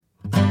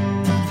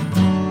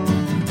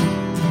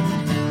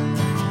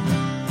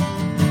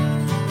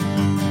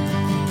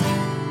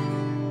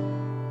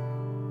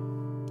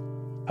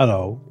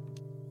Hello.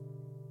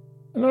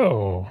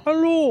 Hello.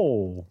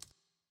 Hello.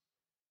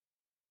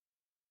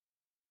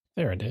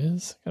 There it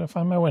is. Gotta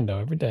find my window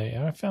every day.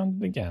 I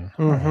found it again.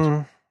 All Mm-hmm.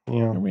 right. Yeah.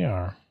 Here we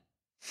are.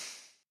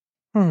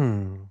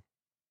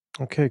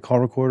 Okay, call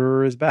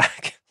recorder is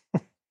back.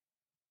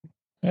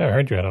 Yeah, I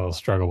heard you had a little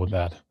struggle with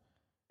that.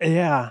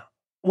 Yeah.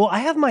 Well,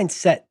 I have mine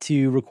set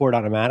to record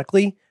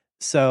automatically,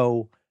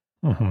 so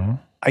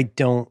I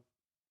don't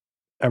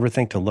ever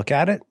think to look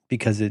at it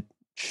because it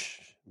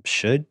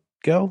should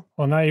go.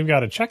 Well, now you've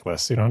got a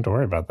checklist, so you don't have to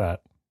worry about that.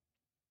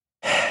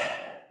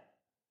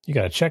 You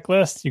got a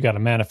checklist, you got a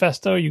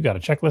manifesto, you got a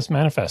checklist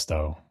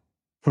manifesto.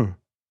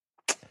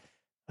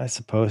 I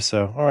suppose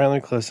so. All right, let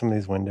me close some of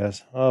these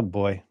windows. Oh,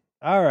 boy.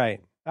 All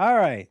right.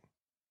 Just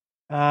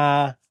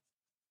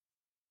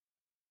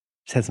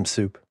had some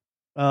soup.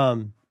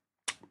 Here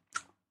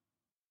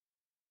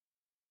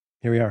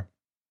we are.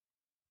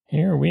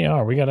 Here we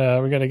are. We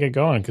gotta get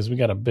going because we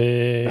got a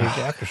big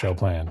after show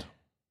planned.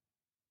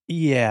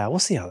 Yeah, we'll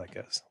see how that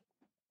goes.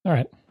 All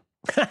right.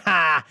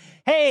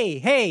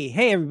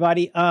 Hey,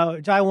 everybody.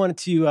 I wanted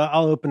to,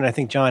 I'll open it. I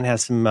think John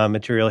has some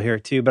material here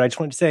too, but I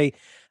just wanted to say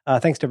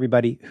thanks to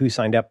everybody who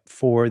signed up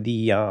for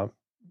the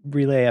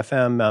Relay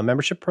FM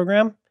membership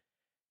program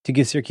to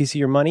give Syracuse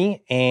your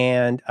money.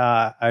 And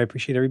I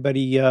appreciate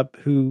everybody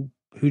who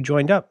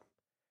joined up.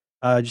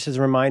 Just as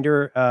a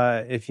reminder,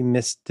 if you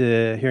missed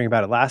hearing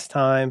about it last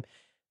time,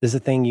 this is a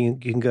thing you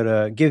can go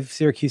to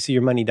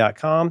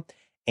givesyracuseyourmoney.com.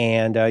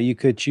 And you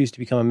could choose to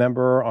become a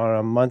member on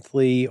a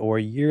monthly or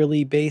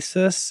yearly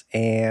basis.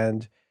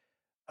 And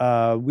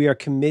we are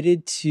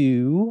committed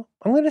to,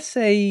 I'm going to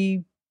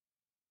say,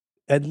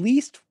 at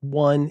least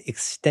one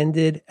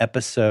extended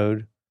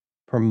episode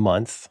per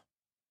month.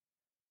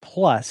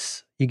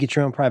 Plus, you get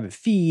your own private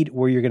feed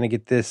where you're going to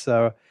get this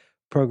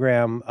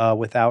program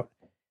without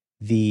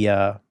the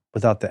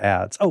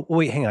ads. Oh,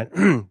 wait, hang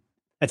on.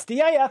 That's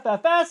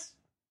DIFFS.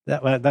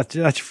 That's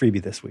your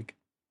freebie this week.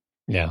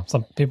 Yeah,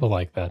 some people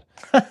like that.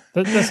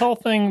 This whole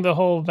thing, the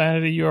whole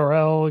vanity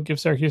URL, give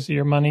Syracuse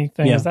your money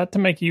thing, is that to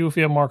make you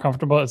feel more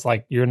comfortable? It's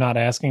like you're not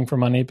asking for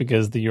money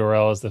because the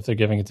URL is that they're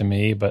giving it to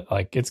me, but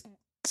like it's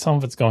some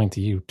of it's going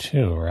to you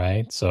too,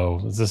 right?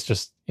 So is this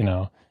just,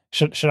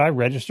 should I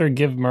register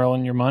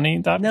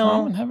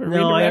givemerlinyourmoney.com and have it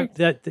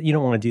redirect? You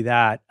don't want to do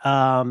that.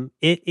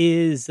 It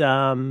is,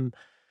 well,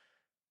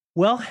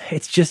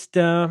 it's just,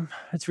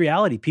 it's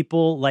reality.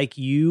 People like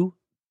you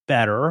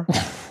better.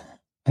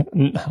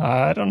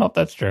 I don't know if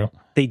that's true.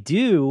 They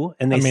do,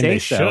 and they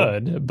so.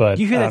 Should, but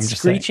you hear that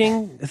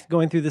screeching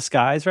going through the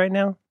skies right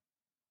now?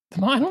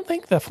 I don't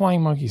think the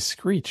flying monkeys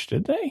screeched,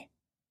 did they?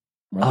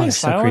 Were they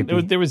silent?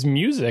 So there was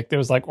music. There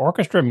was like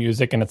orchestra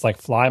music, and it's like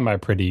 "Fly, My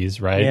Pretties,"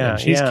 right? Yeah, and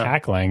she's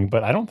cackling,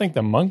 but I don't think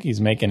the monkeys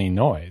make any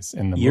noise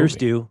in the Yours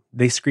movie. do.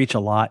 They screech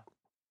a lot.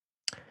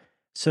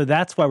 So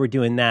that's why we're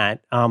doing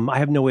that. I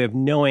have no way of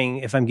knowing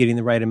if I'm getting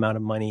the right amount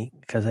of money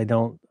because I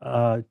don't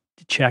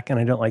check, and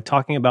I don't like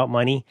talking about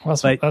money. Well,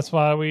 that's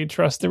why we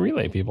trust the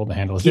Relay people to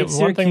handle it.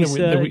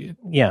 The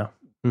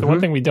one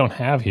thing we don't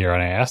have here,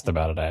 and I asked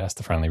about it. I asked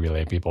the friendly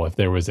Relay people if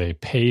there was a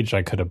page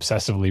I could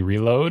obsessively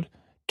reload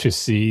to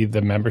see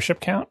the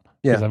membership count.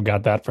 Because I've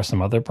got that for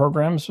some other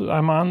programs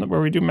I'm on where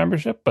we do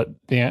membership, but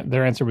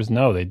their answer was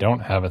no. They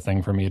don't have a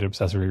thing for me to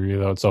obsessively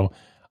reload. So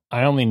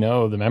I only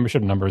know the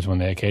membership numbers when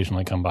they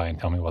occasionally come by and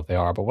tell me what they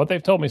are. But what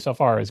they've told me so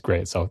far is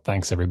great. So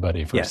thanks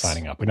everybody for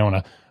signing up. We don't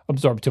want to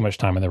absorb too much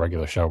time in the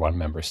regular show on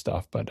member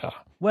stuff. But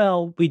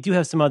well, we do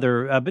have some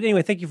other. But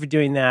anyway, thank you for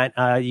doing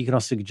that. You can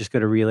also just go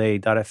to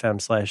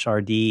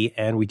relay.fm/RD,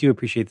 and we do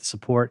appreciate the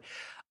support.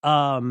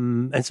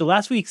 And so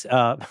last week's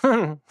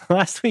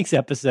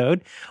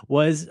episode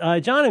was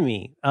John and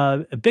me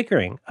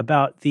bickering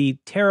about the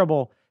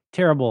terrible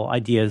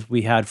ideas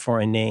we had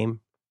for a name,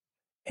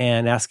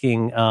 and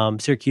asking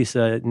Syracuse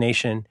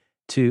Nation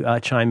to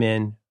chime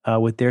in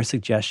with their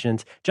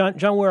suggestions.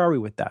 John, where are we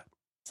with that?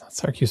 It's not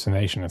Syracuse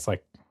Nation. It's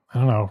like, I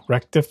don't know,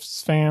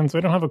 Rectifs fans.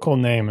 We don't have a cool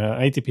name.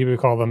 ATP,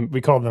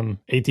 we call them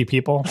AT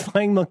people.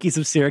 Flying Monkeys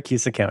of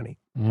Syracuse County.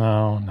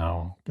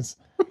 No.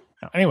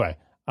 Anyway,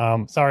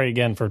 sorry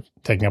again for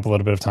taking up a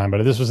little bit of time,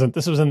 but this was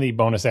in the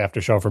bonus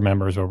after show for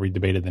members where we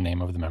debated the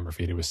name of the member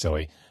feed. It was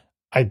silly.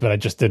 But I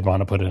just did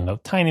want to put in a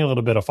tiny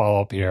little bit of follow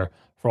up here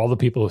for all the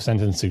people who sent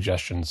in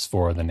suggestions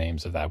for the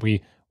names of that.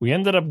 We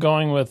ended up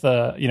going with,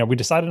 we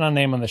decided on a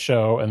name on the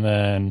show, and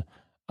then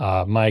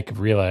Mike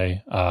of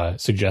Relay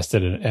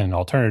suggested an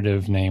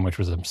alternative name, which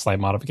was a slight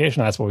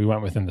modification. That's what we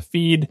went with in the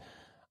feed.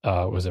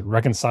 Was it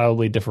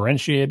Reconcilably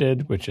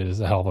Differentiated, which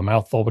is a hell of a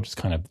mouthful, which is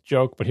kind of the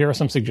joke. But here are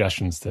some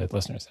suggestions that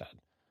listeners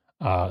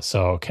had.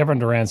 So Kevin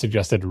Duran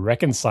suggested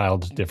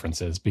Reconciled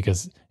Differences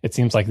because it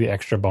seems like the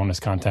extra bonus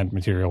content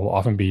material will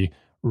often be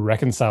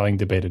reconciling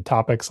debated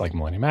topics like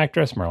Millennium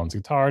Actress, Merlin's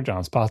Guitar,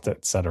 John's Pasta,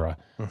 etc.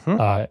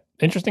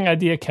 Interesting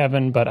idea,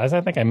 Kevin, but as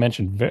I think I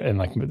mentioned in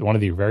like one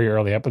of the very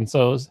early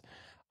episodes,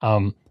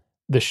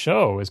 the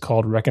show is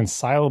called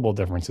Reconcilable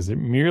Differences. It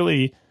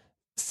merely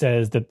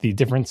says that the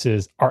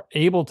differences are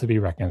able to be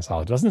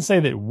reconciled. It doesn't say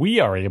that we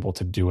are able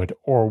to do it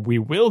or we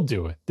will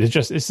do it.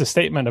 It's a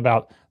statement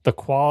about the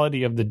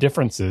quality of the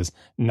differences,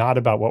 not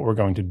about what we're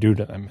going to do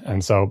to them.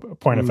 And so,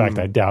 point of fact,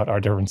 I doubt our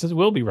differences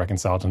will be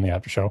reconciled in the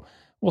after show.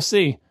 We'll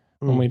see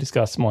when we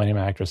discuss Millennium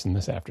Actress in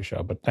this after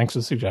show. But thanks for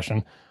the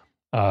suggestion.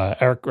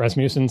 Eric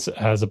Rasmussen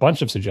has a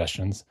bunch of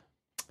suggestions,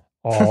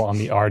 all on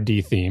the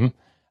RD theme.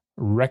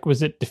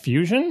 Requisite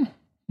diffusion.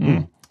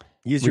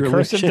 Use your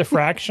recursive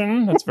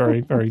diffraction. That's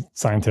very, very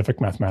scientific,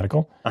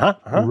 mathematical.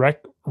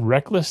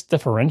 Reckless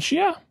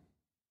differentia.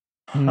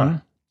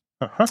 And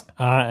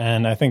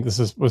I think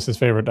this was his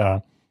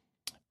favorite.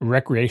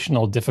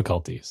 Recreational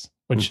difficulties,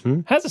 which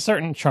has a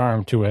certain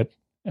charm to it,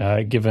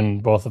 given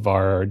both of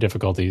our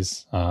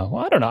difficulties. Well,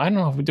 I don't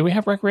know. Do we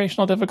have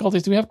recreational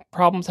difficulties? Do we have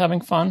problems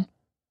having fun?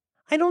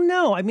 I don't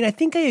know. I mean, I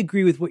think I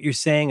agree with what you're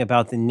saying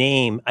about the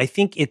name. I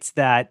think it's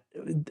that.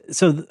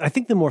 So I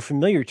think the more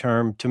familiar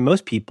term to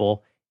most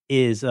people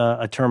is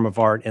a term of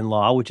art in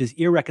law, which is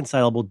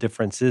irreconcilable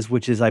differences,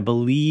 which is, I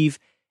believe,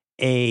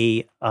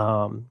 a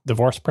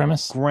divorce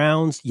premise?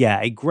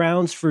 A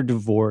grounds for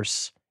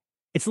divorce.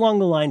 It's along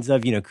the lines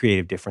of,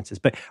 creative differences.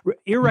 But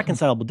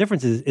irreconcilable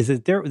differences is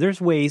that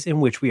there's ways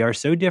in which we are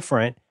so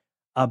different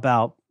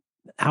about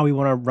how we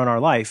want to run our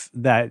life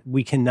that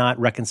we cannot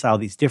reconcile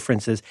these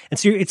differences. And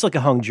so it's like a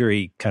hung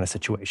jury kind of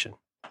situation.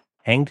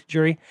 Hanged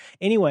jury.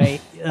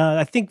 Anyway,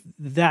 I think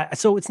that,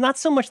 so it's not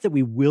so much that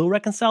we will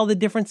reconcile the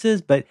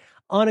differences, but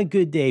on a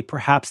good day,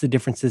 perhaps the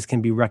differences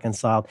can be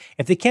reconciled.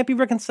 If they can't be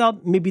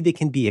reconciled, maybe they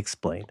can be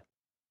explained.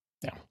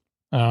 Yeah.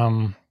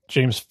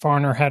 James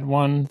Farner had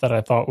one that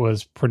I thought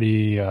was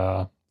pretty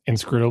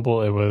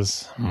inscrutable. It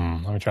was,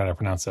 let me try to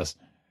pronounce this.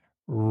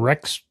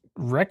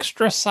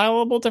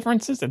 Rextra-silable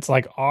differences. It's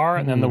like R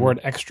and then the word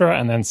extra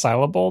and then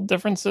syllable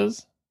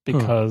differences.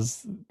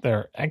 Because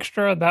they're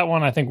extra. That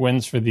one, I think,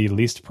 wins for the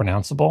least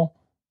pronounceable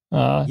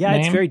name.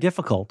 It's very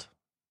difficult.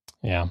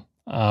 Yeah.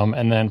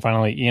 And then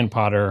finally, Ian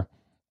Potter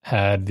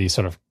had the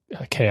sort of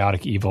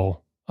chaotic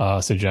evil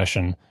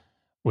suggestion,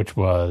 which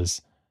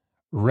was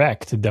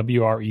wrecked,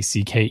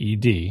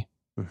 WRECKED,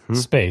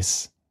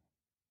 space,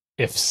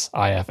 ifs,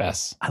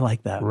 IFS. I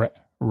like that.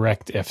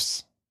 Wrecked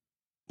ifs.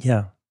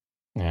 Yeah.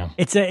 Yeah.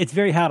 It's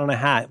very hot on a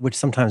hat, which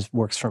sometimes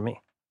works for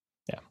me.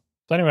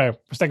 So anyway,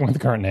 we're sticking with the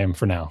current name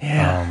for now.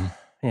 Yeah.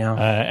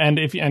 And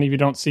if you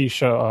don't see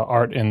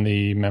art in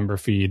the member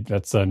feed,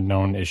 that's a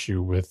known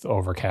issue with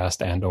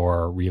Overcast and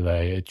or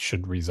Relay. It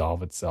should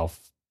resolve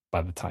itself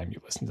by the time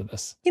you listen to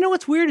this.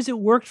 What's weird is it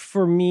worked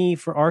for me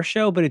for our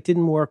show, but it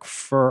didn't work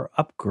for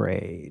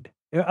Upgrade.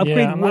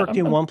 Upgrade worked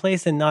in one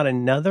place and not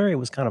another. It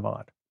was kind of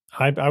odd.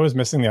 I was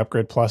missing the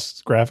Upgrade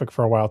Plus graphic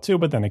for a while too,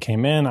 but then it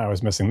came in. I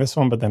was missing this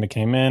one, but then it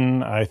came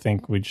in. I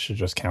think we should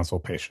just cancel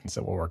Patience.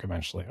 It will work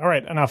eventually. All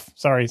right, enough.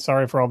 Sorry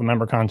for all the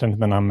member content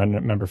and the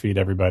non-member feed,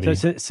 everybody.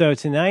 So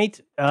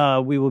tonight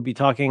we will be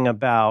talking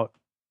about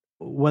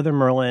whether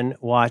Merlin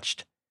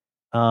watched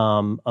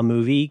a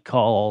movie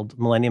called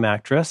Millennium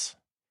Actress.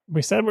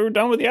 We said we were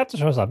done with the after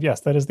show stuff. Yes,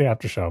 that is the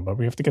after show, but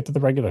we have to get to the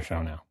regular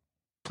show now.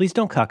 Please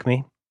don't cuck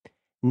me.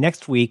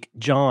 Next week,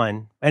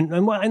 John, and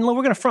we're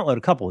going to front load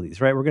a couple of these,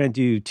 right? We're going to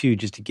do two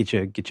just to get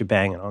you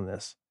banging on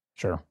this.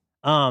 Sure.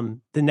 The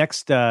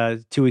next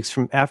 2 weeks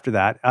from after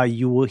that,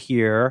 you will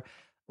hear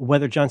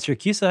whether John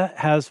Siracusa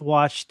has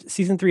watched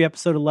season 3,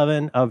 episode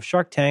 11 of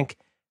Shark Tank,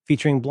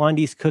 featuring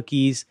Blondie's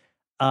Cookies,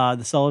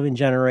 the Sullivan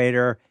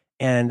Generator,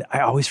 and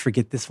I always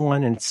forget this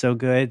one, and it's so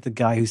good. The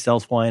guy who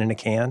sells wine in a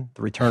can,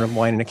 the Return of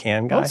Wine in a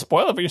Can guy. Don't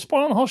spoil it, but you're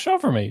spoiling the whole show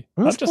for me.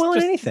 I'm not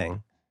spoiling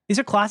anything. These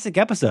are classic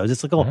episodes.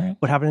 It's like,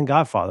 what happened in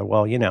Godfather?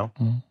 Well,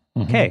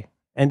 Okay.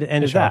 And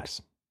is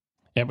that?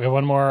 Yeah, we have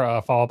one more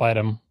follow-up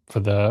item for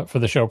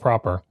the show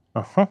proper.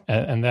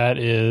 And that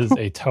is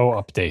a toe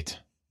update.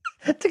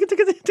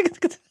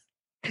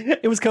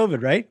 It was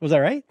COVID, right? Was that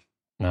right?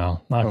 No,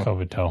 not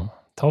COVID toe.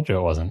 Told you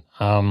it wasn't.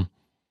 I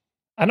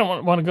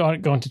don't want to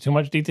go into too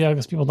much detail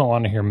because people don't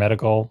want to hear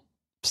medical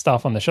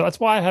stuff on the show. That's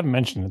why I haven't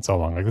mentioned it so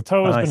long. Like the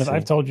toe has been,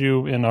 I've told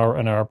you in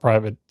our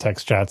private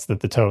text chats that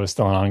the toe is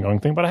still an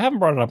ongoing thing, but I haven't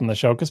brought it up on the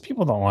show because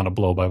people don't want a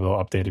blow by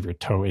blow update of your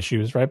toe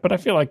issues, right? But I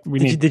feel like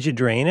did you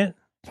drain it?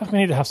 I feel like we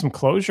need to have some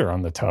closure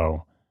on the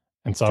toe.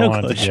 And so I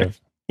wanted to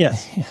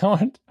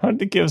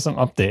give some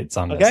updates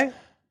on this. Okay.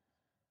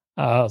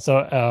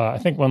 I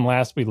think when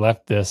last we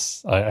left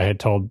this, I had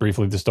told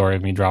briefly the story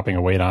of me dropping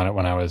a weight on it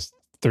when I was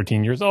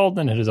 13 years old,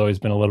 and it has always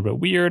been a little bit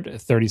weird.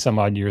 30 some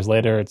odd years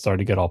later, it started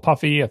to get all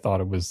puffy. I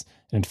thought it was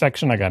an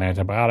infection. I got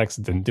antibiotics.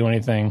 It didn't do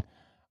anything.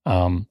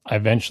 I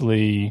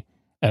eventually,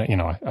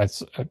 I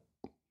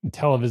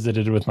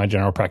televisited with my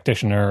general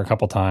practitioner a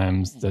couple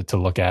times to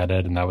look at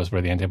it, and that was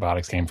where the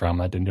antibiotics came from.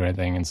 That didn't do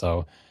anything, and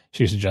so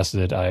she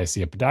suggested I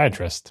see a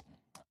podiatrist.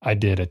 I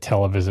did a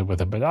televisit with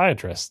a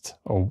podiatrist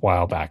a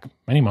while back,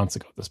 many months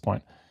ago at this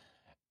point.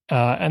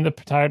 And the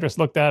podiatrist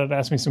looked at it,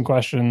 asked me some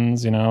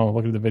questions,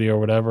 looked at the video or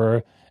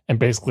whatever. And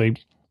basically,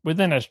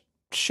 within a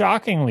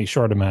shockingly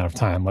short amount of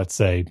time, let's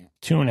say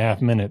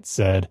 2.5 minutes,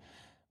 said,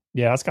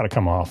 yeah, that's got to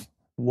come off.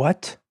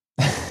 What?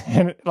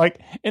 And like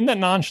in the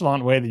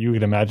nonchalant way that you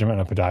could imagine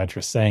a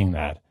podiatrist saying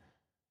that,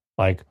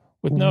 like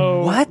with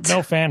no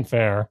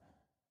fanfare,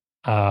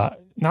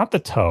 not the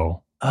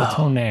toe, the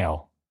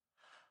toenail.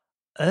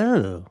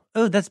 Oh,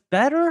 that's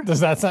better.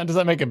 Does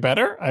that make it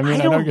better? I mean,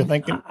 I know you're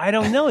thinking. I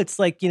don't know. It's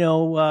like,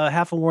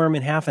 half a worm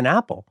and half an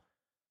apple.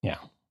 Yeah.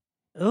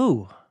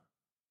 Oh.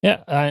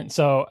 Yeah. And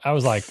so I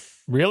was like,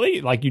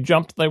 really? Like you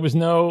jumped, there was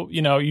no,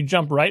 you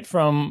jump right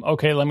from,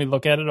 okay, let me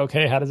look at it.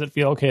 Okay. How does it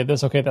feel? Okay.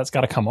 That's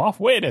got to come off.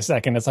 Wait a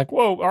second. It's like,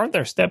 whoa, aren't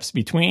there steps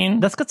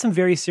between? That's got some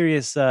very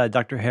serious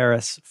Dr.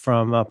 Harris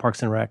from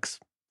Parks and Recs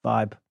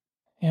vibe.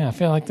 Yeah. I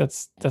feel like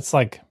that's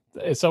like,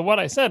 so what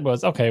I said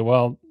was, okay,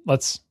 well,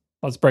 let's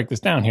break this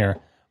down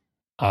here.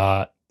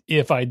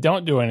 If I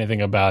don't do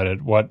anything about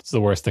it, what's the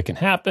worst that can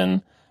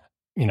happen?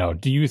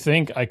 Do you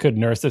think I could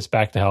nurse this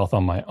back to health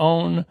on my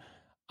own?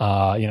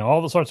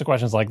 All the sorts of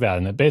questions like that.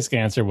 And the basic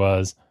answer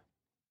was,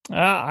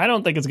 I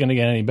don't think it's going to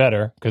get any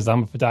better because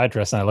I'm a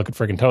podiatrist and I look at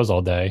freaking toes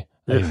all day.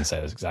 I didn't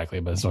say this exactly,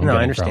 but it's what I'm getting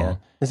I understand.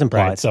 from. It's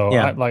implied. Right? So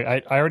yeah.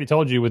 I already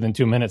told you within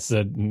 2 minutes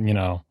that, I'm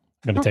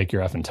going to take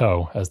your effing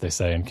toe, as they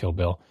say in Kill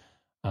Bill,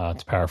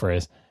 to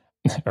paraphrase,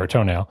 or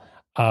toenail.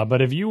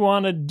 But if you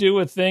want to do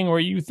a thing where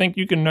you think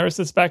you can nurse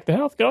this back to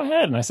health, go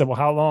ahead. And I said, well,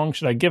 how long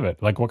should I give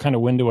it? Like, what kind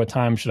of window of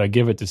time should I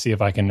give it to see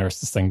if I can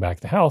nurse this thing back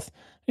to health?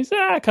 He said,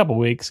 a couple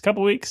weeks.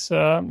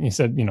 He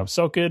said,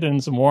 soak it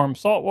in some warm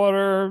salt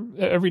water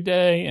every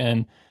day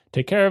and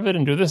take care of it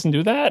and do this and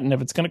do that. And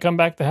if it's going to come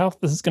back to health,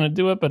 this is going to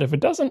do it. But if it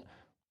doesn't,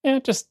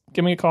 just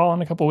give me a call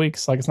in a couple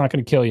weeks. Like, it's not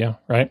going to kill you,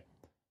 right?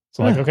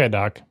 So I'm like, okay,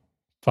 doc,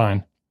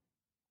 fine.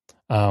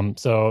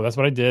 So that's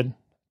what I did.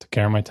 Took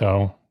care of my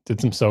toe. Did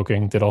some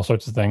soaking, did all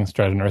sorts of things,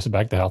 tried to nurse it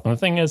back to health. And the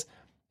thing is,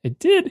 it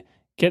did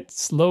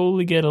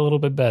slowly get a little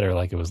bit better.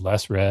 Like it was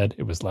less red,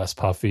 it was less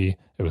puffy,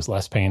 it was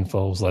less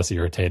painful, it was less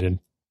irritated.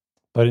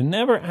 But it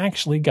never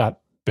actually got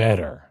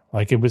better.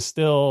 Like it was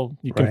still,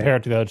 you compare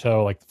it to the other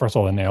toe, like first of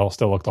all, the nail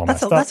still looked all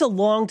messed up. That's a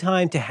long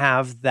time to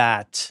have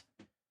that.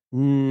 Like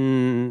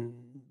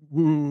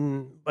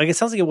it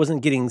sounds like it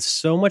wasn't getting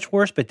so much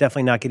worse, but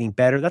definitely not getting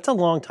better. That's a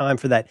long time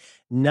for that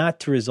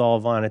not to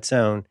resolve on its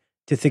own.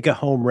 To think a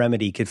home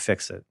remedy could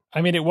fix it.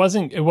 I mean, it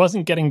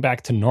wasn't getting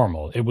back to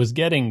normal. It was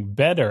getting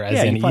better,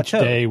 as in each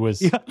day was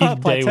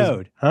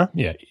plateaued. Huh?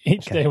 Yeah,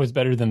 each day was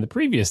better than the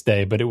previous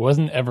day, but it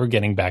wasn't ever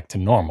getting back to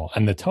normal.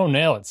 And the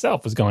toenail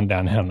itself was going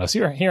downhill. Now,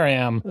 so here I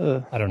am.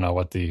 I don't know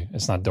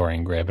it's not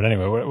Dorian Gray, but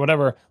anyway,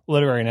 whatever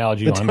literary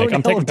analogy you want to make.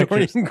 I'm taking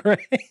pictures.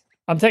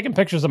 I'm taking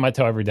pictures of my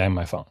toe every day on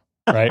my phone.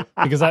 Right?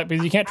 Because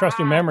you can't trust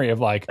your memory of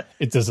like,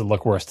 does it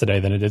look worse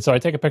today than it did? So I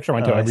take a picture of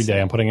my toe every day.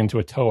 I'm putting it into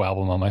a toe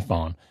album on my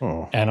phone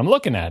and I'm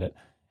looking at it.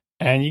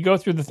 And you go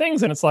through the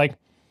things and it's like,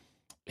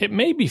 it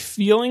may be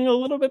feeling a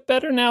little bit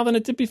better now than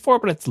it did before,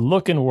 but it's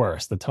looking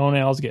worse. The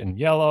toenail's getting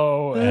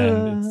yellow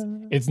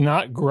and it's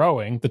not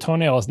growing. The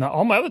toenail is not,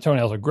 all my other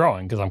toenails are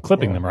growing because I'm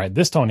clipping them, right?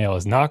 This toenail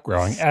is not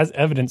growing as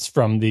evidenced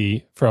from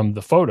the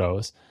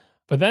photos.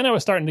 But then I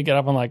was starting to get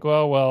up. I'm like,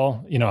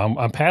 well,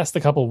 I'm past a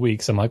couple of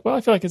weeks. I'm like, well,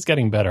 I feel like it's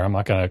getting better. I'm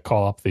not going to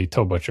call up the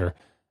toe butcher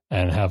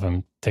and have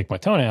him take my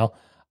toenail.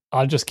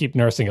 I'll just keep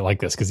nursing it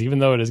like this because even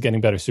though it is getting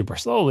better super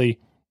slowly,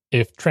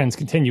 if trends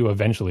continue,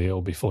 eventually it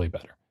will be fully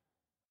better.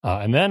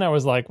 And then I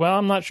was like, well,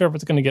 I'm not sure if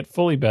it's going to get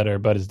fully better,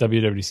 but it's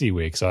WWDC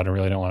week, so I don't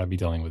want to be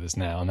dealing with this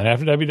now. And then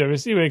after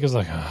WWDC week, I was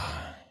like,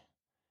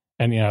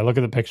 and I look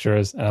at the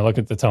pictures and I look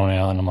at the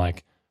toenail and I'm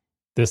like,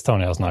 this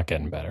toenail's not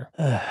getting better.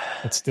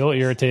 It's still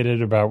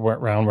irritated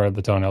around where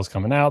the toenail's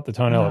coming out. The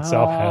toenail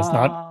itself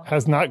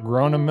has not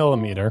grown a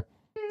millimeter.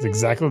 It's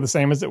exactly the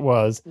same as it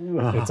was.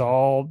 It's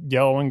all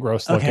yellow and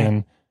gross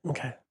looking.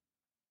 Okay.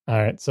 All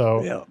right.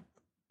 So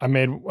I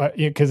made,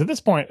 because at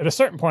a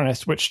certain point, I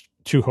switched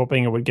to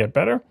hoping it would get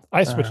better.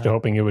 I switched to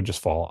hoping it would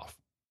just fall off.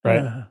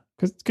 Right.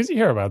 Because you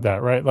hear about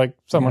that, right? Like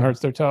someone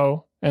hurts their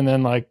toe. And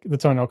then, like, the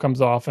toenail comes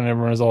off and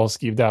everyone is all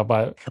skeeved out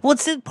by it. Well,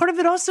 part of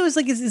it also is,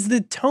 like, is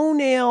the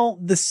toenail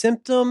the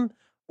symptom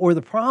or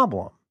the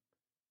problem,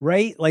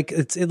 right? Like,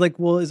 we just got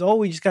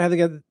to have to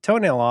get the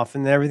toenail off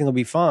and then everything will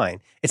be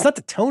fine. It's not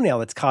the toenail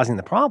that's causing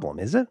the problem,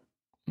 is it?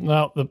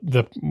 Well,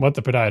 what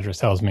the podiatrist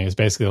tells me is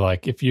basically,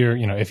 like, if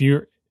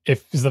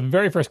the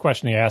very first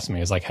question he asked me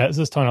is, like, has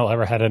this toenail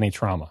ever had any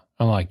trauma?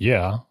 I'm like,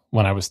 yeah,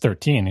 when I was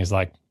 13. He's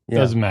like,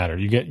 doesn't matter.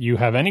 You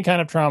have any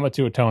kind of trauma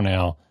to a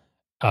toenail,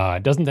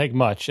 it doesn't take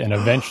much, and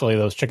eventually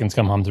those chickens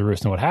come home to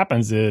roost. And what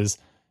happens is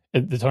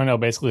the toenail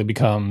basically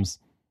becomes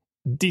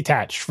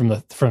detached from the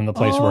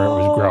place where it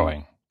was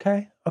growing.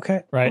 Okay.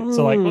 Right?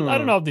 So, like, I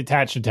don't know if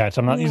detached.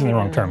 I'm not using the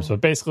wrong terms,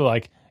 but basically,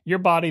 like, your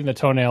body and the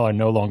toenail are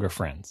no longer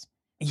friends.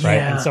 Right?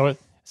 And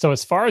so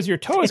as far as your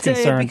toe is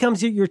concerned... It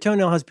becomes, your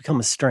toenail has become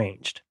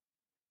estranged.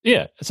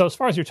 Yeah. So as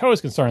far as your toe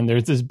is concerned,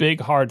 there's this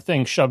big hard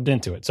thing shoved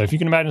into it. So if you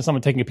can imagine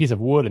someone taking a piece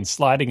of wood and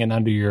sliding it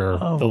under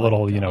the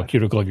little,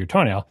 cuticle of your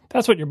toenail,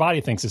 that's what your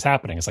body thinks is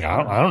happening. It's like,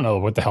 I don't know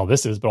what the hell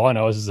this is, but all I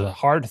know is a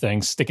hard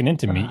thing sticking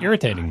into me,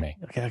 irritating me.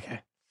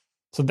 Okay.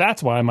 So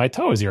that's why my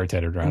toe is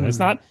irritated around it. It's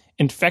not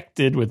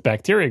infected with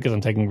bacteria because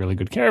I'm taking really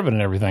good care of it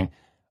and everything,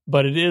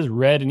 but it is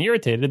red and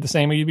irritated the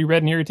same way you'd be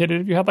red and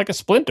irritated if you had like a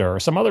splinter or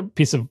some other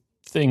piece of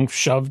thing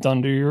shoved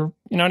under your,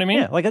 you know what I mean?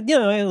 Yeah, like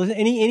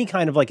any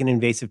kind of like an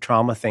invasive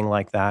trauma thing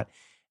like that,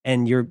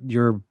 and your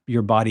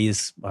body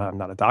is. I'm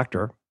not a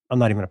doctor. I'm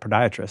not even a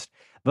podiatrist,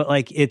 but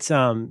like it's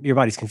your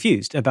body's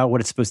confused about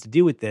what it's supposed to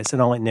do with this,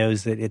 and all it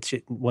knows that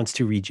it wants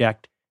to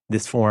reject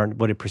this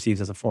what it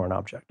perceives as a foreign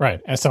object. Right.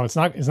 And so it's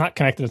not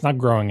connected. It's not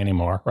growing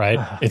anymore. Right.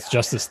 It's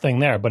just this thing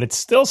there, but it's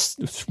still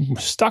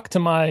stuck to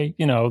my,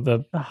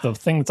 the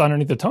thing that's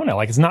underneath the toenail.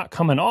 Like it's not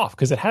coming off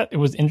because it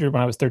was injured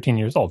when I was 13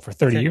 years old. For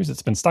 30 years,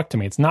 it's been stuck to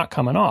me. It's not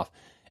coming off.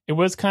 It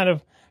was kind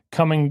of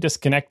coming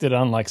disconnected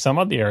on like some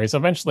other areas. So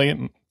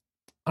eventually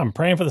I'm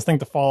praying for this thing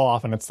to fall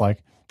off. And it's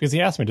like, because he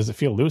asked me, does it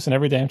feel loose? And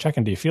every day I'm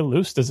checking, do you feel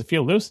loose? Does it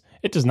feel loose?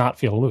 It does not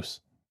feel loose.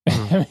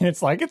 I mean,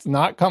 it's like it's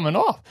not coming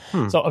off.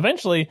 So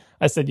eventually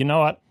I said, you know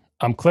what?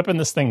 I'm clipping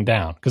this thing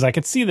down because I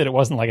could see that it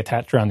wasn't like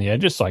attached around the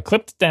edges. So I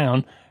clipped it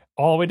down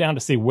all the way down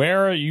to see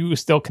where are you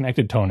still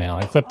connected toenail.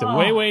 I clipped it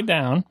way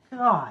down.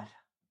 God.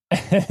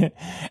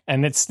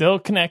 And it's still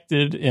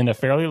connected in a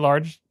fairly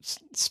large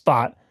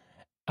spot.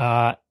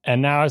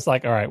 And now it's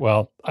like, all right,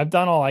 well, I've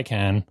done all I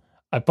can.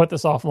 I put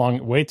this off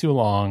way too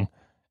long.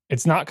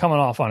 It's not coming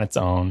off on its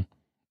own.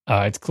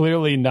 It's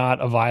clearly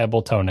not a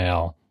viable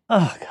toenail.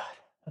 Oh, God.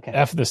 Okay.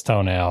 F this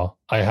toenail.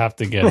 I have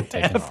to get it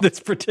taken off. This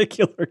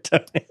particular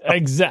toenail.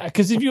 Exactly.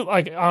 Because if you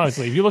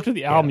honestly, if you looked at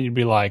the album, you'd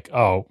be like,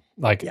 oh,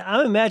 like. Yeah,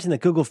 I imagine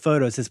that Google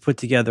Photos has put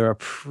together a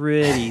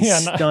pretty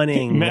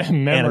stunning memories,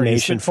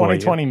 animation for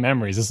 2020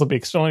 memories. This will be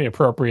extremely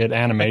appropriate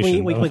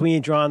animation. Like when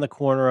you draw on the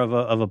corner of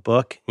a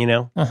book,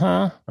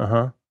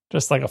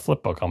 Just like a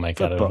flip book, I'll make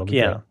flip out book, of it.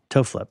 Yeah,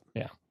 toe flip.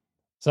 Yeah.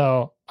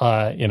 So,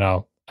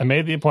 I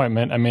made the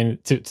appointment. I mean,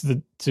 to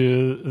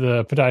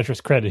the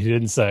podiatrist's credit, he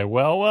didn't say,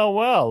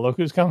 well, look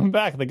who's coming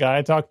back. The guy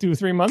I talked to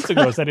 3 months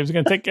ago said he was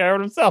going to take care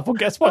of himself. Well,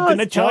 guess what?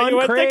 Didn't I tell you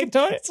I'd take a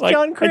toe? It's like,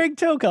 John Craig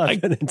toe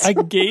confidence. I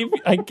gave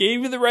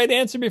you the right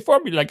answer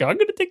before. Be like, I'm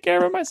going to take care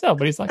of it myself.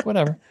 But he's like,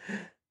 whatever.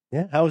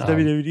 Yeah. How was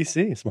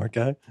WWDC? Smart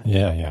guy.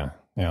 Yeah.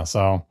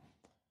 So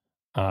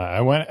I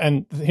went,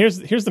 and here's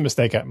the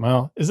mistake.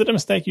 Is it a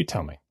mistake? You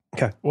tell me.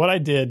 Okay. What I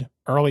did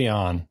early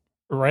on,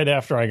 right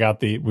after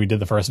we did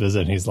the first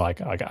visit, and he's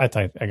like, I got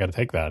to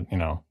take that,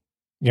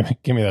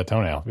 give me that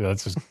toenail.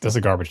 That's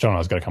a garbage toenail.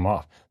 It's got to come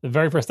off. The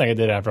very first thing I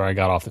did after I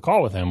got off the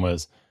call with him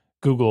was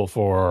Google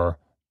for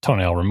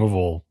toenail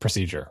removal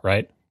procedure,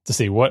 right? To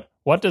see what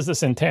does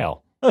this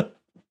entail?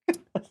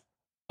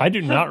 I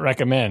do not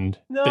recommend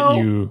that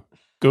you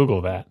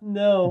Google that.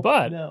 No.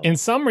 But in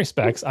some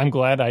respects, I'm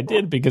glad I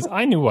did because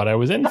I knew what I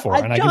was in for.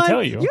 And John, I can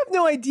tell you. You have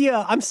no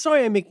idea. I'm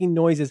sorry I'm making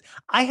noises.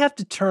 I have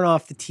to turn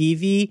off the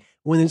TV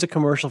when there's a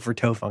commercial for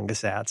toe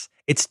fungus ads.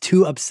 It's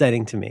too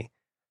upsetting to me.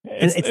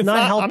 It's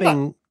not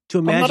helping to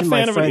imagine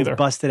my friend's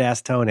busted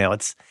ass toenail.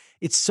 It's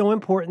so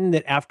important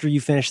that after you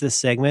finish this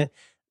segment,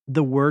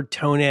 the word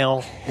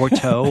toenail or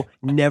toe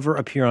never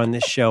appear on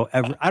this show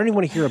ever. I don't even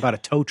want to hear about a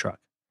tow truck.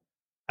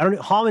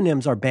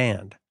 Homonyms are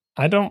banned.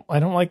 I don't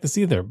like this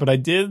either, but I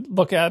did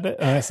look at it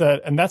and I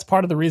said, and that's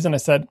part of the reason I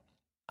said,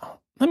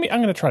 I'm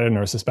going to try to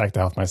nurse this back to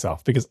health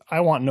myself because I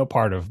want no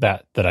part of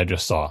that I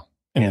just saw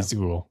in these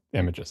Google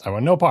images. I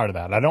want no part of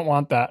that. I don't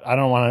want that. I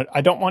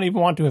don't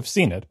even want to have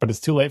seen it, but it's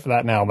too late for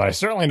that now, but I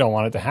certainly don't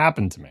want it to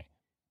happen to me.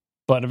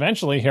 But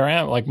eventually here I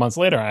am, like months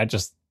later, hang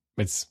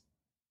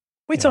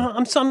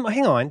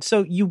on.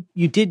 So you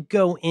did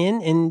go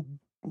in and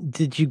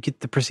did you get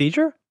the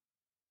procedure?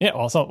 Yeah,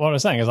 well, so what I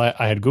was saying is I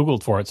had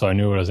Googled for it, so I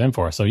knew what I was in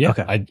for. So yeah,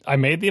 okay. I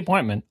made the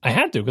appointment. I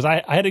had to because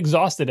I had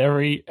exhausted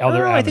every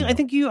other avenue. I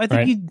think you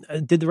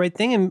did the right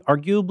thing, and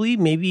arguably,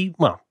 maybe,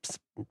 well,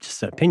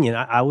 just an opinion.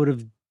 I would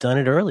have done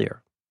it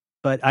earlier,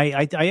 but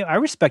I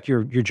respect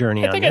your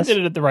journey. I did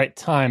it at the right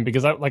time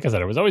because, like I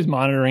said, I was always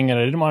monitoring it.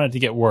 I didn't want it to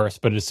get worse,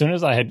 but as soon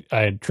as I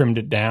had trimmed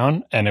it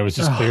down, and it was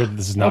just clear that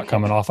this is not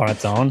coming off on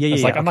its own,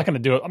 I'm not going to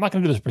do it. I'm not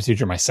going to do this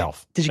procedure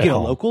myself. Did you get a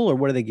local, or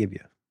what do they give you?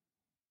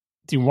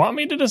 Do you want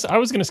me to just? I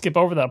was going to skip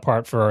over that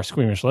part for our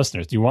squeamish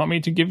listeners. Do you want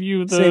me to give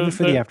you save it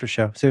for the after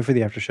show? Save it for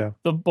the after show.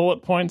 The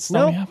bullet points.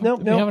 No. We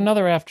have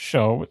another after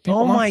show.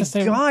 Oh my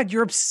God,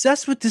 you're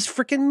obsessed with this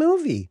freaking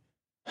movie.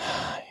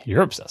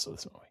 You're obsessed with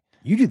this movie.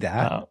 You do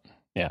that.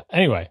 Yeah.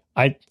 Anyway,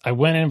 I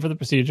went in for the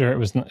procedure. It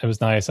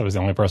was nice. I was the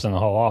only person in the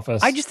whole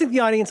office. I just think the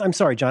audience. I'm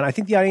sorry, John. I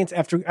think the audience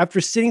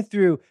after sitting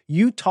through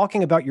you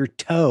talking about your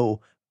toe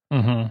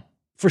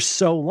for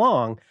so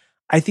long.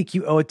 I think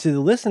you owe it to the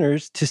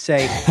listeners to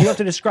say, you don't have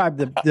to describe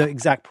the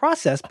exact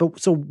process, but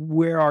so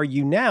where are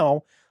you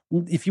now?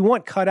 If you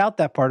want, cut out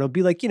that part. It'll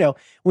be like,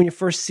 when you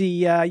first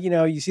see,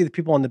 you see the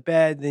people on the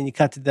bed, then you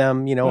cut to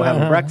them,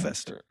 having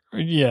breakfast.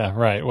 Yeah,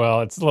 right.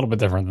 Well, it's a little bit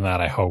different than that,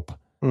 I hope,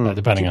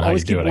 depending on how you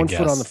do it, I guess.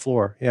 1 foot on the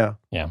floor, yeah.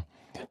 Yeah.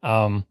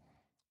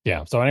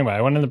 Yeah. So anyway, I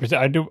went in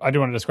I do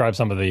want to describe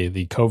some of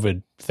the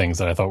COVID things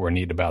that I thought were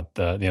neat about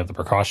the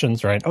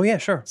precautions, right? Oh, yeah,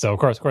 sure. So, of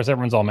course,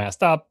 everyone's all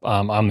masked up.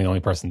 I'm the only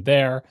person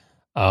there.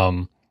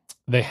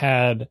 They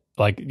had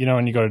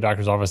when you go to a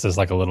doctor's office, there's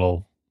like a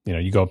little,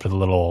 you go up to the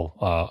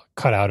little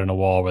cutout in a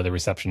wall where the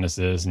receptionist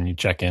is and you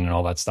check in and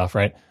all that stuff,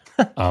 right?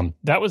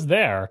 That was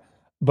there.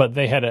 but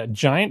they had a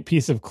giant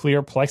piece of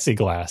clear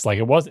plexiglass. Like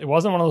it wasn't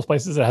one of those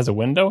places that has a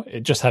window.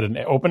 It just had an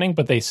opening,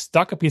 but they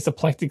stuck a piece of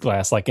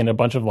plexiglass like in a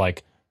bunch of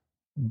like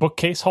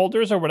bookcase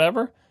holders or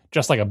whatever,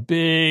 just like a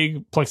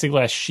big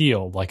plexiglass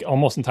shield, like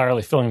almost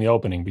entirely filling the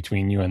opening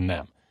between you and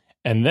them.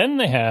 And then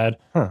they had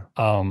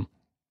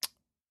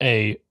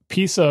a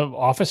piece of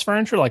office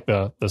furniture, like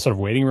the sort of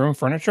waiting room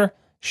furniture,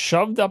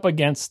 shoved up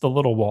against the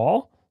little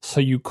wall so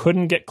you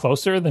couldn't get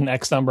closer than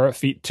X number of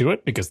feet to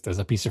it because there's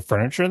a piece of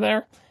furniture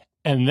there.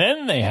 And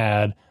then they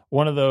had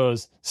one of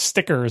those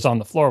stickers on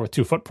the floor with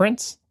 2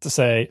 footprints to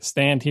say,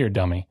 "Stand here,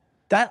 dummy."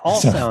 That all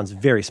sounds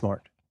very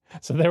smart.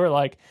 So they were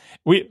like,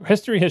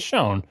 history has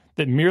shown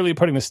that merely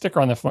putting the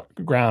sticker on the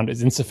ground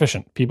is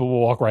insufficient. People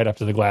will walk right up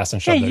to the glass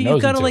and shove their nose into it.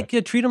 You got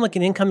to treat them like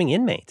an incoming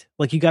inmate.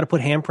 Like you got to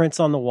put handprints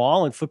on the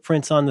wall and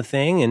footprints on the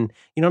thing. And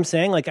you know what I'm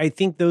saying? Like I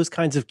think those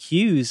kinds of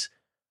cues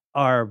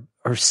are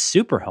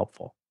super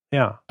helpful.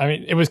 Yeah. I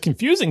mean, it was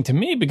confusing to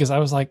me because I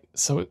was like,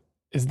 so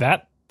is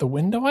that the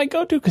window I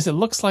go to? Because it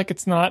looks like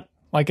it's not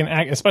like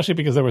especially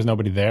because there was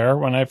nobody there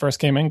when I first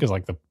came in, because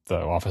like the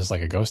office is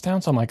like a ghost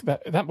town. So I'm like,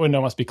 that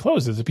window must be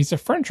closed. There's a piece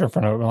of furniture in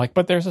front of it. I'm like,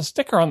 but there's a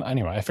sticker on.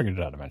 Anyway, I figured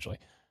it out eventually.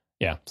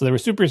 Yeah. So they were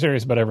super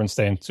serious about everyone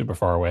staying super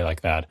far away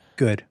like that.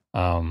 Good.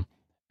 And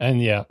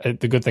yeah,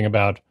 the good thing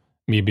about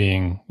me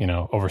being,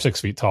 over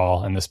 6 feet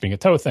tall and this being a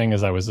toe thing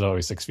is I was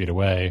always 6 feet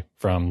away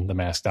from the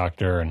masked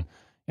doctor. And,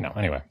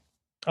 anyway.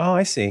 Oh,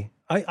 I see.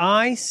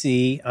 I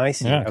see.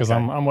 Yeah, because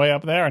okay. I'm way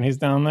up there and he's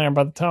down there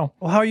by the toe.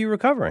 Well, how are you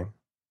recovering?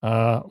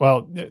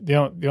 Well, the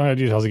only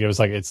details I give is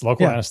like it's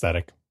local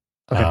anesthetic.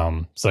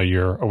 Okay. So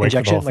you're awake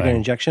for the whole thing. Like an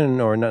injection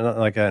or not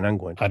like an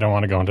unguent? I don't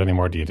want to go into any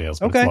more details,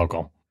 but it's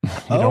local. You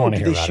don't want to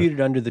hear about it. Did they shoot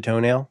it under the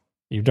toenail?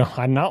 You don't.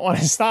 I not want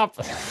to stop.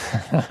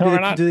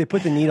 Do they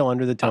put the needle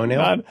under the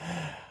toenail?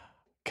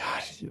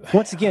 God.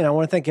 Once again, I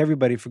want to thank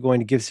everybody for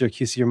going to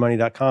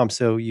GiveSyracuseYourMoney.com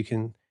so you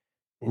can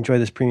enjoy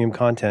this premium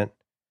content.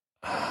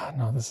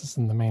 No, this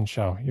isn't the main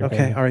show.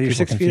 Okay, all right. You're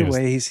 6 feet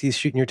away. He's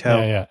shooting your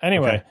toe. Yeah.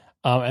 Anyway,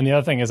 and the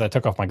other thing is I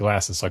took off my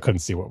glasses so I couldn't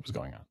see what was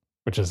going on,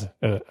 which is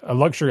a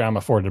luxury I'm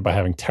afforded by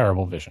having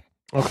terrible vision.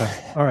 Okay,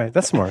 all right.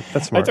 That's smart.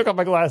 I took off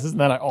my glasses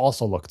and then I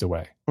also looked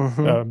away.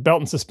 Mm-hmm.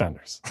 Belt and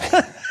suspenders.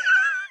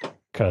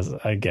 Because,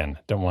 again,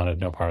 don't want to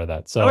know part of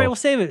that. So, all right, well,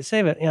 save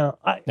it.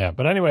 Yeah.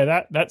 But anyway,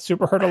 that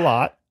super hurt a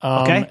lot.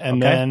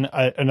 Then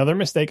another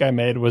mistake I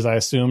made was I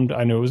assumed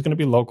I knew it was going to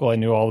be local. I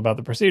knew all about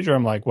the procedure.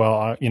 I'm like,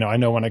 well, I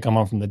know when I come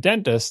home from the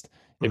dentist,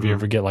 if you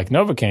ever get like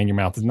Novocaine, your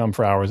mouth is numb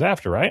for hours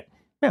after, right?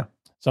 Yeah.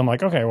 So I'm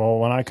like, okay, well,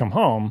 when I come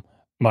home,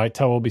 my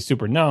toe will be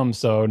super numb,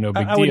 so no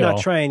big deal. I would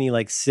not try any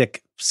like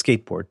sick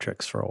skateboard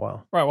tricks for a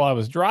while. Right. Well, I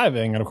was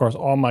driving, and of course,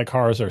 all my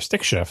cars are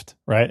stick shift,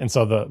 right? And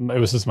so it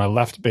was just my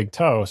left big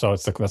toe, so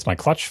that's my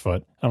clutch foot.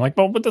 And I'm like,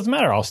 well, what doesn't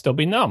matter? I'll still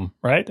be numb,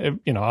 right?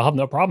 I'll have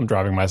no problem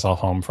driving myself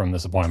home from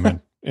this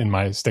appointment in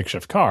my stick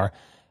shift car.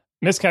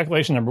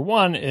 Miscalculation number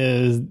one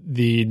is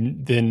the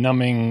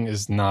numbing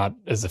is not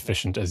as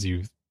efficient as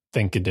you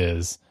think it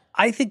is.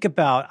 I think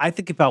about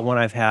when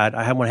I had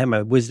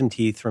my wisdom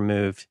teeth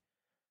removed.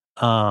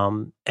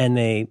 And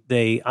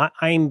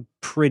I'm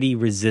pretty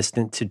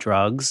resistant to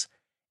drugs.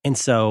 And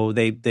so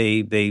they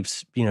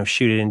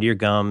shoot it into your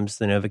gums,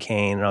 the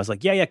Novocaine. And I was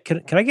like, yeah.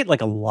 Can I get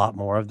like a lot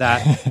more of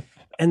that?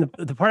 And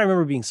the part I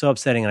remember being so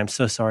upsetting, and I'm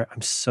so sorry.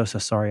 I'm so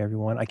sorry,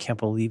 everyone. I can't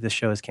believe this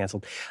show is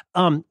canceled.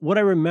 What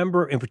I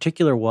remember in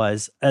particular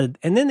was, and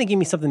then they gave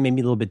me something that made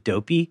me a little bit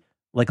dopey,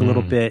 like a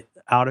little bit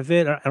out of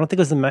it. I don't think it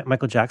was the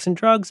Michael Jackson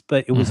drugs,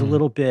 but it was a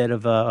little bit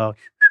of a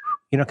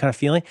kind of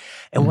feeling.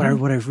 And what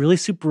I really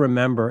super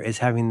remember is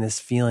having this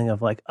feeling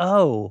of like,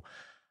 oh,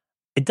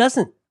 it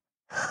doesn't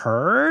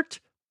hurt,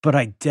 but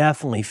I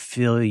definitely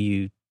feel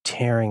you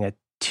tearing a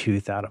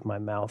tooth out of my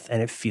mouth,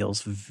 and it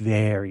feels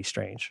very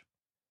strange.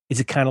 Is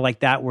it kind of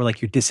like that where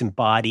like you're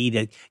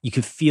disembodied, you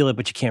can feel it,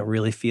 but you can't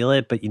really feel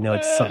it, but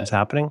something's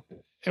happening?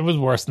 It was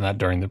worse than that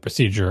during the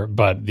procedure,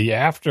 but the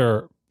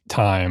after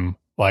time,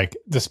 like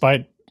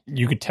despite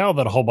you could tell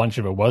that a whole bunch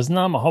of it was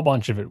numb, a whole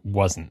bunch of it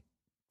wasn't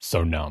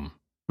so numb.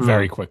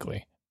 Very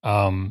quickly.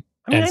 I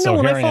know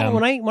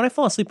when I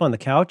fall asleep on the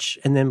couch,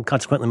 and then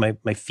consequently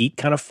my feet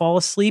kind of fall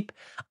asleep,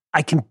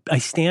 I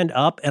stand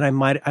up, and I'm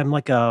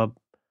like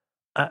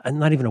I'm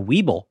not even a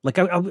weeble. Like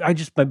I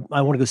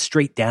want to go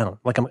straight down.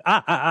 Like I'm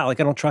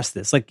like I don't trust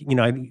this. Like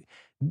I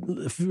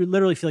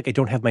literally feel like I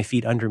don't have my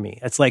feet under me.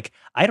 It's like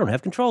I don't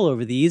have control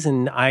over these,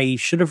 and I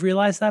should have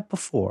realized that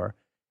before.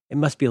 It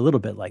must be a little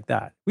bit like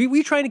that. Were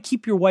you trying to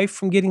keep your wife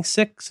from getting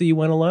sick, so you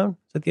went alone?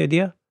 Is that the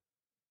idea?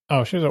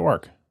 Oh, she was at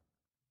work.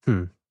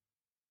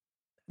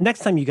 Next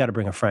time you got to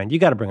bring a friend. Yeah,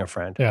 I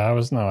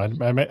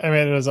made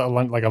it as a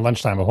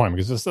lunchtime appointment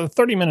because it's a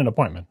 30-minute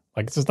appointment.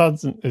 Like it just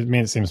doesn't.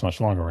 It seems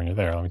much longer when you're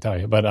there. Let me tell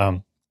you. But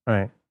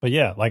right. But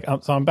yeah,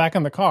 so I'm back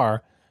in the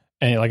car,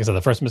 and like I said,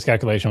 the first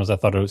miscalculation was I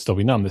thought it would still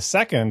be numb. The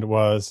second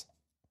was,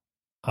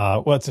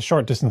 it's a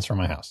short distance from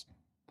my house,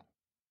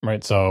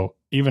 right? So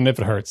even if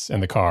it hurts in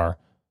the car,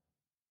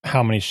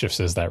 how many shifts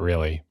is that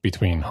really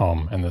between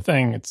home and the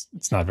thing?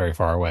 It's not very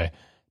far away.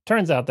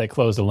 Turns out they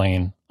closed a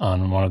lane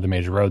on one of the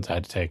major roads I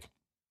had to take.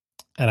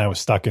 and I was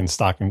stuck in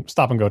stop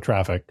and go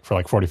traffic for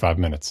like 45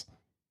 minutes.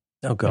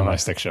 Oh, God. In my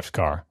stick shift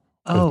car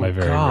with my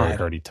very, very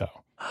hurty toe.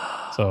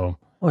 So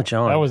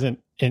John. that was an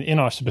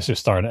inauspicious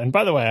start. And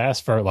by the way, I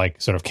asked for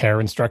like sort of care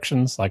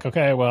instructions. Like,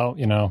 okay, well,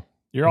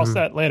 you're all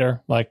set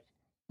later. Like,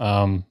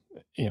 I'm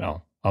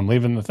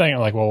leaving the thing. I'm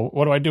like, well,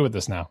 what do I do with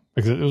this now?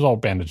 Because it was all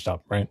bandaged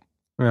up, right?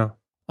 Yeah.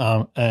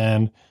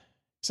 And he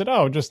said,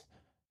 oh, just,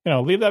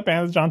 leave that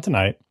bandage on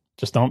tonight.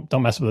 Just don't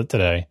mess with it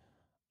today.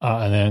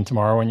 And then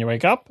tomorrow when you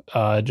wake up,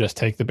 just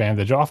take the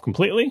bandage off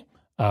completely.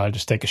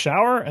 Just take a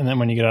shower, and then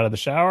when you get out of the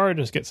shower,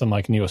 just get some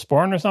like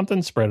Neosporin or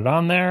something, spread it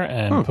on there,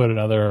 and put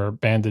another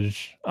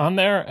bandage on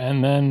there,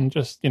 and then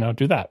just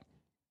do that.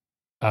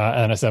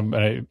 And I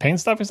said, pain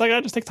stuff. He's like, I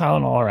just take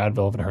Tylenol or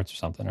Advil if it hurts or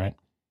something, right?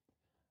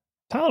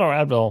 Tylenol or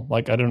Advil,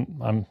 like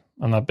I'm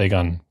not big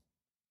on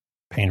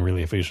pain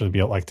relief. I usually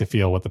like to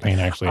feel what the pain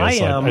actually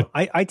is.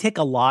 I take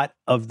a lot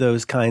of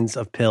those kinds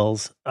of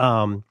pills,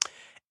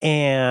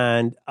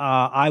 and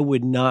I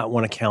would not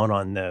want to count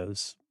on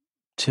those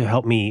to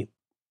help me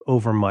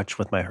over much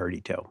with my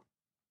hurdy toe.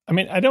 I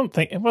mean, I don't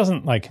think it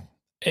wasn't like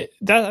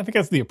that. I think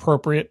that's the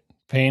appropriate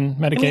pain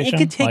medication. I mean, it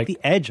could take the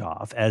edge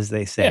off, as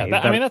they say.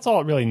 Yeah, that's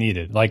all it really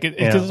needed. Like,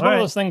 because it's one of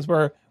those things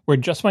where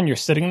just when you're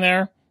sitting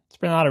there,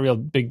 it's not a real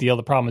big deal.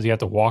 The problem is you have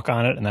to walk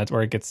on it, and that's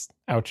where it gets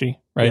ouchy,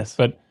 right? Yes.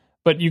 But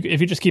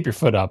if you just keep your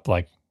foot up,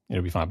 like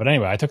it'll be fine. But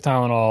anyway, I took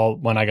Tylenol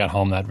when I got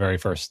home that very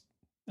first,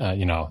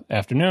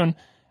 afternoon,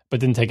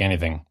 but didn't take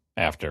anything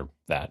after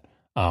that.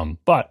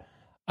 But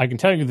I can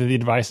tell you that the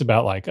advice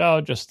about like,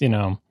 just,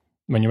 when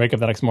you wake up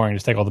the next morning,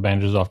 just take all the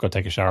bandages off, go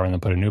take a shower, and then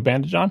put a new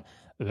bandage on.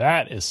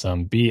 That is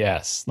some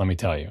BS, let me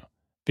tell you.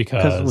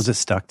 Because was it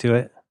stuck to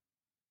it?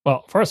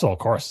 Well, first of all,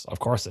 of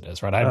course it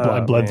is, right? I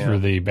bled through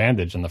the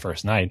bandage in the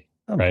first night,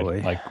 right?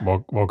 Boy. Like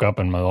woke up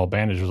and my little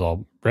bandage was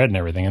all red and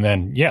everything. And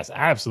then, yes,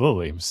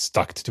 absolutely, it was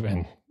stuck to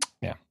it.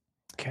 Yeah.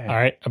 Okay. All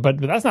right.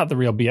 But that's not the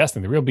real BS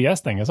thing. The real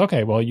BS thing is,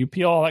 okay, well, you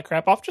peel all that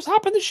crap off, just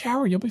hop in the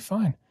shower. You'll be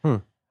fine.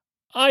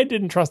 I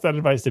didn't trust that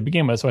advice to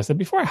begin with. So I said,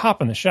 before I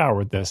hop in the shower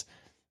with this,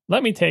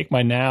 let me take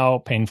my now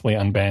painfully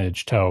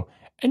unbandaged toe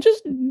and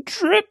just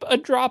drip a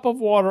drop of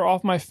water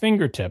off my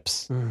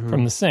fingertips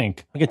from the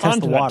sink. We can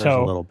test the waters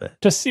a little bit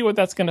to see what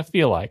that's going to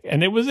feel like.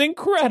 And it was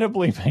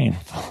incredibly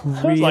painful.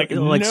 I was like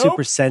nope.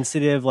 Super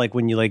sensitive, like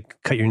when you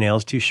like cut your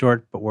nails too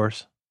short, but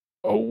worse.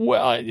 Oh,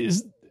 well, it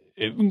is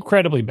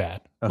incredibly bad.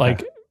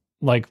 Okay.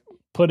 Like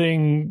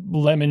putting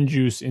lemon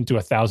juice into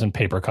 1,000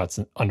 paper cuts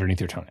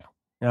underneath your toenail.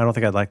 Yeah, I don't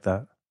think I'd like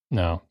that.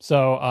 No.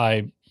 So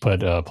I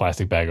put a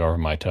plastic bag over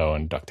my toe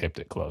and duct taped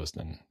it closed,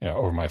 and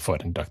over my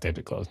foot and duct taped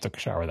it closed. Took a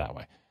shower that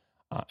way.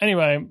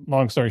 Anyway,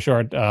 long story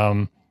short,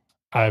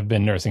 I've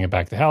been nursing it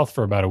back to health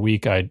for about a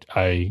week. I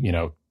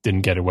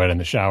didn't get it wet in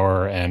the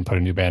shower and put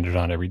a new bandage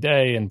on every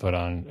day and put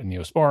on a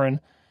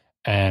Neosporin.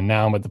 And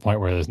now I'm at the point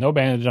where there's no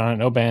bandage on it,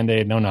 no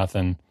Band-Aid, no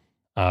nothing.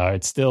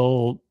 It's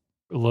still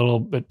a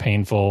little bit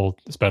painful,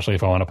 especially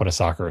if I want to put a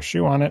sock or a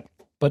shoe on it.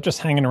 But just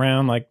hanging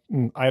around like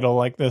idle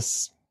like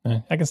this,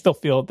 I can still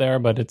feel it there,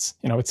 but it's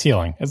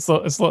healing. It's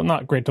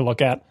not great to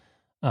look at,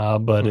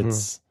 but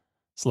it's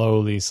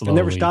slowly. It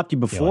never stopped you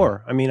before.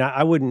 Healing. I mean,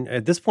 I wouldn't,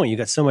 at this point, you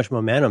got so much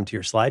momentum to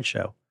your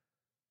slideshow.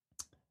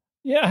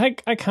 Yeah,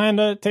 I kind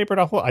of tapered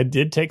off. I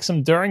did take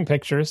some during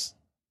pictures.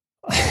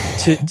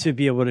 to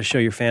be able to show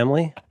your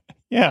family?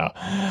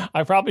 Yeah.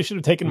 I probably should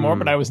have taken more,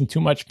 but I was in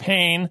too much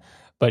pain.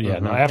 But yeah,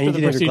 no, after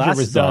the procedure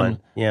was done,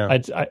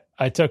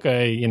 I took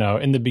a,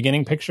 in the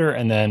beginning picture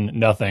and then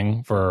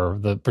nothing for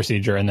the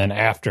procedure. And then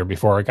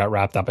before it got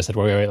wrapped up, I said,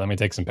 wait, let me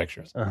take some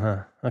pictures.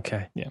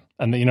 Okay. Yeah.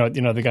 And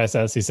the guy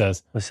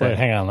says, wait,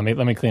 hang on,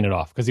 let me clean it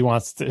off. Cause he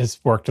wants his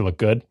work to look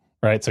good.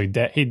 Right. So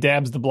he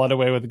dabs the blood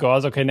away with the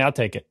gauze. Okay, now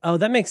take it. Oh,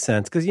 that makes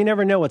sense. Cause you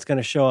never know what's going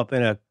to show up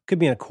could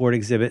be in a court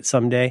exhibit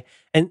someday.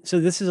 And so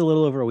this is a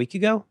little over a week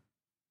ago?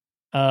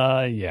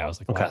 Yeah, it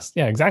was like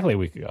exactly a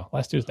week ago,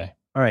 last Tuesday.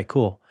 All right,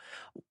 cool.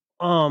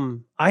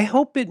 I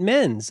hope it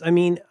mends. I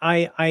mean,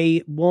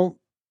 I won't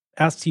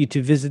ask you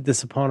to visit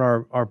this upon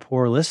our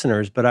poor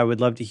listeners, but I would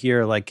love to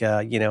hear how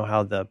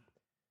the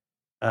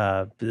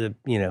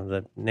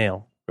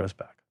nail grows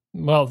back.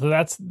 Well,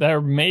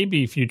 there may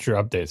be future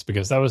updates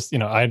because that was,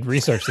 I'd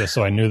researched this,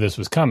 so I knew this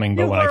was coming.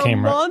 But when I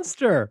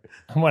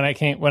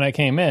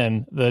came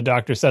in, the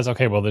doctor says,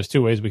 okay, well, there's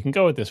two ways we can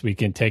go with this. We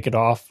can take it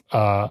off,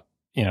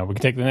 we can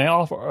take the nail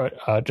off or,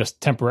 just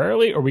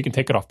temporarily, or we can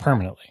take it off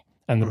permanently.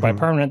 And by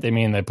permanent, they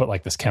mean they put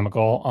like this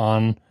chemical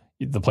on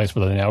the place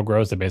where the nail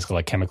grows that basically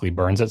like chemically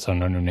burns it so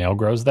no new nail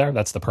grows there.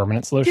 That's the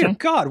permanent solution. Dear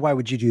God, why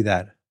would you do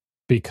that?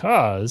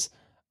 Because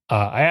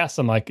I asked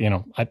him, like,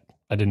 I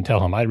didn't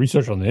tell him. I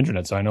researched on the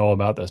internet, so I know all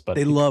about this. But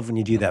they love when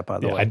you do that, by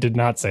the way. I did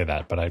not say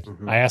that, but I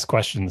asked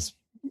questions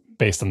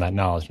based on that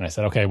knowledge. And I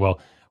said, okay,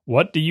 well,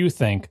 what do you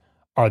think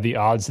are the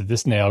odds that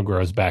this nail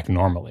grows back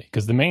normally?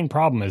 Because the main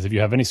problem is if you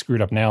have any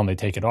screwed up nail and they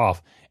take it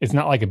off, it's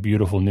not like a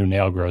beautiful new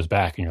nail grows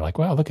back and you're like,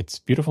 wow, look, it's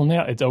beautiful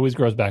nail. It always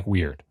grows back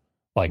weird.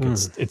 Like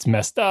it's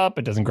messed up.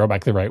 It doesn't grow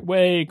back the right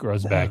way. It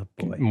grows back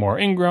more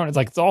ingrown.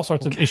 It's all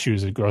sorts of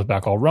issues. It grows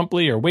back all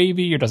rumply or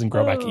wavy or doesn't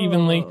grow back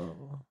evenly,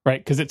 right?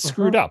 Because it's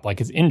screwed up,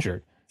 like it's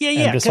injured.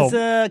 Yeah,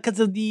 because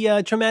of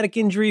the traumatic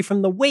injury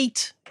from the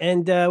weight,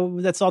 and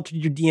that's altered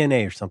your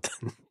DNA or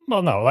something.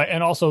 Well, no,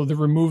 and also the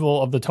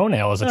removal of the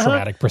toenail is a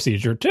traumatic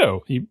procedure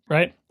too,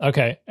 right?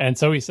 Okay, and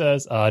so he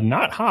says,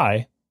 not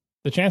high.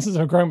 The chances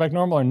of growing back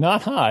normal are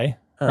not high,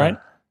 right?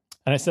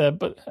 And I said,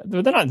 but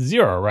they're not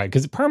zero, right?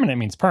 Because permanent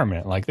means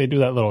permanent. Like they do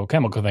that little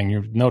chemical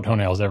thing, no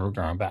toenails ever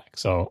growing back.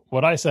 So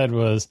what I said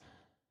was,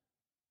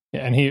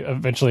 and he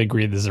eventually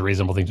agreed this is a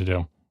reasonable thing to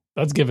do.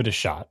 Let's give it a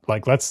shot.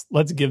 Like let's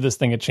give this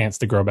thing a chance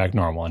to grow back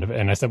normal.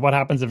 And I said, what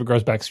happens if it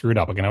grows back screwed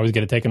up? I can always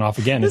get it taken off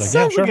again. This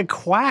sounds like a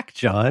quack,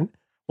 John.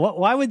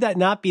 Why would that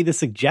not be the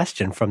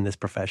suggestion from this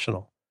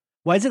professional?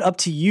 Why is it up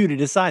to you to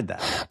decide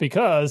that?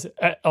 Because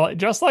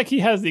just like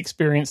he has the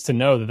experience to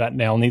know that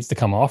nail needs to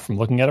come off from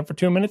looking at it for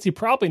 2 minutes, he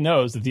probably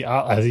knows that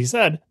as he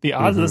said, the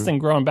odds of this thing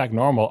growing back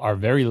normal are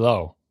very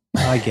low.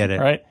 I get it.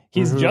 Right?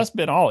 He's just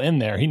been all in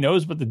there. He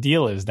knows what the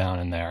deal is down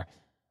in there.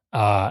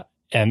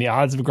 And the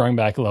odds of growing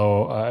back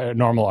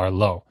normal are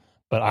low.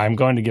 But I'm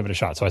going to give it a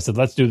shot. So I said,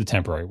 let's do the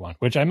temporary one,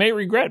 which I may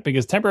regret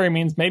because temporary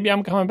means maybe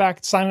I'm coming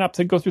back, signing up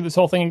to go through this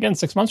whole thing again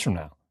 6 months from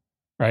now.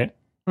 Right?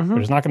 But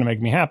it's not going to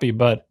make me happy.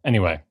 But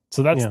anyway,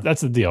 so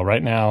that's the deal.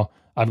 Right now,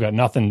 I've got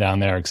nothing down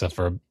there except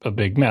for a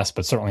big mess,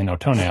 but certainly no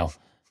toenail.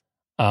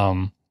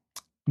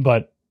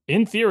 But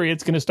in theory,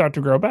 it's going to start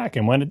to grow back.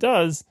 And when it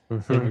does,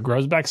 if it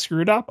grows back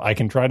screwed up, I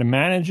can try to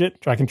manage it.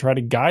 I can try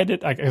to guide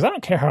it. Because I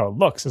don't care how it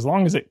looks. As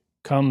long as it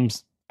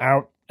comes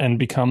out and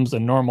becomes a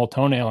normal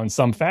toenail in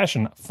some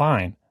fashion,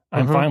 fine.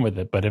 I'm fine with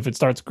it. But if it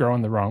starts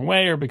growing the wrong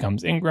way or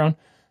becomes ingrown,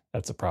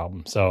 that's a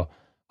problem. So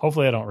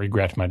hopefully I don't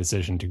regret my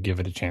decision to give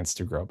it a chance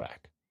to grow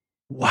back.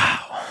 Wow.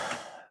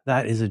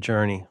 That is a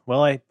journey.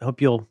 Well, I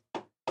hope you'll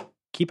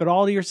keep it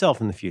all to yourself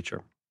in the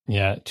future.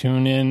 Yeah.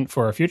 Tune in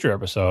for a future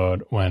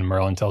episode when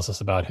Merlin tells us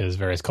about his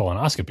various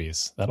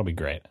colonoscopies. That'll be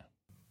great.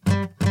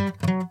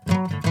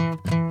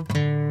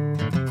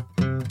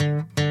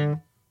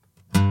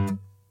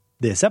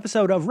 This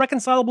episode of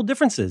Reconcilable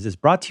Differences is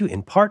brought to you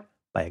in part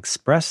by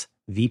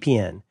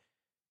ExpressVPN.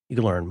 You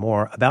can learn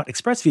more about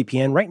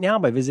ExpressVPN right now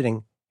by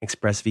visiting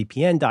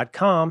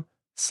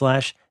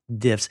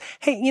expressvpn.com/diffs.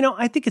 Hey,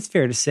 I think it's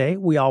fair to say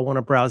we all want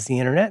to browse the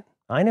internet.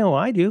 I know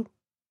I do.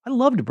 I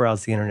love to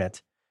browse the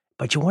internet.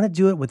 But you want to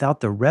do it without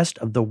the rest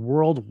of the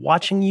world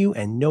watching you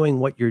and knowing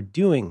what you're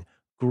doing.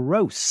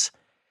 Gross.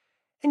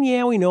 And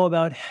yeah, we know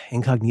about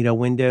incognito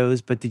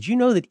windows, but did you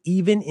know that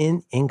even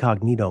in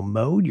incognito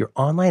mode, your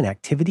online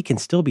activity can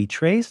still be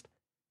traced?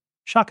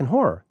 Shock and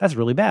horror. That's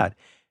really bad.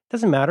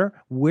 Doesn't matter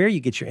where you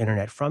get your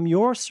internet from.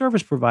 Your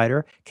service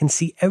provider can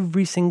see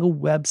every single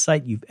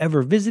website you've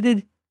ever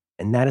visited,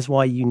 and that is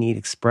why you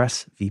need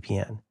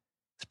ExpressVPN.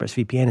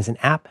 ExpressVPN is an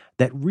app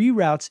that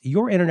reroutes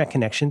your internet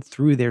connection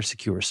through their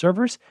secure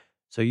servers,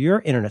 so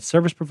your internet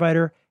service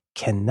provider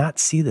cannot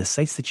see the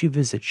sites that you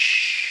visit.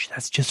 Shh,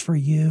 that's just for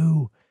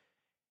you.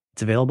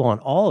 It's available on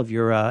all of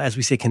your, as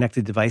we say,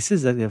 connected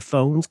devices,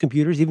 phones,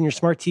 computers, even your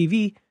smart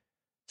TV.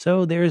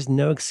 So there's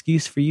no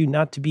excuse for you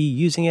not to be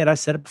using it. I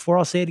said it before,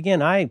 I'll say it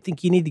again. I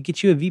think you need to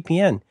get you a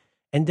VPN.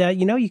 And,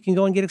 you can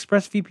go and get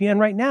ExpressVPN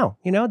right now.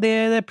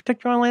 They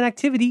protect your online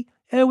activity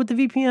with the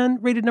VPN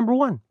rated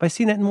 #1 by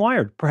CNET and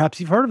Wired. Perhaps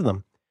you've heard of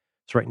them.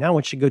 So right now, I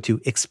want you to go to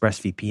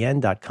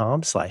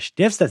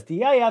expressvpn.com/diffs. That's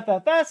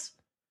DIFFS.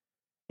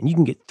 And you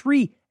can get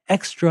 3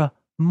 extra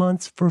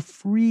months for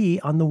free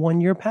on the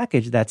 1-year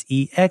package. That's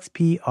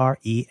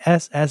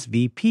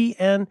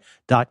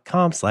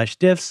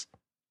expressvpn.com/diffs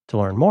to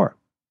learn more.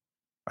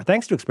 Our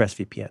thanks to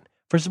ExpressVPN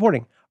for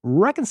supporting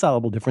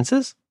Reconcilable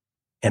Differences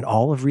and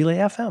all of Relay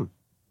FM.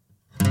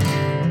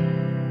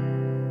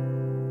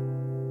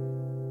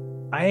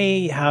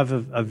 I have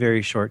a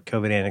very short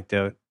COVID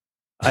anecdote.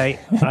 Does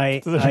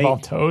it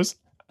involve toes?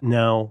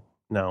 No.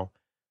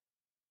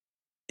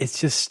 It's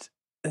just,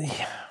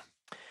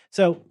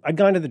 so I'd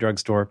gone to the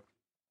drugstore.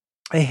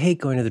 I hate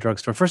going to the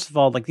drugstore. First of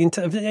all, it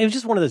was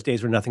just one of those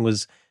days where nothing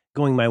was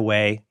going my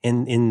way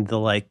in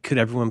the could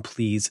everyone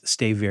please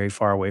stay very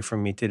far away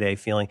from me today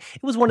feeling.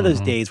 It was one of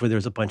those days where there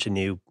was a bunch of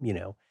new,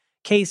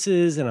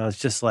 cases, and I was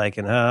just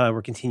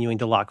we're continuing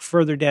to lock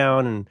further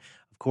down. And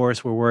of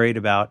course, we're worried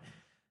about,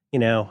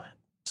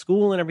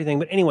 school and everything.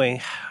 But anyway,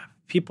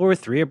 people were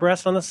 3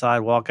 abreast on the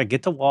sidewalk. I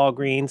get to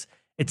Walgreens.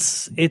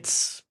 It's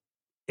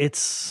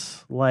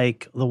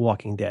like The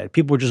Walking Dead.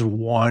 People were just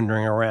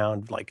wandering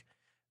around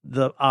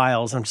the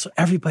aisles. I'm just,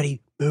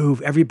 everybody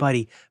move,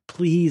 everybody,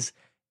 please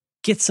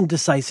get some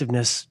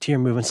decisiveness to your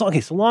movement. So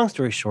long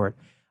story short,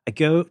 I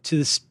go to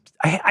this,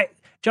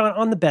 John,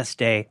 on the best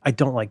day, I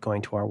don't like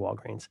going to our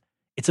Walgreens.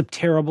 It's a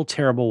terrible,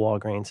 terrible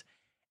Walgreens.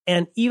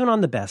 And even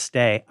on the best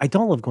day, I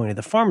don't love going to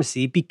the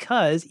pharmacy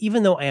because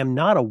even though I am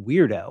not a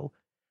weirdo,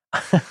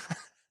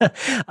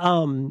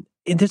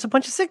 there's a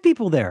bunch of sick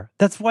people there.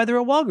 That's why they're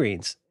at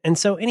Walgreens. And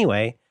so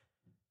anyway,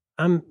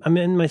 I'm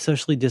in my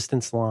socially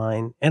distanced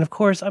line, and of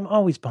course, I'm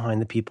always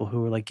behind the people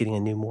who are like getting a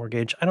new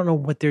mortgage. I don't know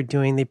what they're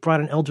doing. They brought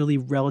an elderly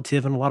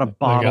relative and a lot of They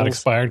bottles. got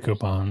expired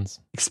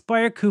coupons.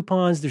 Expired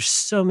coupons. There's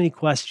so many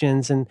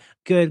questions, and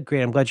great.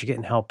 I'm glad you're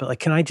getting help. But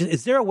like,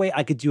 is there a way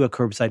I could do a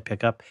curbside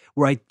pickup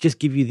where I just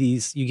give you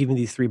these? You give me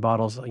these 3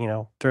 bottles.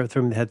 Throw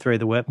them in the head, throw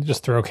the whip.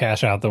 Just throw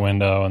cash out the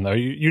window, and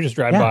you just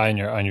drive by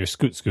on your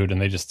scoot,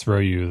 and they just throw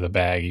you the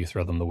bag. You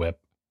throw them the whip.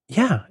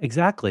 Yeah,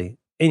 exactly.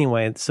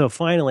 Anyway, so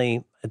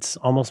finally, it's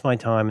almost my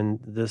time, and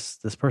this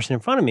person in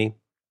front of me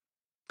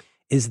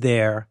is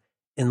there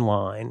in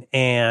line,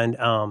 and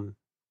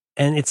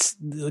it's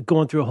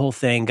going through a whole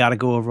thing. Got to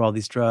go over all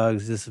these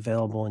drugs. Is this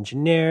available in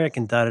generic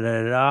and da da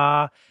da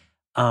da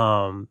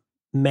da.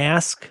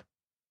 Mask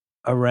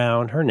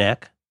around her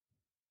neck,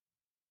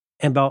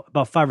 and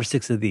about 5 or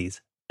 6 of these.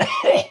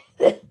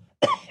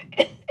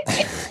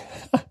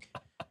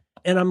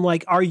 And I'm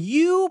like, are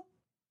you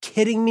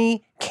kidding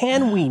me?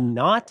 Can we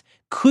not?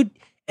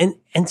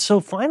 And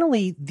so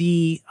finally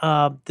the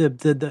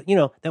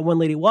that one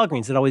lady at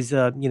Walgreens that always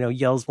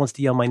wants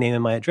to yell my name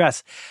and my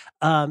address,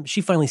 she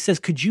finally says,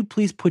 could you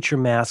please put your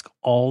mask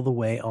all the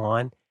way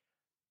on?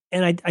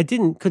 And I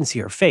couldn't see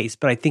her face,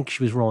 but I think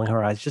she was rolling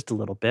her eyes just a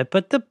little bit.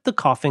 But the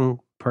coughing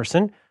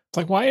person, it's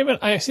like, why even?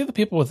 I see the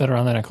people with it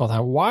around that neck all the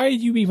time. Why do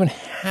you even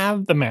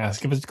have the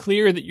mask if it's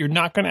clear that you're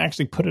not going to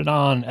actually put it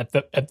on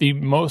at the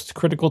most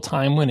critical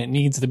time when it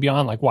needs to be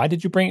on? Like, why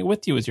did you bring it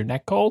with you? Is your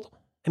neck cold?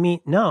 I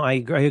mean, no,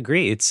 I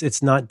agree.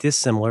 It's not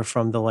dissimilar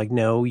from the like,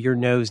 no, your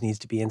nose needs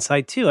to be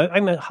inside too. I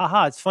mean,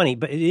 haha, it's funny,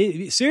 but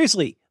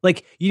seriously,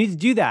 like, you need to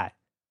do that.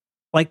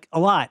 Like, a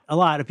lot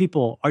of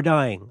people are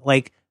dying.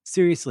 Like,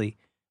 seriously,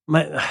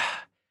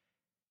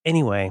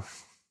 anyway.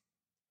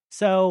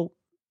 So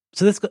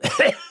this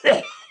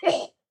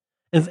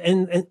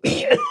and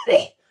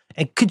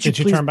could you Did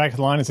she turn back to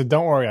the line and said,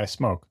 "Don't worry, I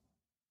smoke"?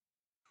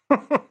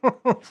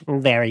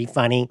 Very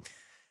funny,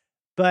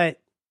 but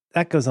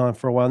that goes on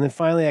for a while, and then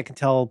finally, I can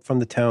tell from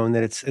the tone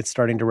that it's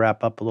starting to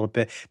wrap up a little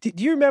bit.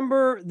 Do you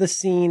remember the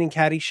scene in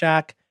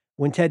Caddyshack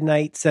when Ted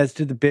Knight says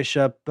to the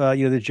bishop,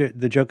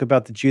 the joke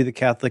about the Jew, the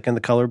Catholic, and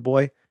the colored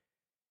boy,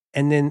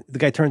 and then the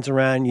guy turns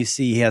around and you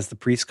see he has the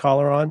priest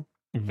collar on?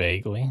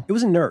 Vaguely, it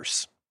was a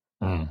nurse.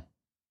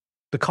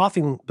 The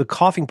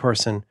coughing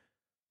person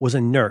was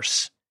a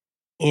nurse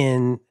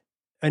or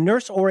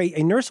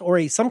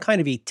some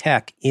kind of a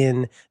tech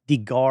in the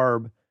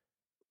garb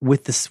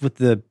with the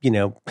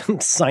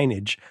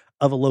signage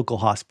of a local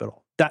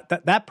hospital.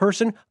 That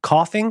person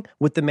coughing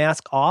with the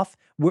mask off,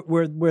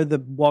 where the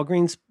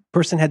Walgreens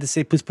person had to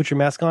say, "Please put your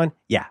mask on."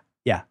 Yeah.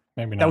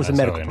 Maybe not. That was a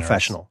medical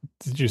professional.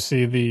 Did you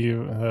see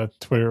the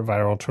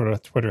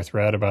viral Twitter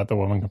thread about the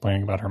woman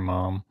complaining about her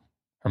mom?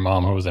 Her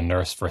mom, who was a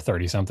nurse for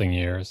 30-something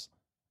years.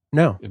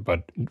 No.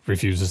 But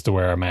refuses to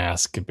wear a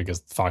mask because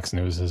Fox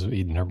News has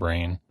eaten her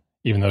brain.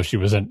 Even though she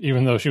was a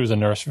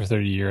nurse for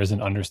 30 years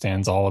and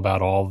understands all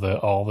about all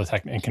the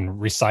tech and can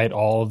recite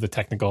all of the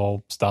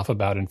technical stuff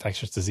about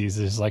infectious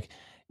diseases, like,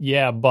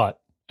 yeah,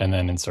 but, and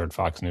then insert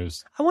Fox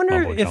News. I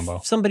wonder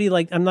if somebody,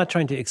 like, I'm not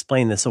trying to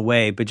explain this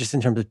away, but just in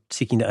terms of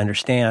seeking to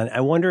understand,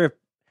 I wonder if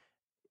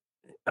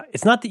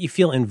it's not that you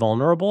feel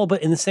invulnerable,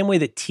 but in the same way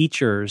that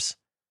teachers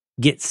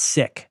get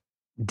sick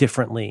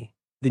differently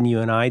than you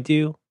and I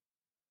do,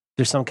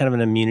 there's some kind of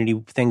an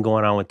immunity thing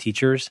going on with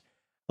teachers.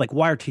 Like,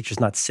 why are teachers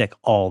not sick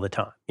all the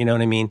time? You know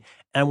what I mean?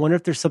 And I wonder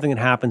if there's something that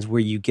happens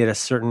where you get a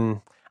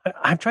certain,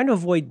 I'm trying to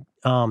avoid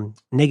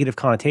negative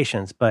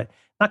connotations, but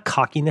not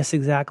cockiness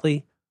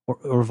exactly, or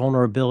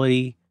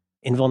invulnerability.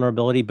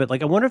 But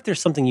like, I wonder if there's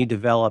something you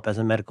develop as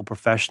a medical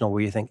professional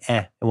where you think,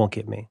 it won't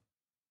get me.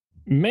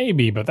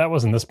 Maybe, but that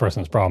wasn't this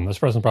person's problem. This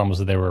person's problem was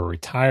that they were a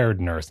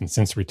retired nurse, and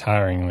since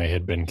retiring, they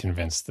had been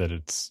convinced that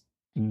it's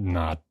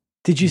not.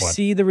 Did you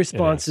see the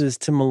responses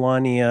to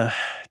Melania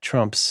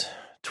Trump's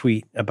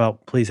tweet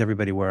about please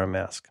everybody wear a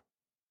mask?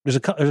 There's a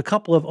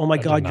couple of, oh my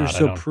God, you're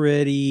so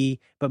pretty,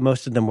 but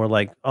most of them were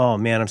like, oh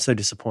man, I'm so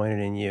disappointed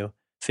in you.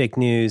 Fake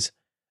news.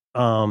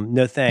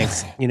 No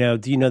thanks.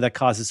 Do you know that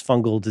causes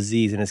fungal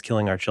disease and is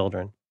killing our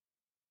children?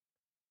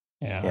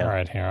 Yeah. All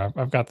right, here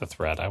I've got the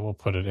thread. I will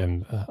put it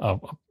in.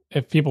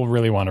 If people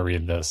really want to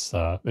read this,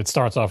 it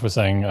starts off with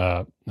saying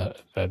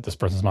that this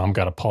person's mom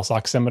got a pulse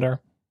oximeter.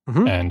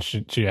 Mm-hmm. And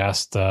she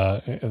asked,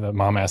 the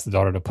mom asked the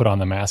daughter to put on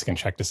the mask and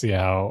check to see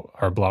how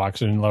her blood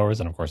oxygen lowers.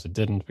 And of course it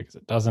didn't, because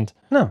it doesn't.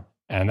 No.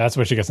 And that's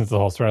where she gets into the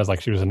whole thread. It's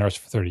like, she was a nurse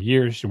for 30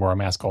 years. She wore a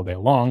mask all day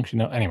long.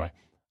 Anyway,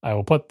 I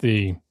will put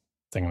the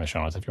thing in the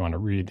show notes if you want to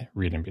read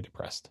and be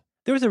depressed.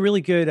 There was a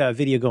really good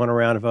video going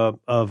around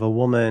of a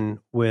woman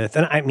with,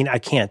 and I mean,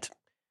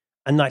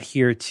 I'm not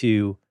here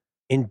to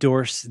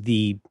endorse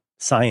the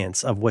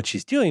science of what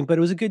she's doing, but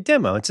it was a good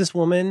demo. It's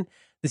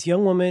this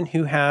young woman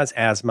who has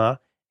asthma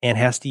and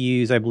has to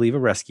use, I believe, a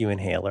rescue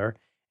inhaler.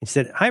 And she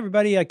said, "Hi,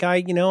 everybody. Hey,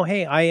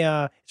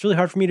 it's really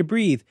hard for me to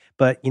breathe,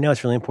 but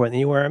it's really important that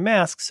you wear a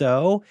mask.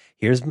 So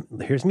here's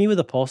me with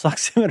a pulse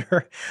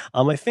oximeter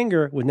on my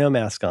finger with no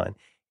mask on,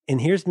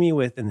 and here's me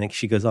with." And then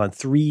she goes on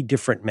 3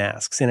 different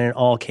masks, and in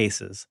all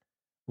cases,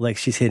 like,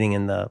 she's hitting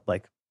in the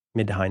like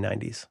mid to high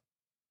 90s.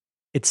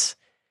 It's,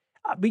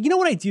 but you know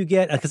what I do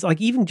get? Because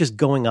like even just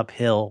going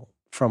uphill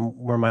from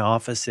where my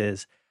office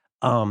is,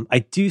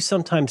 I do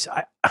sometimes,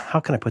 how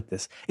can I put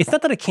this? It's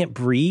not that I can't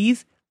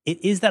breathe.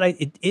 It is that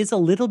it is a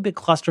little bit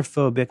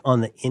claustrophobic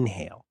on the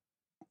inhale.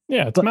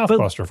 Yeah, it's mouth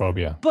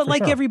claustrophobia. But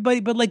like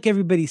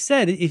everybody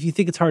said, if you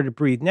think it's hard to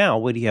breathe now,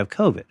 what do you have,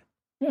 COVID?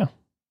 Yeah.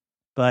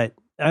 But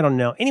I don't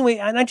know. Anyway,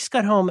 and I just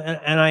got home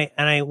and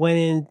I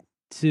went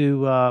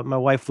into my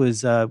wife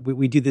was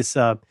we do this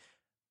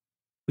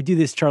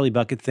Charlie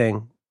Bucket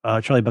thing,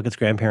 Charlie Bucket's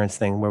grandparents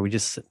thing, where we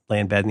just lay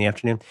in bed in the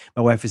afternoon.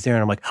 My wife is there,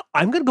 and I'm like,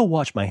 I'm gonna go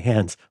wash my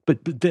hands, but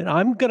then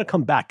I'm gonna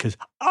come back because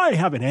I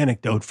have an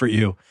anecdote for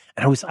you.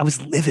 And I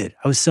was livid.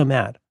 I was so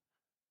mad.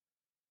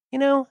 You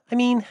know, I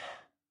mean,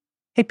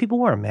 hey, people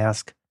wear a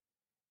mask.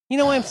 You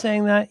know why I'm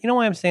saying that?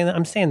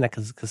 I'm saying that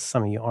because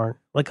some of you aren't,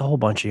 like a whole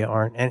bunch of you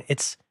aren't, and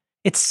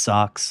it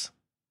sucks.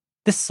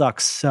 This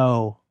sucks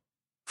so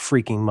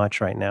freaking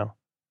much right now.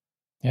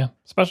 Yeah,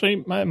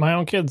 especially my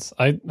own kids.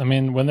 I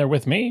mean, when they're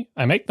with me,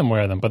 I make them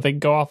wear them, but they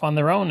go off on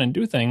their own and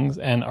do things.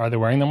 And are they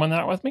wearing them when they're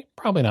not with me?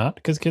 Probably not,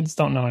 because kids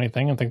don't know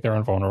anything and think they're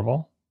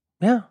invulnerable.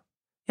 Yeah.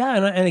 Yeah,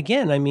 and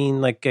again, I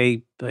mean, like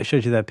I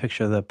showed you that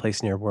picture of the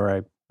place near where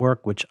I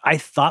work, which I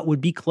thought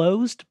would be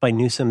closed by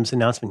Newsom's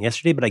announcement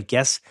yesterday, but I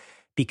guess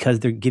because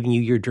they're giving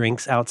you your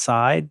drinks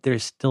outside, they're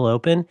still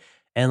open.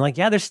 And like,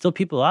 yeah, there's still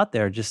people out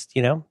there just,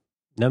 no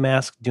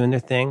mask, doing their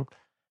thing.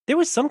 There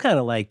was some kind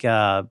of like,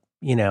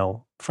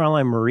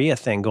 Fraulein Maria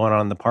thing going on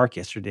in the park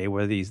yesterday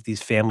where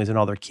these families and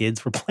all their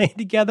kids were playing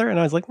together. And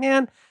I was like,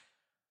 man,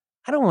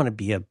 I don't want to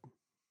be a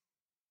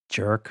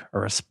jerk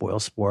or a spoil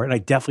sport. And I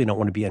definitely don't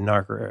want to be a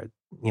narc or a,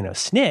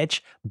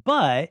 snitch.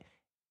 But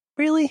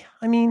really,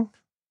 I mean,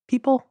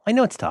 people, I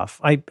know it's tough.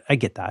 I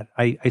get that.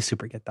 I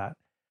super get that.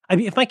 I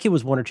mean, if my kid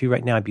was 1 or 2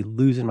 right now, I'd be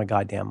losing my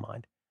goddamn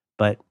mind.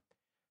 But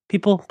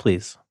people,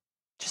 please,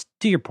 just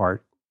do your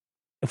part.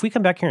 If we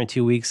come back here in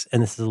 2 weeks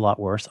and this is a lot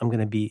worse, I'm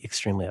going to be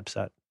extremely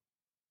upset.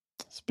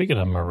 Speaking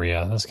of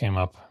Maria, this came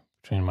up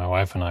between my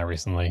wife and I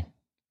recently.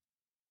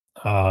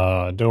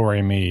 Do,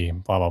 re, mi,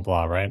 blah, blah,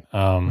 blah, right?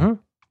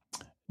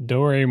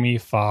 Do, re, mi,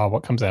 fa.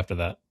 What comes after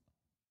that?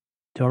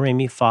 Do, re,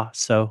 mi, fa,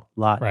 so,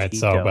 la, right, ti,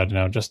 so, do. But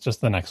no,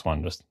 just the next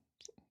one. Just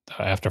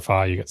after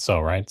fa, you get so,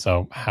 right?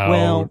 So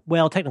how?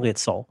 Well, technically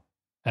it's sol.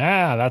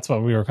 That's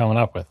what we were coming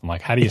up with. I'm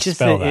like, how do you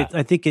spell that?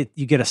 I think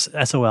you get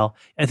a SOL.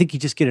 I think you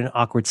just get an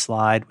awkward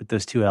slide with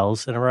those 2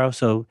 L's in a row.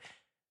 So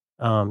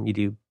you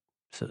do.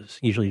 So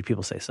usually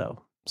people say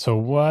so. So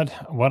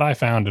what I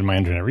found in my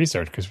internet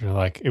research, because we were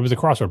like, it was a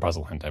crossword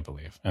puzzle hint, I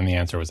believe. And the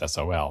answer was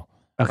SOL.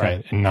 Okay.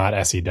 Right? And not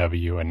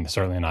SEW and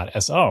certainly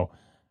not SO.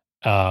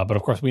 But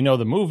of course we know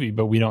the movie,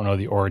 but we don't know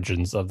the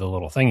origins of the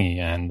little thingy.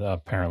 And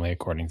apparently,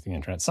 according to the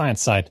internet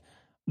science site,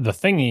 the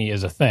thingy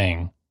is a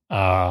thing.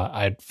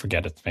 I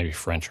forget, it's maybe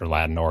French or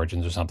Latin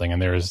origins or something.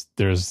 And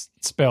there's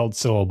spelled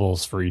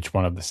syllables for each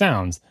one of the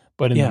sounds.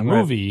 But in the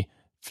movie,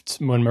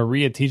 when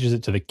Maria teaches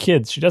it to the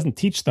kids, she doesn't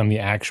teach them the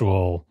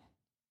actual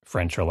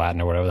French or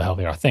Latin or whatever the hell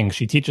they are things.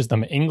 She teaches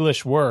them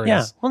English words.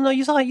 Yeah. Well, no,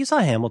 you saw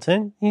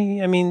Hamilton.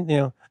 I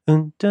mean,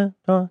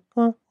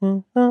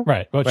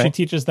 right. But she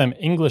teaches them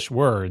English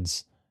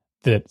words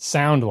that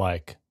sound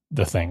like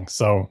the thing.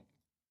 So,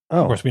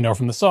 of course, we know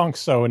from the song,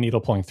 so a needle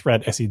pulling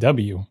thread,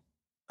 SEW.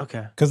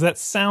 Okay. Because that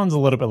sounds a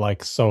little bit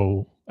like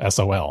so,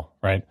 SOL,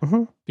 right?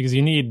 Mm-hmm. Because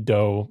you need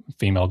do,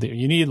 female, do.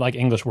 You need like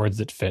English words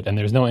that fit. And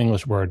there's no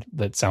English word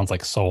that sounds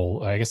like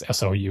soul. I guess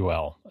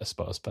SOUL, I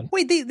suppose. But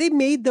wait, they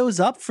made those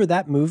up for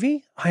that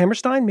movie?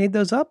 Hammerstein made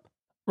those up?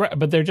 Right,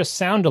 but they're just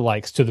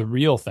sound-alikes to the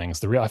real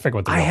things. I forget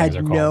what the real things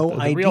are called. I had no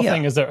idea. The real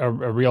thing is a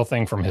real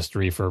thing from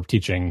history for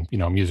teaching,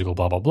 musical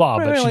blah, blah, blah.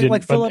 Right, but she like, didn't.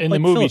 like but Philip, in the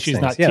like movie, Philip she's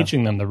things, not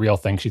teaching them the real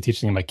thing. She's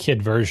teaching them a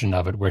kid version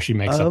of it where she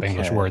makes up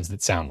English words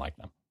that sound like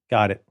them.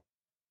 Got it.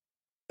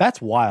 That's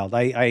wild.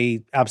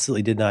 I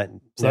absolutely did not.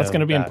 So that's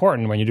going to be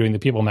important when you're doing the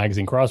People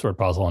Magazine crossword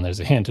puzzle, and there's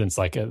a hint, and it's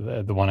like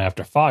the one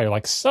after fa. You're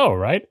like, so,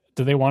 right?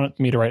 Do they want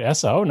me to write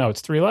SO? No, it's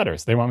 3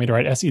 letters. They want me to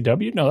write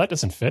SEW? No, that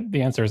doesn't fit.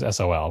 The answer is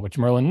SOL, which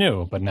Merlin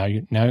knew, but now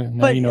you know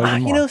even more.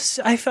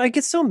 I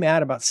get so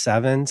mad about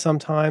 7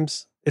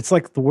 sometimes. It's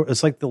like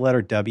the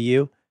letter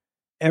W.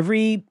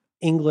 Every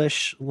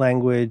English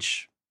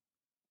language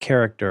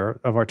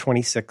character of our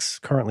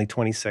currently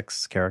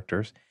 26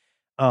 characters,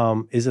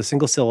 is a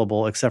single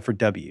syllable except for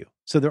W.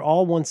 So they're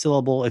all one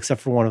syllable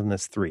except for one of them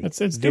that's 3. It's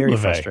very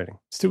double frustrating.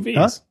 It's 2 V's.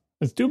 Huh?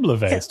 It's double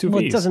V. It's 2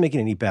 V's. It doesn't make it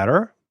any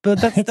better. But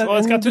that's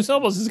it's got 2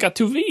 syllables. It's got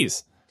 2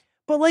 V's.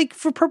 But like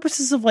for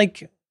purposes of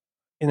like,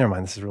 never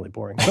mind. This is really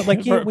boring. But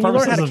like for when you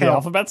learn how to count, the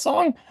alphabet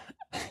song.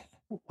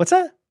 What's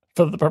that?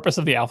 For the purpose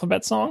of the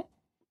alphabet song.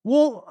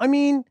 Well, I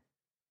mean,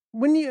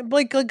 when you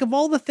like of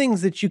all the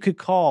things that you could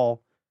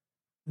call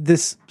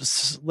this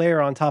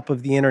layer on top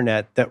of the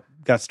internet that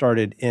got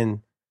started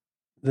in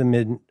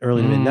the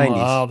early to mid 90s.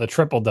 Oh, the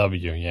triple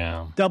W,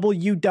 yeah.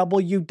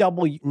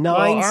 WWW,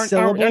 9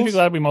 syllables. Aren't you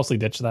glad we mostly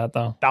ditched that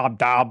though?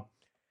 Dob.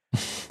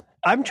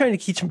 I'm trying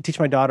to teach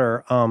my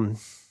daughter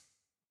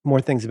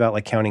more things about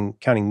like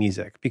counting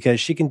music because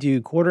she can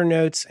do quarter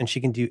notes and she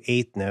can do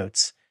eighth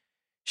notes.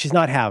 She's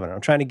not having it.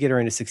 I'm trying to get her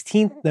into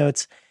 16th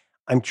notes.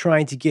 I'm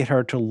trying to get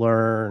her to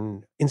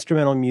learn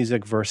instrumental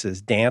music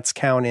versus dance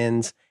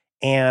count-ins,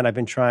 and I've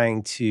been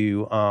trying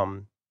to, I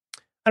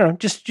don't know,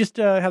 just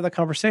have that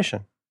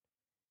conversation.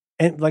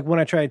 And like when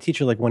I try to teach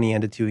her like 1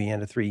 EN to 2 EN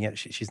to 3 EN,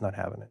 she's not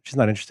having it. She's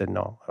not interested at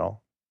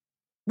all.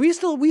 We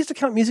used to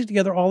count music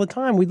together all the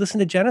time. We'd listen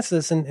to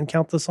Genesis and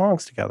count the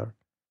songs together.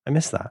 I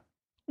miss that.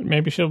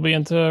 Maybe she'll be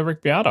into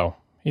Rick Beato.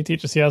 He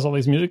has all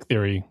these music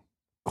theory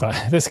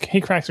classes.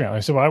 He cracks me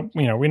up. So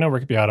we know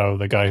Rick Beato,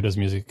 the guy who does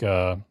music.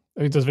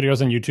 He does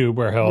videos on YouTube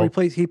where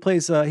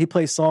he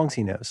plays songs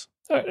he knows.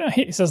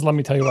 He says, "Let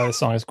me tell you why this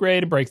song is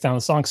great." It breaks down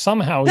the song.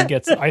 Somehow he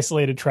gets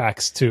isolated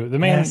tracks to the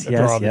main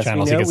draw of the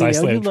channels. He gets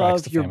isolated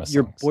tracks to famous songs.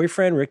 Your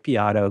boyfriend Rick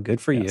Beato, good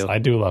for you. I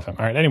do love him.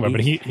 All right, anyway, but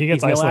he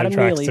gets isolated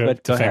tracks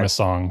to famous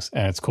songs,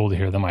 and it's cool to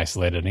hear them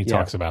isolated. And he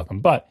talks about them,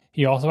 but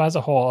he also has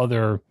a whole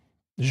other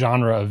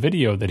genre of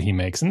video that he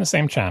makes in the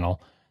same channel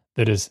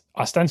that is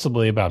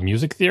ostensibly about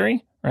music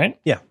theory, right?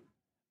 Yeah.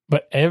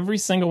 But every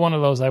single one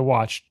of those I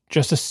watched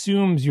just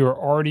assumes you're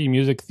already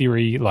music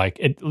theory, like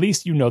at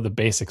least you know the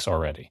basics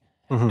already.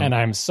 Mm-hmm. And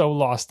I'm so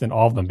lost in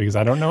all of them because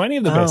I don't know any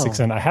of the basics,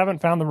 and I haven't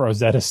found the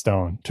Rosetta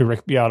Stone to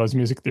Rick Beato's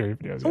music theory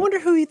videos yet. I wonder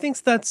who he thinks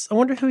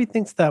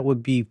that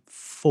would be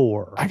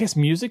for. I guess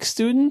music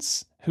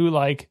students who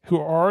are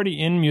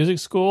already in music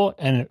school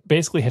and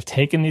basically have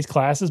taken these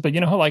classes. But you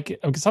know how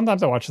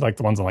sometimes I watch like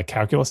the ones on like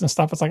calculus and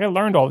stuff. It's like I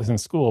learned all this in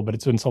school, but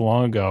it's been so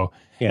long ago.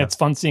 Yeah. And it's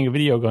fun seeing a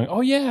video going,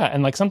 oh yeah,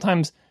 and like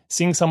sometimes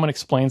seeing someone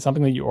explain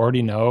something that you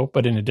already know,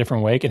 but in a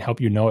different way can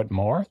help you know it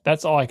more.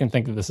 That's all I can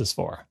think that this is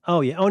for.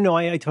 Oh, yeah. Oh, no,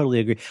 I totally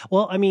agree.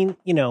 Well, I mean,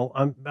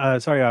 I'm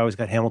sorry I always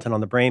got Hamilton on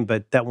the brain,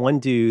 but that one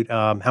dude,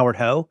 Howard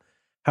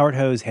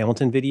Ho's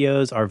Hamilton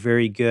videos are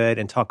very good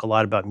and talk a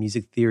lot about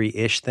music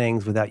theory-ish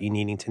things without you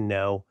needing to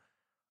know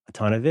a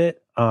ton of it.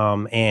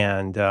 I'm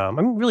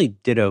really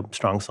ditto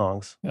Strong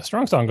Songs. Yeah,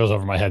 Strong Song goes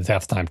over my head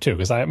half the time too,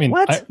 because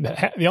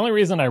the only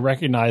reason I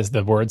recognize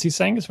the words he's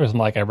saying is because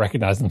I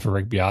recognize them for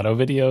Rick Beato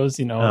videos.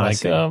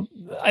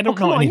 I don't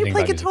know anything. You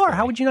play guitar.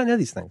 How would you not know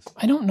these things?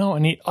 I don't know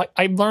any.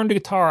 I learned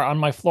guitar on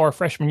my floor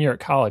freshman year at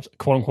college,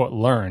 quote unquote,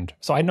 learned.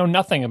 So I know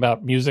nothing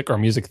about music or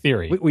music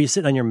theory. Were you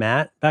sitting on your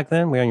mat back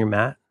then? Were you on your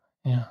mat?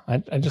 Yeah, I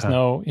just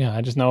know. Yeah,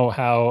 I just know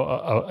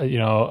how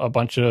a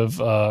bunch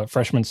of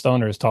freshman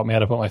stoners taught me how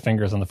to put my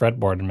fingers on the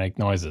fretboard and make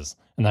noises,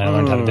 and then I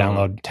learned how to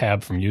download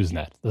Tab from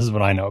Usenet. This is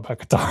what I know about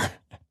guitar.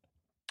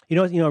 You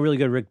know, really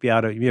good Rick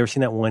Beato. Have you ever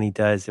seen that one he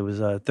does? It was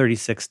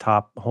 36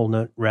 top whole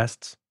note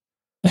rests.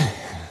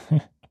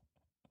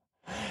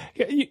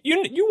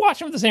 You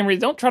watch him for the same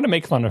reason. Don't try to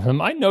make fun of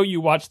him. I know you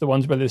watch the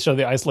ones where they show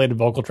the isolated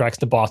vocal tracks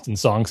to Boston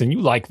songs, and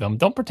you like them.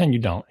 Don't pretend you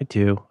don't. I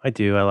do.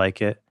 I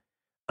like it.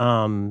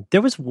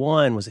 There was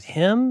one, was it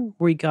him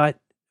where he did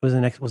an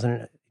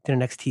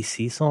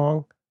XTC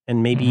song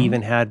and maybe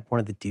even had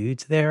one of the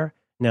dudes there?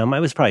 No, it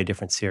was probably a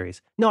different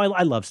series. No,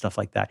 I love stuff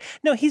like that.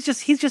 No, he's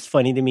just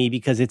funny to me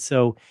because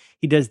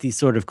he does these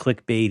sort of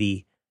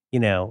clickbaity,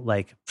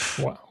 35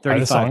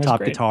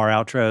 top guitar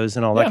outros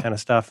and all that kind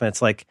of stuff. And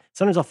it's like,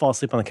 sometimes I'll fall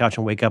asleep on the couch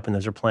and wake up and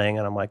those are playing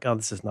and I'm like, oh,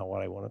 this is not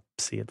what I want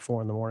to see at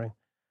 4 a.m.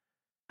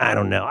 I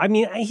don't know. I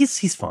mean,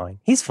 he's fine.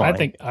 He's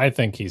fine. I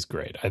think he's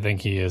great. I think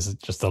he is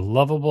just a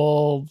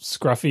lovable,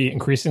 scruffy,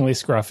 increasingly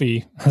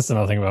scruffy. That's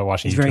another thing about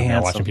watching YouTube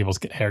now, watching people's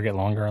hair get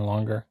longer and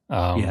longer.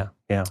 Yeah.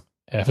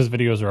 If his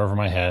videos are over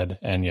my head,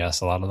 and yes,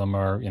 a lot of them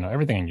are,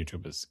 everything on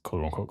YouTube is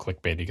quote unquote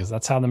clickbaity because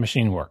that's how the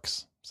machine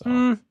works.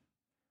 So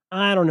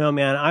I don't know,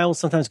 man. I will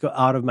sometimes go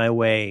out of my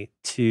way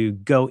to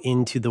go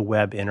into the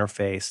web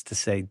interface to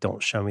say,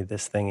 don't show me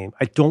this thing.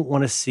 I don't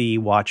want to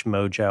watch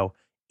Mojo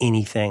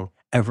anything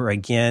ever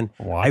again.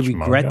 I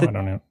regret that. I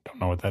don't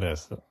know what that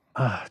is.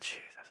 Oh, jeez.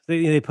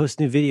 They post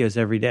new videos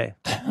every day.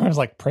 I was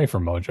like, pray for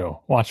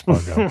Mojo. Watch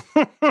Mojo.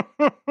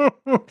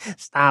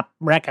 Stop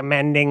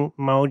recommending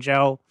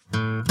Mojo.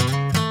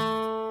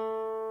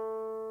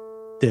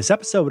 This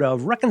episode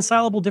of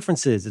Reconcilable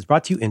Differences is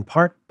brought to you in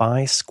part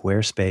by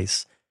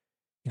Squarespace.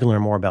 You can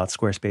learn more about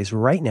Squarespace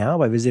right now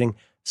by visiting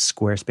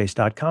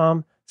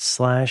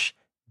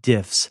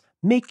squarespace.com/diffs.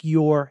 Make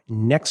your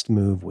next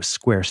move with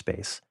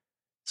Squarespace.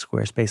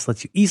 Squarespace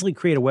lets you easily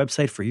create a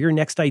website for your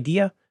next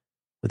idea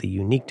with a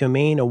unique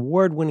domain,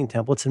 award-winning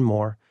templates, and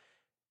more.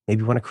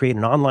 Maybe you want to create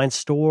an online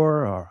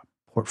store or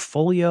a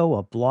portfolio,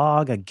 a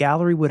blog, a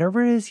gallery,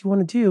 whatever it is you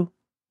want to do,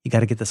 you got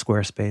to get to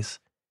Squarespace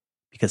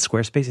because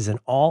Squarespace is an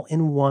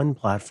all-in-one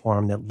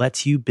platform that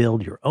lets you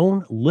build your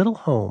own little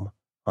home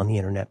on the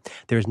internet.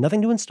 There's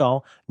nothing to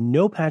install,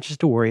 no patches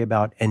to worry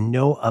about, and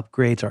no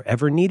upgrades are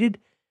ever needed.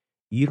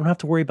 You don't have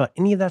to worry about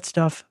any of that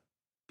stuff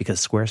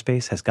because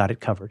Squarespace has got it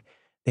covered.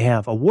 They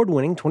have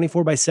award-winning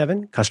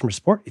 24/7 customer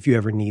support if you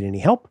ever need any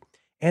help,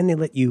 and they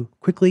let you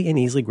quickly and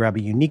easily grab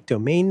a unique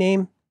domain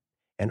name,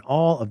 and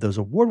all of those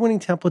award-winning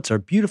templates are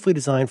beautifully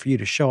designed for you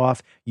to show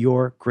off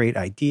your great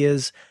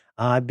ideas.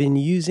 I've been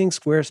using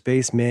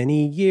Squarespace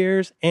many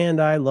years, and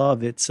I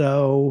love it.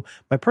 So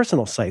my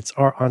personal sites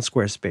are on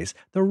Squarespace.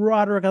 The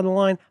Roderick on the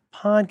Line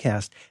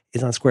podcast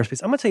is on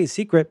Squarespace. I'm going to tell you a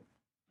secret.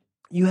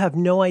 You have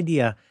no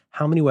idea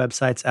how many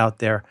websites out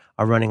there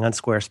are running on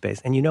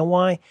Squarespace. And you know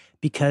why?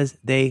 Because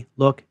they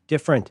look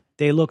different.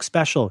 They look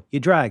special. You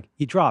drag,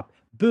 you drop,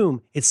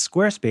 boom, it's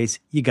Squarespace.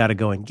 You got to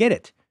go and get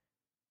it.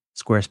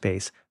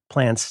 Squarespace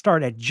plans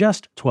start at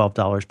just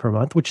 $12 per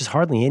month, which is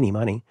hardly any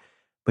money.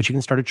 But you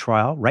can start a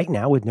trial right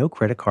now with no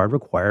credit card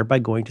required by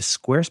going to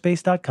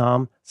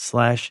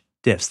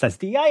squarespace.com/diffs. That's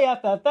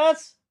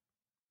DIFFS.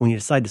 When you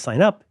decide to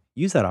sign up,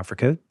 use that offer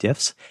code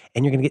DIFFS,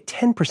 and you're going to get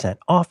 10%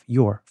 off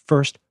your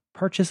first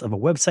purchase of a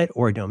website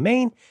or a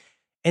domain,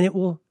 and it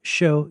will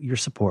show your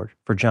support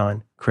for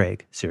John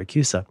Craig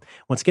Siracusa.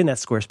 Once again,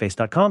 that's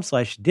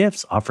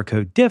squarespace.com/diffs, offer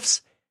code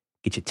diffs,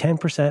 get you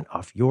 10%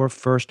 off your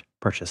first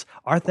purchase.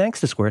 Our thanks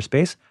to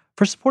Squarespace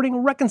for supporting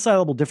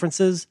Reconcilable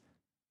Differences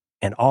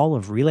and all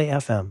of Relay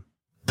FM.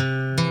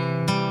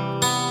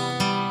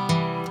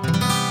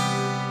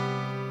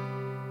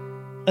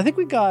 I think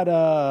we got,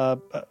 I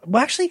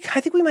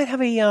think we might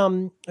have we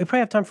probably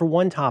have time for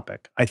one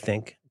topic, I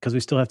think, because we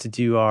still have to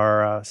do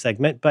our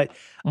segment. But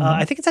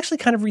I think it's actually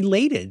kind of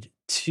related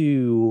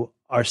to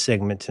our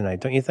segment tonight,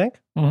 don't you think?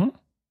 Mm-hmm.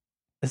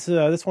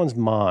 This one's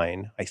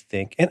mine, I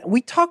think. And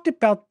we talked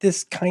about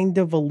this kind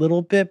of a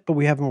little bit, but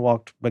we haven't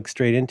walked like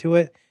straight into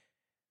it.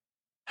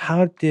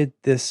 How did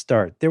this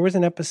start? There was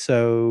an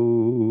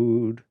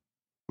episode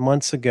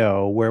months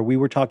ago where we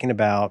were talking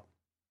about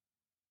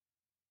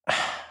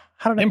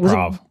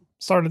improv.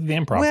 Started the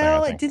improv thing,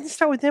 Well, it didn't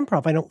start with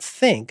improv, I don't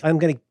think. I'm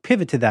going to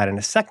pivot to that in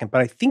a second, but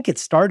I think it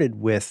started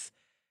with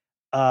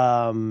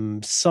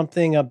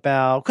something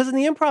about, because in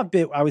the improv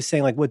bit, I was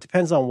saying, like, well, it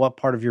depends on what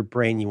part of your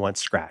brain you want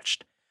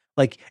scratched.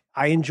 Like,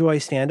 I enjoy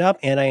stand-up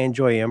and I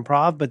enjoy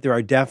improv, but there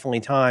are definitely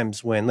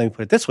times when, let me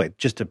put it this way,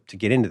 just to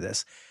get into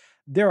this.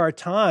 There are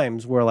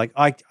times where, like,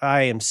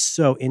 I am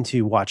so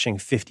into watching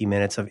 50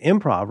 minutes of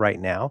improv right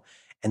now.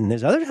 And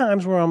there's other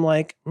times where I'm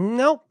like,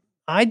 nope,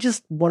 I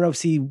just want to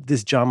see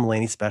this John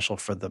Mulaney special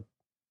for the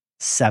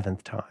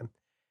 7th time.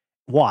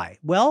 Why?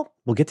 Well,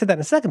 we'll get to that in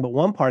a second. But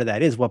one part of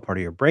that is, what part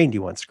of your brain do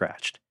you want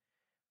scratched?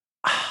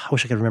 I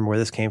wish I could remember where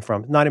this came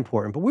from. Not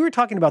important. But we were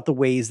talking about the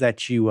ways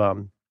that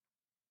you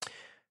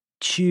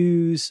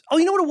choose. Oh,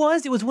 you know what it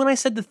was? It was when I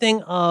said the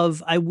thing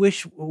of, I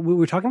wish we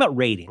were talking about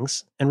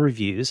ratings and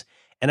reviews.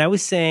 And I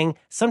was saying,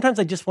 sometimes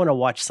I just want to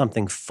watch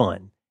something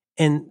fun.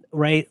 And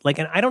right, like,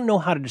 and I don't know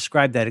how to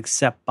describe that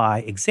except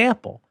by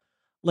example.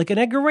 Like, an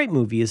Edgar Wright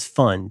movie is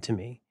fun to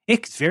me.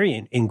 It's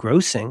very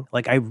engrossing.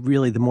 Like,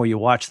 the more you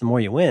watch, the more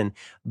you win.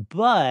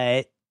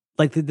 But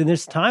like, then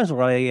there's times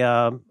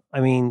where I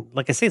mean,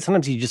 like I say,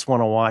 sometimes you just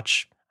want to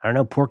watch, I don't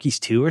know, Porky's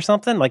 2 or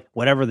something, like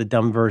whatever the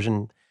dumb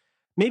version.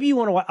 Maybe you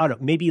want to watch, I don't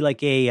know, maybe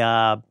like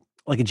a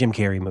Jim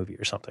Carrey movie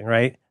or something,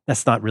 right?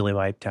 That's not really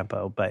my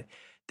tempo, but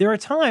there are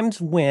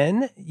times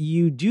when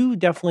you do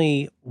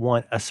definitely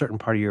want a certain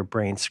part of your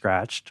brain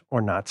scratched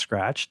or not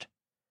scratched.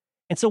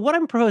 And so what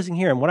I'm proposing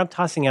here and what I'm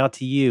tossing out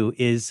to you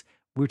is,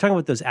 we were talking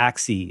about those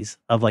axes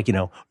of, like, you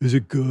know, is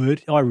it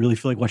good? Oh, I really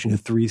feel like watching a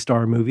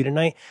 3-star movie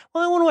tonight.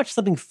 Well, I want to watch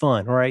something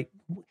fun. All right,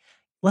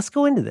 let's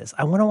go into this.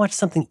 I want to watch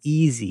something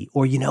easy.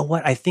 Or, you know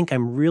what? I think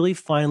I'm really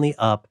finally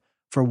up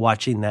for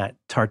watching that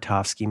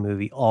Tarkovsky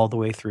movie all the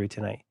way through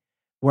tonight,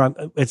 where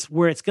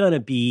it's going to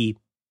be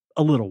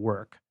a little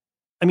work.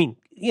 I mean,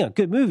 you know,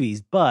 good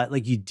movies, but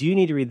like, you do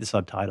need to read the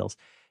subtitles.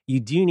 You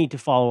do need to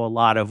follow a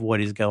lot of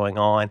what is going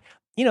on.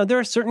 You know, there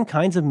are certain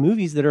kinds of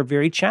movies that are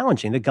very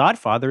challenging. The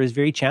Godfather is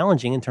very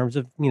challenging in terms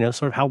of, you know,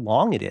 sort of how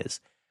long it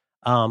is.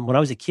 When I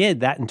was a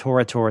kid, that and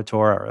Tora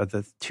are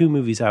the two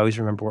movies I always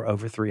remember were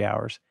over 3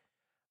 hours.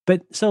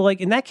 But so,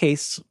 like, in that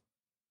case,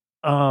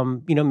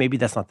 you know, maybe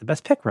that's not the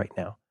best pick right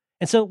now.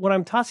 And so what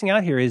I'm tossing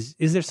out here is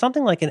there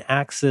something like an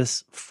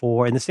axis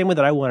for, in the same way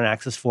that I want an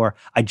axis for,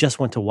 I just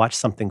want to watch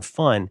something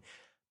fun.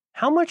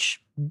 How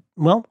much,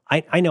 well,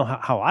 I know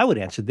how I would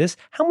answer this.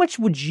 How much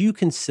would you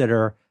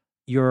consider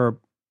your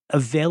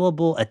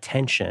available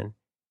attention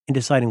in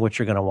deciding what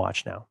you're going to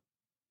watch now?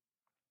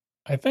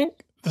 I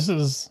think this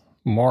is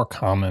more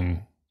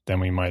common than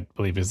we might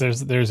believe. Is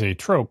there's a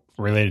trope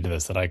related to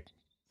this that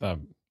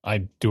I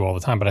do all the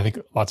time, but I think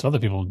lots of other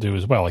people do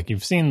as well. Like,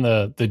 you've seen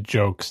the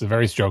jokes, the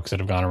various jokes that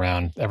have gone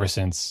around ever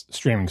since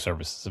streaming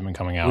services have been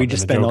coming out. We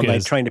just spend all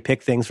night trying to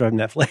pick things from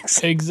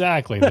Netflix.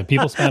 Exactly. The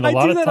people spend a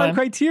lot of time. I do that on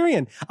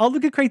Criterion. I'll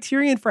look at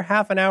Criterion for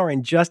half an hour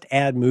and just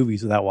add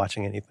movies without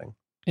watching anything.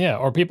 Yeah,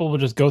 or people will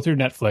just go through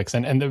Netflix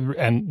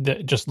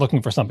and just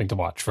looking for something to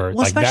watch for.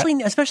 Well,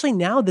 like especially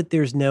now that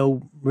there's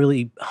no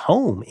really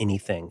home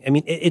anything. I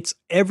mean, it's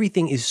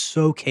everything is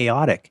so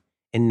chaotic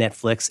in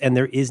Netflix, and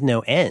there is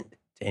no end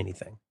to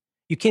anything.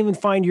 You can't even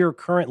find your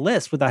current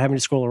list without having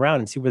to scroll around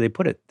and see where they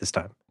put it this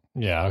time.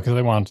 Yeah, because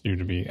they want you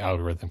to be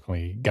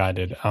algorithmically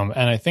guided. And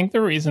I think the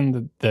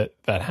reason that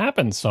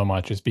happens so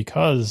much is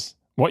because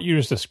what you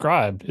just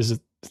described is a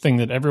thing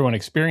that everyone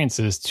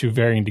experiences to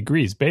varying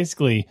degrees.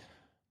 Basically,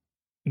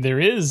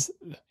 there is,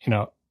 you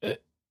know,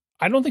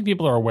 I don't think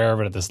people are aware of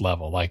it at this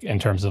level, like in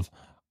terms of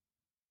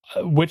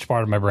which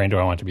part of my brain do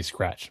I want to be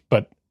scratched.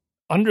 But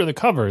under the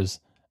covers,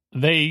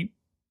 they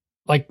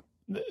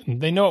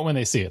know it when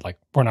they see it, like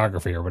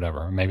pornography or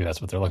whatever. Maybe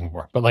that's what they're looking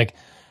for. But like,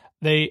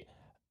 they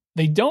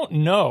they don't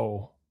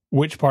know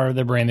which part of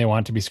their brain they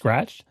want to be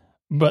scratched,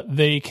 but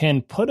they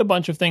can put a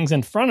bunch of things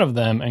in front of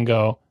them and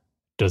go,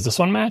 does this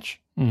one match?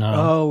 No.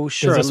 Oh,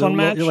 sure. Does this one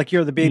match? You're like,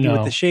 you're the baby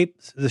No. with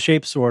the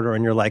shape sorter,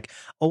 and you're like,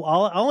 oh,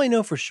 all I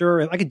know for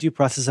sure, I could do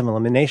process of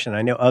elimination.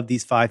 I know of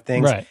these 5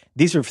 things. Right.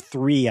 These are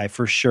 3 I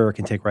for sure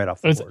can take right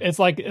off the board. It's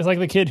like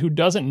the kid who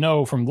doesn't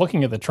know from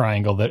looking at the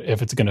triangle that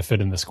if it's going to fit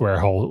in the square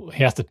hole.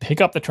 He has to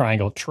pick up the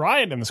triangle,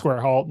 try it in the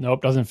square hole.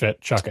 Nope, doesn't fit.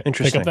 Chuck it.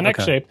 Pick up the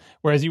next shape.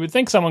 Whereas you would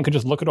think someone could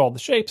just look at all the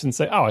shapes and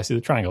say, oh, I see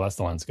the triangle. That's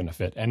the one that's going to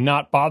fit, and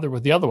not bother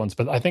with the other ones.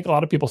 But I think a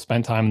lot of people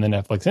spend time in the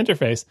Netflix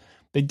interface.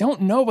 They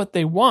don't know what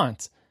they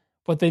want,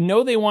 but they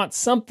know they want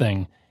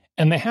something,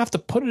 and they have to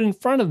put it in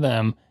front of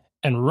them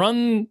and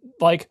run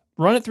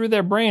it through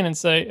their brain and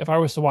say, if I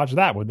was to watch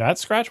that, would that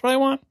scratch what I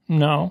want?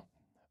 No.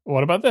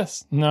 What about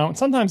this? No. And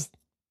sometimes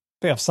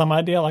they have some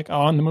idea like,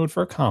 oh, I'm in the mood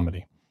for a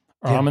comedy,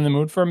 or I'm in the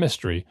mood for a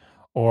mystery,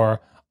 or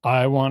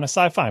I want a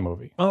sci-fi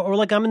movie. Or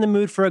like I'm in the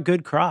mood for a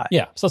good cry.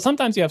 Yeah. So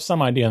sometimes you have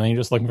some idea and then you're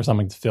just looking for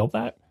something to fill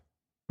that.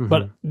 Mm-hmm.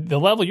 But the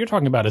level you're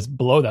talking about is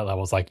below that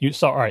level. It's like,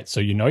 all right, so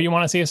you know you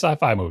want to see a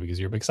sci-fi movie because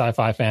you're a big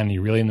sci-fi fan and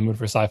you're really in the mood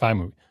for a sci-fi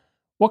movie.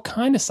 What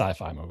kind of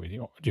sci-fi movie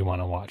do you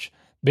want to watch?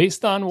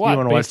 Based on what? Do you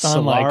want to watch on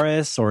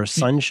Solaris or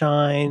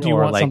Sunshine? Do you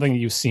or want something that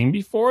you've seen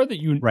before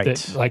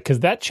because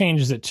that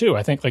changes it too.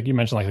 I think like you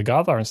mentioned, like the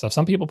Godfather and stuff.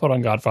 Some people put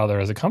on Godfather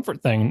as a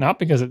comfort thing, not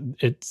because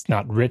it's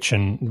not rich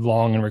and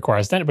long and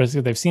requires attention, but it's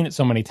because they've seen it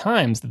so many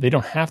times that they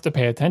don't have to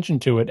pay attention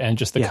to it and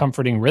just the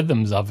comforting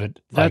rhythms of it.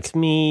 That's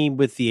me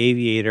with The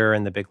Aviator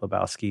and The Big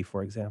Lebowski,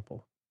 for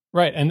example.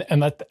 Right,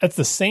 and that's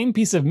the same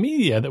piece of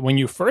media that when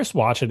you first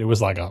watch it, it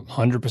was like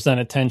 100%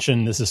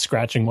 attention. This is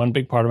scratching one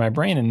big part of my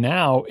brain, and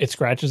now it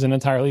scratches an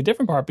entirely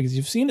different part because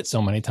you've seen it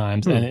so many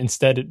times, and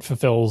instead it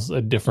fulfills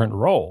a different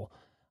role.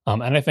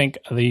 And I think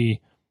the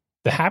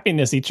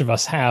happiness each of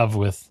us have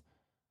with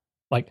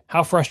like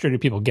how frustrated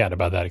people get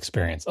about that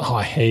experience. Oh,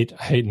 I hate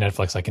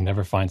Netflix. I can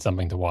never find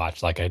something to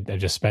watch. Like I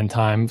just spend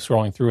time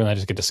scrolling through, and I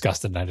just get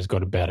disgusted, and I just go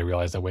to bed. I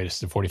realize I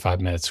wasted 45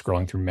 minutes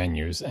scrolling through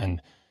menus,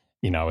 and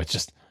it's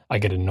just. I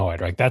get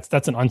annoyed, right?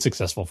 That's an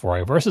unsuccessful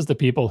foray versus the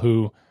people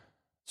who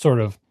sort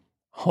of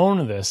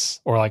hone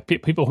this, or like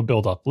people who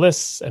build up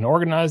lists and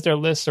organize their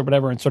lists or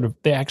whatever, and sort of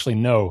they actually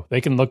know, they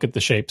can look at the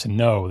shapes and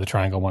know the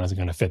triangle one isn't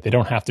going to fit. They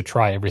don't have to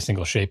try every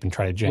single shape and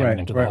try to jam it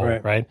into the hole,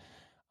 right?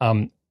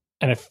 And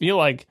I feel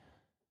like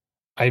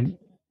the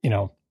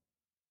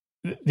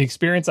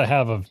experience I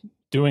have of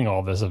doing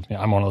all this,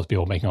 I'm one of those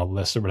people making all the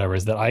lists or whatever,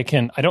 is that I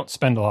don't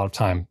spend a lot of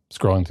time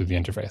scrolling through the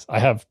interface. I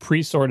have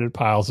pre-sorted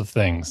piles of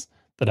things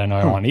that I know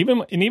I want.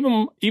 Even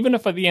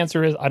if the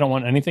answer is I don't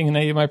want anything in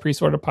any of my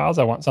pre-sorted piles,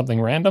 I want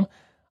something random,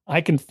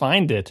 I can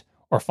find it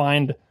or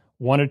find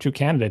 1 or 2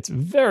 candidates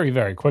very,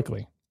 very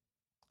quickly.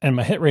 And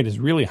my hit rate is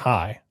really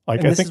high.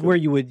 Like, this is where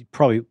you would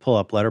probably pull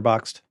up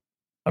Letterboxd.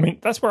 I mean,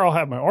 that's where I'll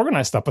have my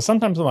organized stuff. But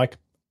sometimes I'm like,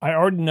 I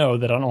already know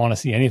that I don't want to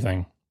see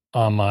anything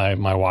on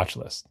my watch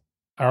list.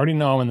 I already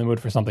know I'm in the mood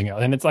for something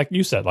else. And it's like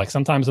you said, like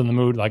sometimes in the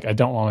mood, like I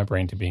don't want my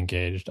brain to be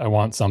engaged. I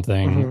want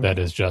something that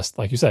is just,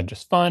 like you said,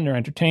 just fun or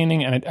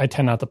entertaining. And I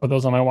tend not to put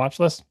those on my watch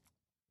list.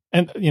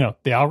 And,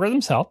 the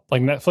algorithms help.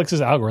 Like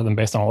Netflix's algorithm,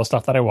 based on all the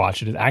stuff that I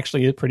watch, it is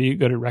actually pretty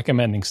good at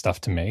recommending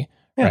stuff to me,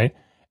 right?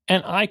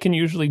 And I can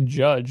usually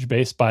judge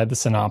based by the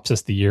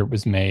synopsis, the year it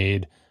was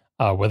made,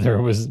 whether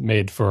it was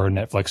made for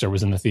Netflix or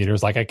was in the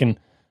theaters. Like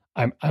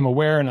I'm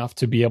aware enough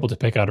to be able to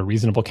pick out a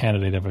reasonable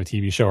candidate of a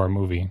TV show or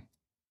movie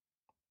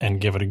and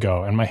give it a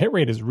go. And my hit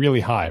rate is really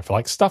high for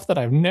like stuff that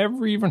I've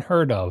never even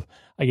heard of.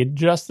 I get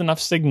just enough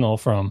signal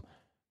from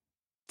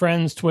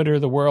friends, Twitter,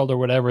 the world, or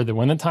whatever, that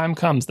when the time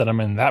comes that I'm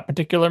in that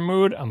particular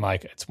mood, I'm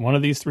like, it's one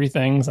of these 3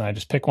 things, and I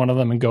just pick one of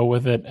them and go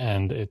with it.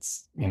 And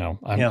it's,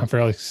 I'm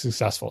fairly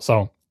successful.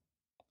 So,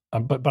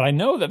 but I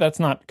know that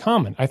that's not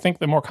common. I think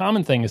the more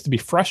common thing is to be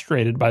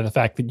frustrated by the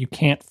fact that you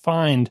can't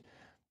find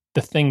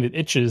the thing that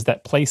itches,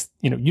 that place,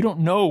 you don't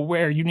know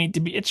where you need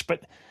to be itched,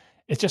 but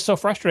it's just so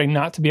frustrating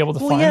not to be able to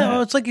find that.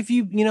 Well, it's like if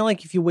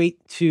you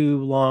wait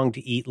too long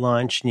to eat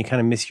lunch and you kind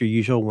of miss your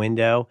usual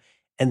window,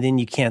 and then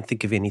you can't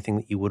think of anything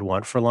that you would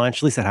want for lunch.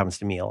 At least that happens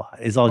to me a lot.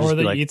 Or that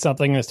you eat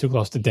something that's too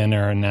close to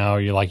dinner, and now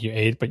you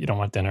ate, but you don't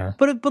want dinner.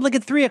 But like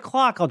at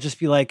 3:00, I'll just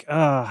be like,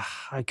 I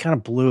kind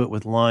of blew it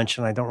with lunch,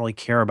 and I don't really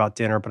care about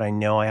dinner, but I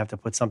know I have to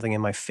put something in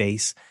my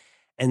face.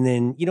 And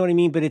then, you know what I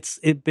mean? But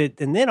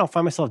and then I'll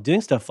find myself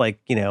doing stuff like,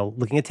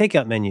 looking at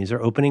takeout menus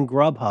or opening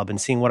Grubhub and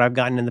seeing what I've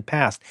gotten in the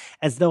past,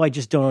 as though I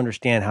just don't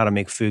understand how to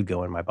make food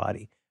go in my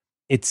body.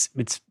 It's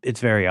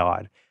very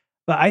odd.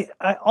 But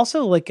I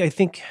also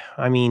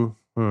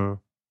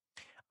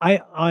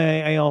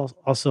I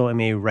also am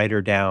a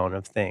writer down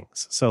of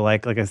things. So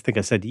like I think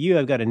I said to you,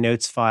 I've got a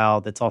notes file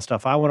that's all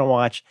stuff I want to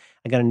watch.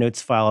 I got a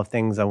notes file of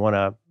things I want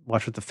to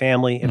watch with the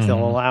family if they'll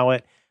allow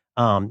it.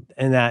 And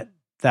that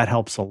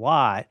helps a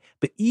lot.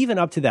 But even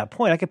up to that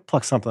point, I could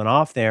pluck something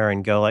off there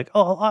and go like,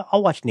 oh,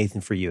 I'll watch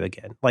Nathan For You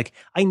again. Like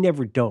I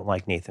never don't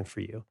like Nathan For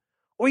You.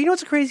 Or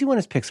what's a crazy one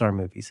is Pixar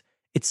movies.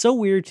 It's so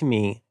weird to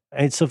me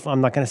It's so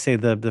I'm not going to say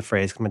the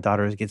phrase because my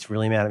daughter gets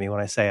really mad at me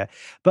when I say it.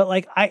 But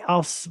like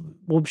well,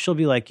 she'll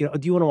be like, do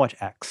you want to watch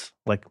X?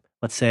 Like,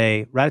 let's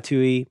say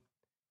Ratatouille.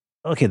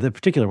 Okay, the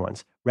particular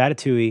ones: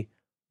 Ratatouille,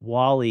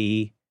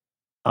 Wall-E.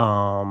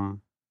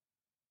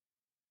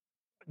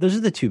 Those are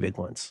the two big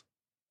ones.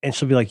 And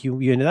she'll be like, you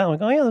into that? I'm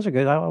like, oh yeah, those are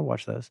good. I'll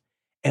watch those.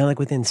 And like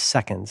within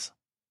seconds,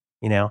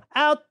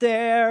 out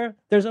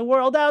there's a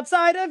world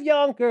outside of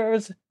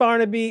Yonkers,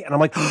 Barnaby. And I'm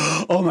like,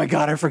 oh my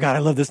God, I forgot. I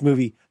love this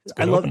movie.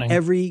 I love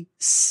every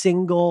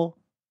single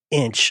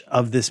inch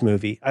of this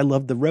movie. I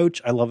love the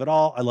Roach. I love it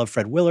all. I love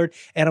Fred Willard.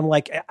 And I'm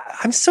like,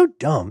 I'm so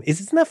dumb.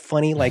 Isn't that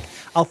funny? Like,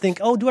 I'll think,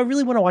 oh, do I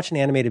really want to watch an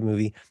animated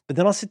movie? But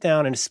then I'll sit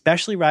down, and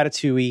especially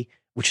Ratatouille,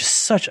 which is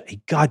such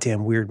a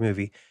goddamn weird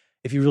movie.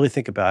 If you really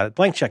think about it,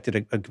 Blank Check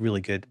did a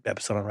really good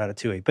episode on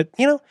Ratatouille. But,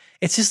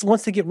 it's just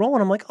once they get rolling,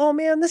 I'm like, oh,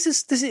 man, this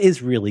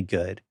is really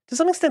good. To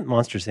some extent,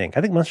 Monsters, Inc.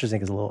 I think Monsters,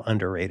 Inc. is a little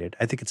underrated.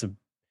 I think it's a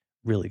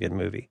really good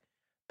movie.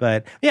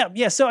 But,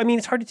 yeah. So, I mean,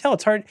 it's hard to tell.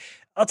 It's hard.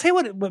 I'll tell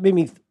you what made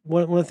me,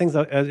 one of the things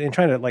in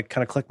trying to, like,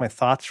 kind of collect my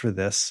thoughts for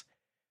this,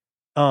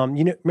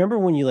 remember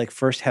when you, like,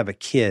 first have a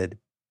kid,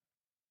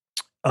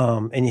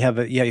 and you have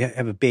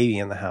a baby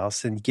in the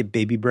house, and you get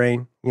baby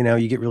brain,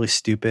 you get really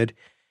stupid.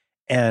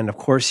 And of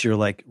course you're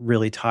like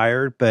really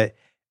tired, but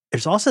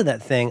there's also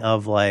that thing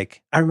of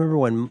like, I remember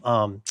when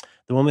the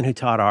woman who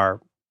taught our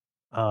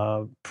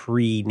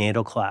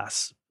prenatal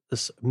class,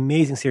 this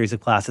amazing series of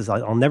classes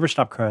I'll never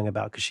stop crying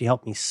about because she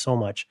helped me so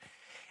much.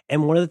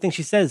 And one of the things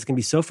she says, it's going to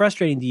be so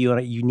frustrating to you,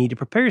 and you need to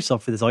prepare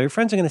yourself for this. All your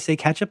friends are going to say,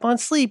 catch up on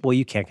sleep. Well,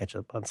 you can't catch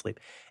up on sleep.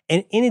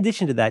 And in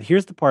addition to that,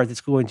 here's the part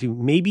that's going to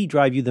maybe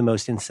drive you the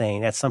most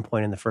insane at some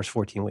point in the first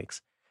 14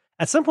 weeks.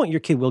 At some point, your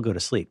kid will go to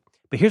sleep.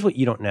 But here's what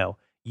you don't know.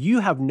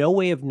 You have no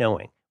way of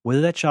knowing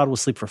whether that child will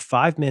sleep for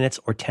 5 minutes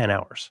or 10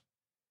 hours.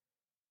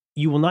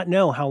 You will not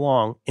know how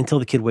long until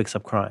the kid wakes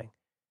up crying.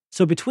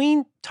 So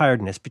between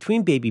tiredness,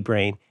 between baby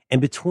brain,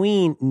 and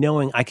between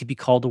knowing I could be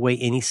called away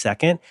any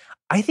second,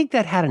 I think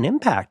that had an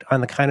impact on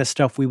the kind of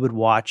stuff we would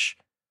watch.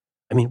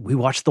 I mean, we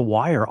watched The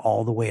Wire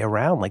all the way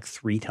around like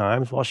 3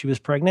 times while she was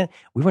pregnant.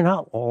 We were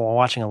not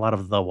watching a lot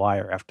of The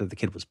Wire after the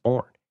kid was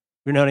born.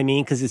 You know what I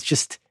mean? Because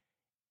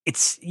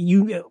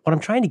what I'm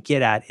trying to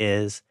get at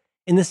is,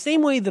 in the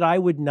same way that I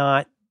would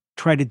not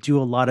try to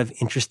do a lot of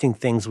interesting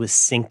things with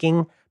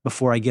syncing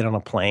before I get on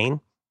a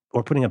plane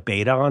or putting a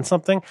beta on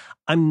something,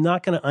 I'm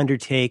not going to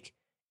undertake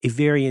a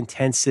very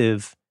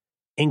intensive,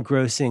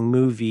 engrossing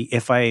movie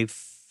if I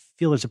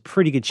feel there's a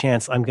pretty good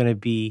chance I'm going to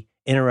be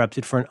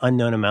interrupted for an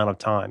unknown amount of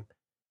time.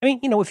 I mean,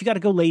 if you got to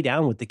go lay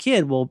down with the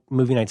kid, well,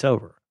 movie night's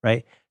over,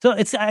 right? So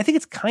I think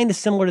it's kind of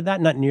similar to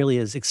that, not nearly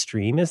as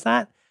extreme as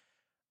that.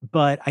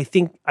 But I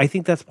think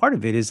that's part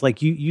of it is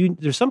like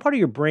there's some part of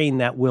your brain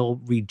that will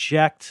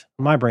reject,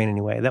 my brain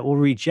anyway, that will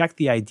reject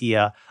the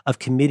idea of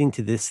committing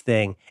to this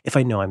thing if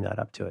I know I'm not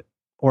up to it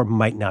or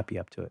might not be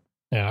up to it.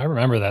 Yeah, I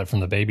remember that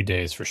from the baby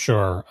days for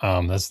sure.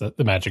 That's the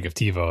magic of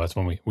TiVo. That's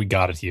when we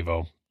got a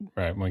TiVo,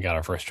 right? When we got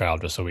our first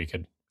child, just so we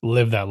could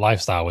live that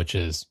lifestyle, which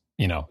is,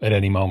 at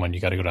any moment you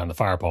got to go down the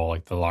fire pole,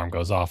 like the alarm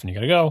goes off and you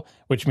got to go,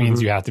 which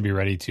means you have to be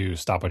ready to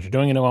stop what you're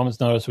doing in a moment's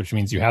notice, which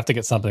means you have to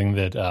get something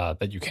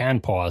that you can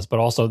pause, but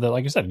also that,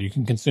 like you said, you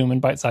can consume in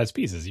bite-sized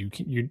pieces. You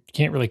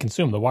can't really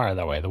consume The Wire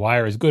that way. The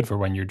Wire is good for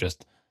when you're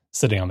just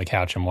sitting on the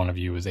couch and one of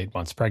you is 8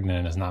 months pregnant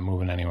and is not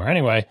moving anywhere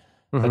anyway.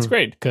 That's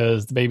great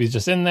because the baby's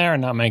just in there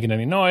and not making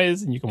any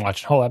noise, and you can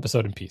watch a whole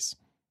episode in peace.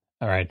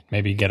 All right,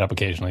 maybe get up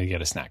occasionally to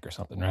get a snack or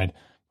something, right?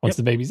 Once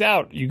the baby's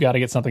out, you got to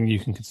get something you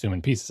can consume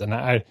in pieces. And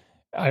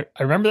I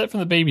remember that from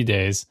the baby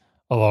days,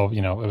 although,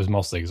 it was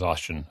mostly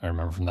exhaustion. I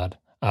remember from that.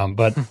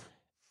 But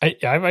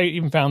I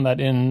even found that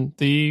in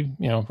the,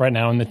 right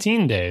now in the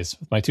teen days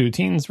with my 2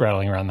 teens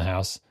rattling around the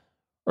house,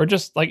 or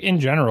just like in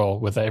general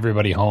with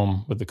everybody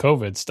home with the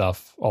COVID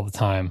stuff all the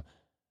time,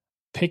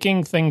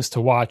 picking things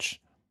to watch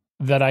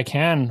that I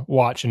can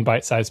watch in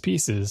bite-sized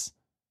pieces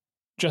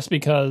just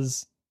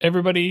because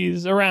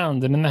everybody's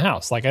around and in the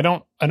house. Like I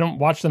don't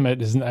watch them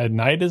at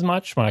night as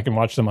much when I can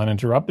watch them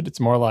uninterrupted. It's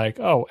more like,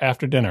 oh,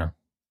 after dinner,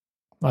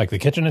 like the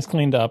kitchen is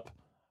cleaned up.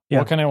 Yeah.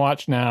 What can I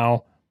watch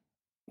now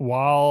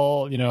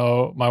while,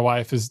 my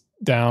wife is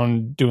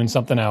down doing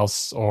something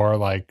else, or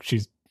like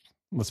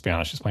let's be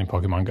honest, she's playing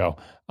Pokemon Go.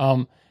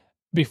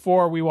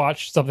 Before we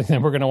watch something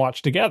that we're going to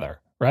watch together,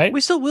 right? We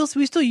still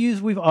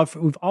use, we've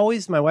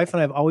always, my wife and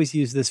I have always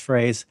used this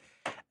phrase,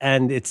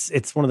 and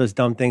it's one of those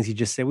dumb things you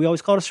just say. We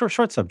always call it a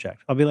short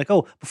subject. I'll be like,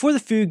 oh, before the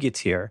food gets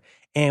here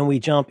and we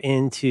jump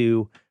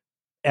into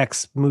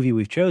X movie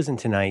we've chosen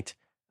tonight,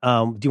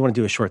 do you want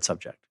to do a short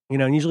subject?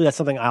 And usually that's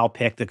something I'll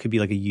pick that could be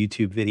like a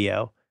YouTube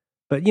video.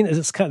 But,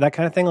 it's kind of that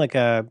kind of thing, like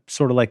a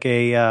sort of like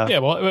a... Yeah,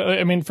 well,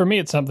 I mean, for me,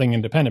 it's something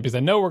independent because I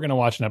know we're going to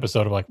watch an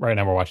episode of, like, right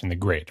now we're watching The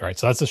Great, right?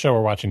 So that's the show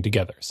we're watching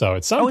together. So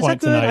at some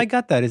point tonight... I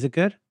got that. Is it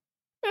good?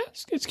 Yeah,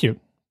 it's cute.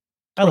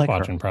 I like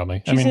watching, her.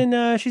 Probably. She's in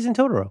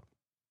Totoro.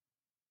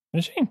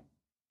 Is she?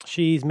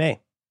 She's May.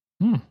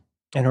 And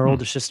her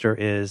older sister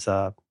is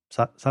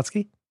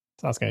Satsuki.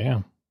 Sasuke,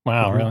 yeah.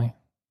 Wow, really?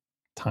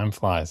 Time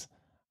flies.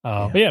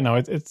 But yeah, no,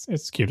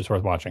 it's cute. It's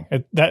worth watching.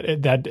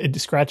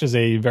 It scratches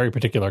a very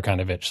particular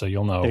kind of itch, so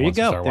you'll know. There you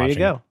go. There you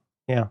go.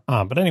 Yeah.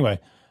 But anyway,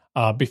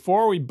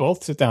 before we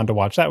both sit down to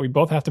watch that, we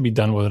both have to be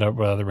done with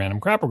the random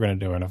crap we're going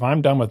to do. And if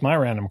I'm done with my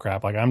random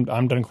crap, like I'm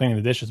done cleaning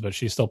the dishes, but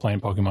she's still playing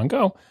Pokemon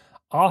Go,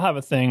 I'll have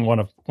a thing, one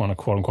of quote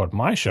unquote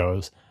my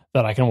shows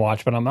that I can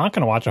watch, but I'm not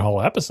going to watch a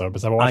whole episode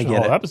because if I watch a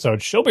whole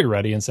episode, she'll be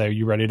ready and say,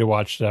 "You ready to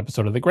watch the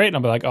episode of The Great?" And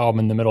I'll be like, "Oh, I'm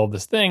in the middle of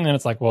this thing." And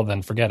it's like, well,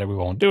 then forget it. We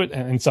won't do it.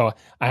 And so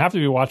I have to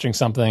be watching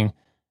something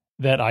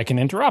that I can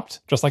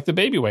interrupt, just like the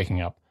baby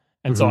waking up.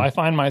 And so I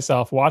find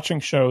myself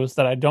watching shows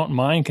that I don't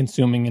mind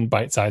consuming in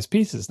bite-sized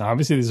pieces. Now,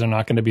 obviously, these are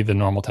not going to be the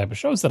normal type of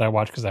shows that I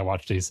watch because I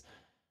watch these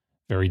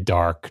very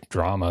dark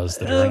dramas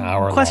that are an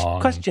hour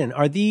long. Question: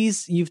 Are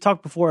these? You've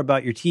talked before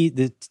about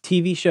the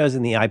TV shows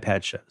and the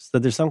iPad shows. So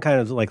there's some kind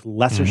of like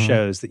lesser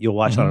shows that you'll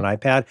watch on an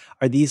iPad.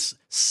 Are these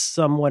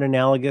somewhat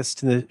analogous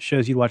to the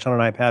shows you'd watch on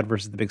an iPad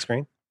versus the big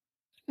screen?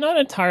 Not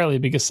entirely,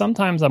 because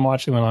sometimes I'm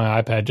watching them on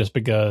my iPad just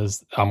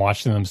because I'm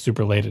watching them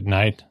super late at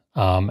night.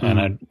 And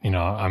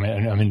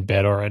I'm in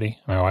bed already.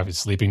 My wife is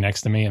sleeping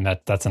next to me, and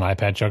that's an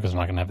iPad show because I'm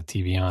not going to have a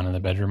TV on in the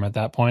bedroom at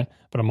that point.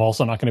 But I'm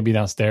also not going to be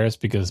downstairs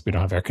because we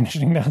don't have air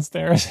conditioning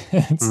downstairs.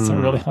 It's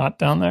really hot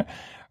down there,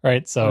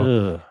 right?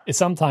 So it's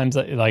sometimes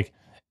like,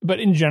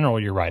 but in general,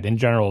 you're right. In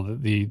general,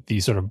 the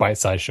sort of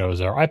bite-sized shows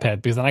are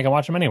iPad because then I can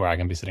watch them anywhere. I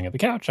can be sitting at the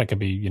couch. I could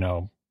be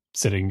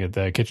sitting at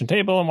the kitchen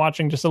table and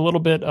watching just a little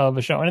bit of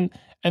a show.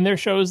 And they're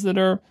shows that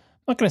are, I'm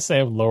not going to say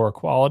of lower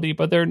quality,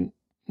 but they're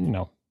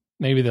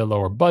maybe they're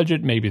lower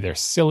budget, maybe they're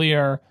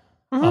sillier.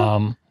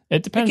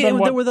 It depends on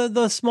what...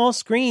 The small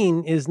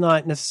screen is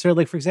not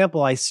necessarily, for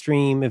example, I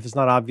stream, if it's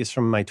not obvious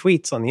from my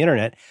tweets on the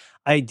internet,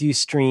 I do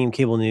stream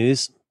cable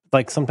news,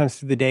 like sometimes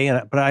through the day,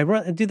 but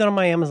I do that on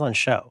my Amazon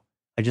show.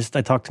 I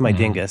talk to my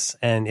dingus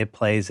and it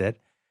plays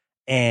it.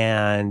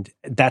 And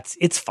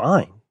it's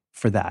fine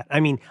for that. I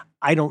mean,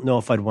 I don't know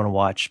if I'd want to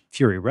watch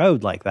Fury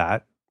Road like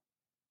that,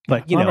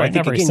 but I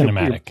think very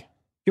cinematic.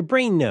 Your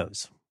brain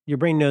knows. Your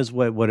brain knows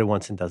what it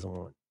wants and doesn't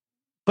want.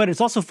 But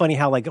it's also funny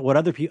how like what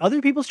other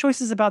people's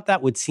choices about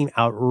that would seem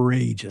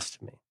outrageous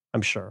to me.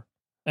 I'm sure.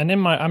 And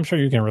I'm sure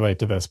you can relate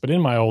to this, but in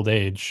my old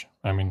age,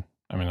 I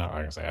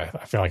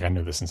feel like I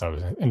knew this since I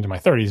was into my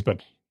 30s,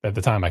 but at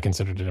the time I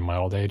considered it in my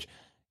old age.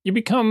 You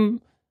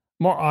become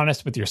more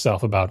honest with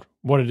yourself about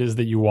what it is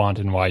that you want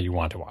and why you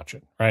want to watch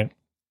it, right?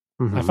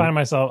 Mm-hmm. I find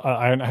myself,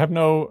 I have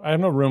no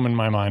room in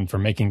my mind for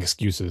making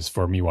excuses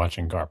for me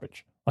watching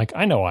garbage. Like,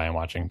 I know why I'm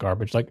watching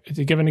garbage. Like,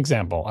 to give an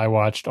example, I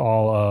watched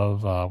all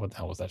of, what the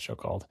hell was that show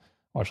called?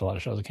 I watched a lot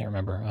of shows, I can't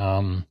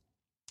remember.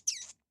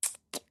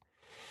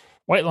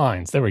 White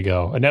Lines, there we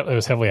go. It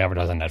was heavily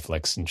advertised on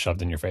Netflix and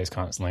shoved in your face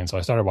constantly, and so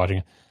I started watching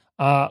it.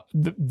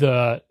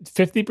 The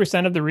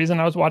 50% of the reason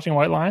I was watching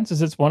White Lines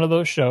is it's one of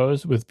those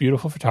shows with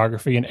beautiful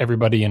photography and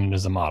everybody in it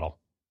is a model.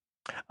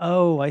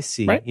 Oh, I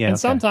see. Right? Yeah, and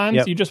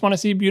sometimes you just want to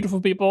see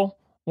beautiful people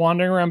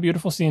wandering around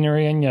beautiful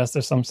scenery, and yes,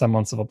 there's some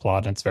semblance of a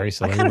plot, and it's very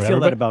silly. I kind of feel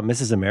that about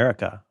Mrs.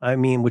 America. I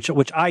mean, which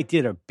I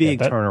did a big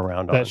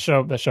turnaround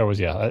on. That show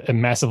was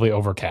massively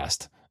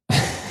overcast.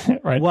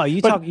 Right. Well,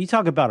 you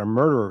talk about a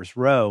murderer's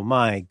row.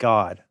 My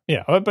God.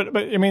 Yeah, but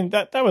I mean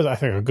that was, I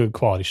think, a good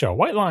quality show.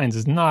 White Lines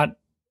is not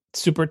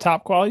super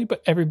top quality,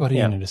 but everybody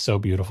in it is so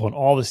beautiful, and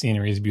all the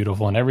scenery is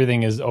beautiful, and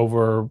everything is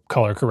over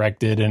color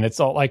corrected, and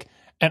it's all like.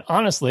 And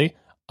honestly,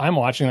 I'm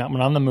watching that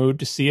when I'm in the mood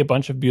to see a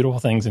bunch of beautiful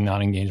things and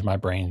not engage my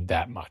brain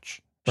that much.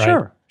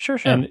 Right? Sure.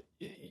 And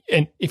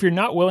if you're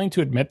not willing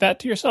to admit that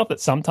to yourself, that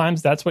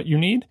sometimes that's what you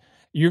need,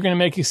 you're going to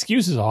make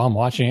excuses. Oh, I'm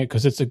watching it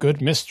because it's a good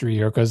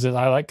mystery, or because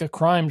I like a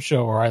crime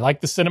show, or I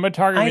like the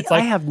cinematography. I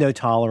have no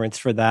tolerance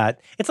for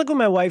that. It's like when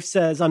my wife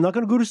says, I'm not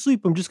going to go to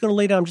sleep, I'm just going to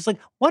lay down. I'm just like,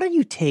 why don't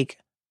you take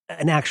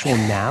an actual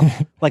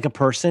nap, like a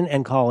person,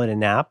 and call it a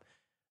nap?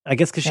 I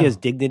guess because she has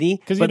dignity.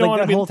 Because you don't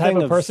want to be the type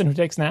of person who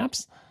takes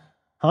naps?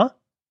 Huh?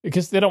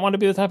 Because they don't want to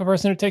be the type of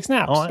person who takes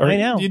naps. Oh, I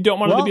know. You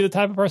don't want to be the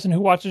type of person who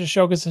watches a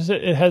show because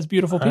it has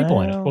beautiful people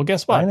in it. Well,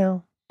 guess what? I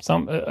know.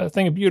 A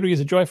thing of beauty is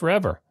a joy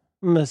forever.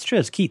 That's true.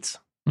 It's Keats.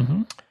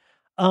 Mm-hmm.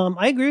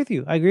 I agree with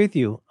you.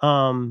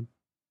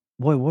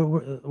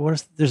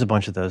 There's a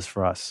bunch of those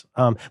for us.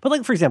 But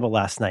like, for example,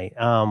 last night,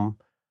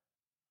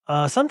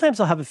 sometimes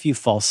I'll have a few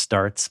false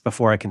starts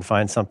before I can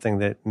find something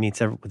that meets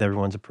with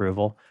everyone's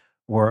approval.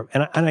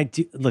 And I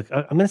do, look,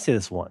 I'm going to say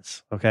this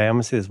once, okay? I'm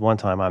going to say this one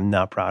time. I'm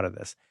not proud of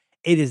this.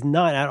 It is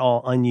not at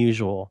all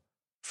unusual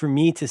for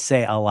me to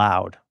say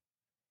aloud,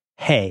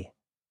 hey,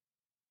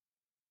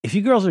 if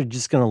you girls are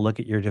just going to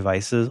look at your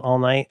devices all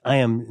night, I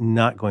am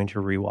not going to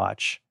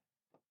rewatch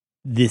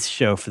this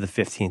show for the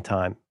 15th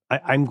time.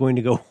 I'm going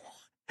to go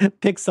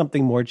pick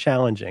something more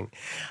challenging,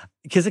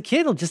 because a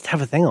kid will just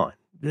have a thing on.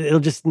 It'll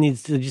just need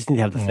to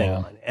have the thing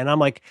on. And I'm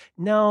like,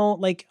 no,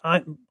 like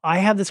I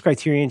have this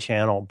Criterion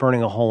channel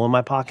burning a hole in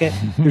my pocket.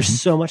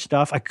 There's so much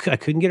stuff. I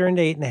couldn't get her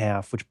into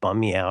 8.5, which bummed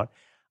me out.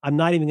 I'm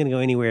not even going to go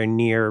anywhere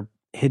near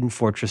Hidden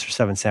Fortress or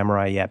Seven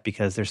Samurai yet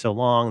because they're so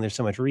long. There's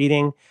so much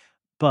reading,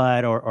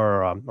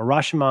 or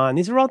Rashomon.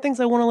 These are all things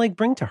I want to like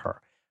bring to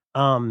her.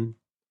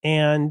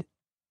 And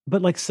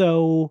but like,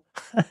 so,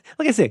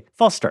 like I say,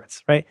 false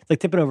starts, right? It's like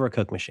tipping over a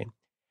Coke machine.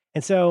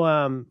 And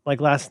so,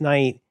 like last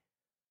night,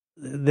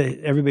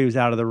 everybody was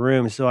out of the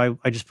room. So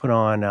I just put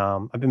on,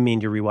 I've been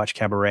meaning to rewatch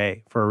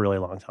Cabaret for a really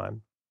long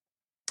time.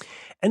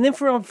 And then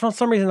for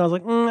some reason, I was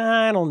like,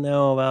 I don't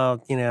know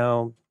about,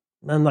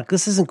 I'm like,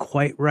 this isn't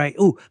quite right.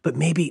 Oh, but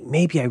maybe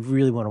I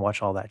really want to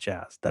watch All That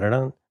Jazz.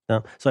 Da-da-da.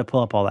 No. So I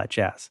pull up All That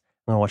Jazz.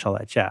 I want to watch All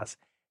That Jazz.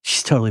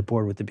 She's totally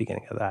bored with the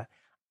beginning of that.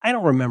 I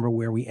don't remember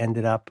where we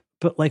ended up,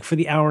 but like for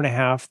the hour and a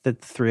half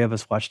that the three of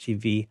us watched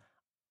TV,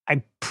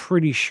 I'm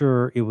pretty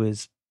sure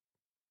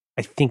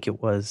I think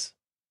it was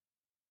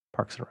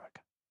Parks and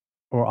Rec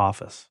or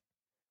Office,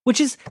 which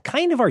is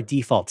kind of our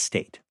default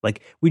state.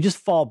 Like we just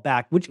fall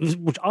back, which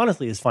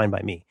honestly is fine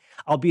by me.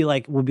 We'll be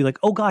like,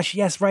 oh gosh,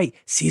 yes, right.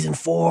 Season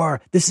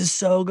 4, this is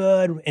so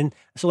good. And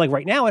so like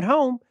right now at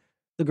home,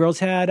 the girls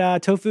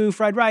had tofu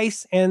fried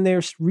rice and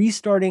they're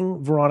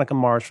restarting Veronica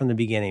Mars from the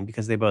beginning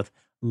because they both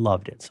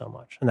loved it so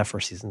much. And that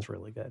first season's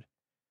really good.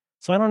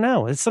 So I don't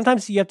know.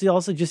 Sometimes you have to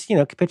also just,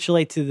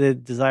 capitulate to the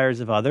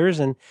desires of others.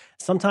 And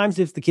sometimes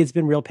if the kid's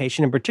been real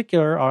patient in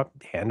particular, I'll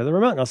hand her the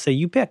remote and I'll say,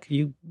 you pick,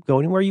 you go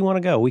anywhere you want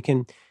to go. We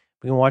can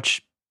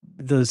watch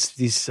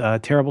these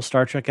terrible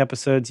Star Trek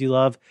episodes you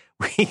love.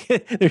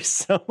 There's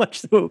so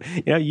much,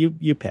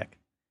 you pick.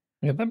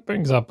 Yeah, that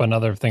brings up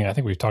another thing I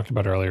think we talked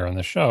about earlier on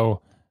the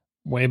show,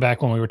 way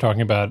back when we were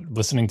talking about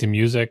listening to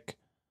music.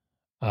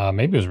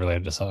 Maybe it was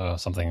related to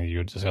something that you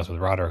had discussed with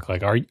Roderick.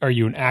 Like, are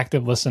you an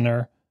active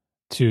listener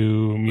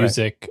to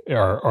music, right,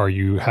 or do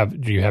you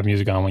have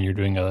music on when you're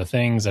doing other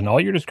things? And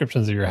all your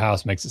descriptions of your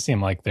house makes it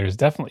seem like there's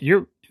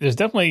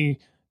definitely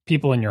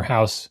people in your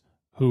house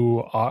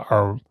who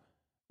are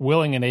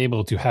willing and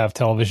able to have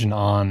television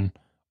on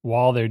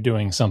while they're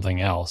doing something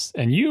else.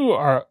 And you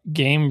are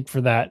game for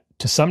that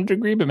to some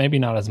degree, but maybe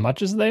not as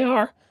much as they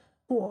are.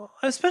 Well,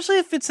 especially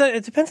if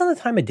it depends on the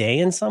time of day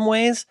in some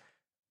ways.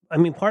 I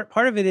mean, part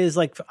of it is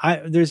like,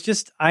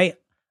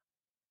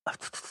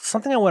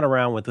 something I went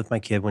around with my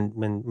kid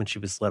when she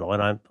was little,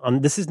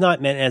 and this is not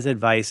meant as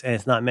advice, and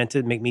it's not meant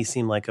to make me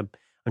seem like I'm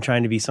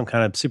trying to be some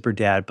kind of super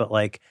dad, but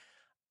like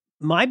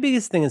my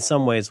biggest thing in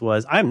some ways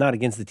was I'm not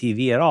against the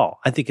TV at all.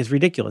 I think it's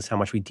ridiculous how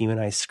much we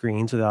demonize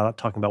screens without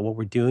talking about what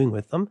we're doing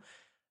with them.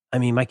 I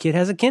mean, my kid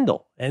has a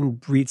Kindle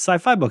and reads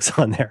sci-fi books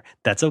on there.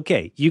 That's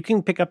okay. You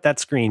can pick up that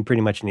screen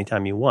pretty much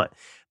anytime you want.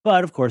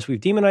 But of course, we've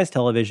demonized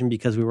television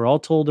because we were all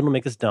told it'll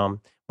make us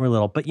dumb. We're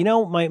little. But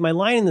my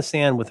line in the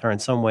sand with her in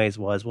some ways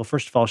was, well,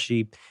 first of all,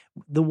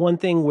 the one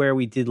thing where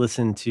we did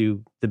listen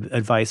to the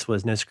advice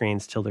was no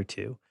screens till they're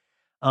 2.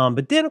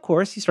 But then, of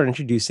course, you start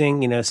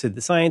introducing, Sid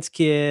the Science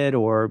Kid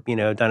or,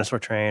 Dinosaur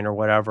Train or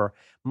whatever.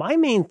 My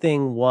main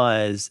thing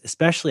was,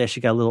 especially as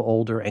she got a little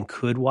older and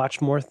could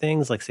watch more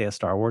things, like, say, a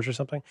Star Wars or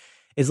something,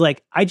 is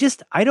like, I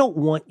don't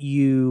want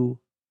you,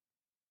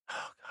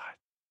 oh God,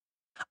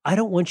 I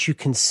don't want you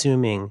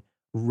consuming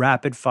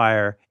rapid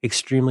fire,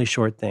 extremely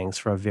short things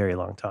for a very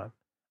long time.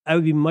 I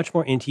would be much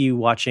more into you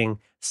watching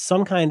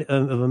some kind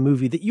of a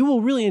movie that you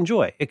will really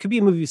enjoy. It could be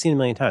a movie you've seen a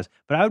million times,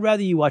 but I would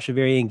rather you watch a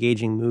very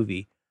engaging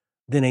movie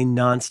than a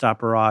nonstop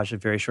barrage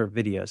of very short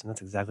videos. And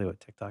that's exactly what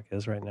TikTok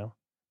is right now.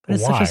 But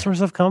it's such a source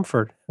of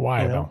comfort.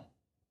 Why though?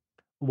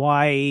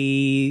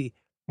 Why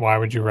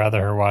would you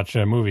rather her watch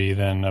a movie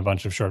than a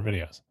bunch of short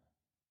videos?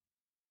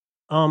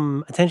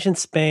 Attention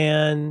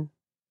span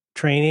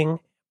training,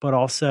 but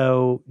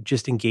also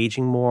just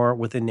engaging more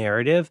with a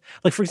narrative.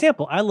 Like, for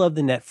example, I love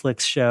the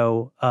Netflix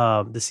show,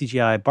 the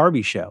CGI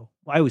Barbie show.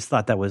 I always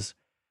thought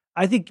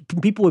I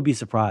think people would be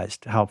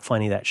surprised how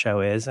funny that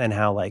show is and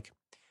how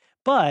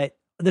but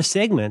the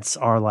segments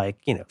are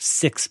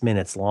 6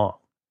 minutes long,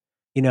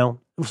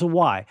 So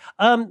why?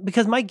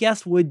 Because my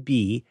guess would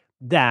be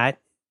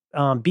that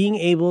being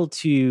able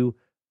to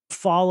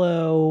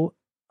follow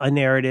a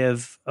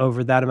narrative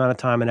over that amount of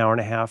time, an hour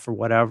and a half or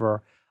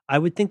whatever, I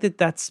would think that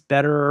that's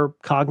better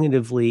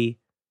cognitively,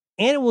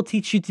 and it will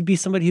teach you to be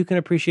somebody who can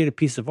appreciate a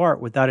piece of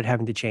art without it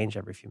having to change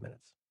every few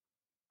minutes.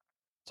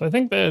 So I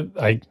think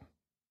that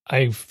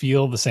I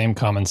feel the same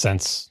common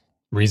sense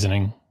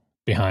reasoning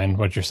behind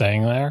what you're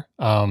saying there.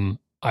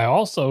 I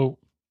also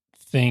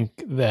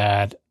think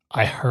that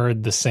I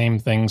heard the same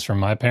things from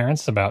my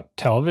parents about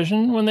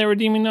television when they were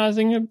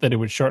demonizing it, that it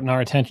would shorten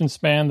our attention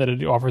span, that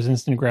it offers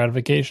instant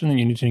gratification, and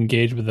you need to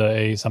engage with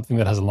something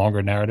that has a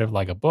longer narrative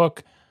like a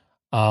book.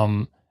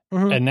 And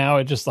now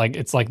it's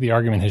like the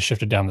argument has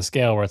shifted down the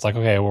scale where it's like,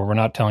 okay, well, we're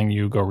not telling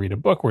you go read a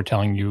book. We're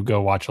telling you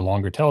go watch a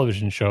longer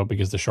television show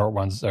because the short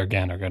ones, are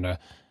going to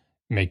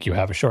make you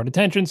have a short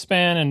attention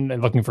span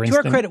and looking for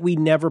instant. To our credit, we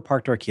never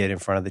parked our kid in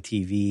front of the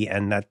TV,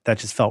 and that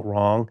just felt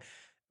wrong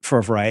for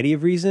a variety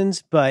of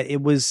reasons. But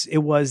it was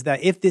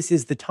that if this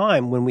is the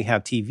time when we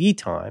have TV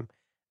time,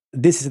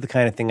 this is the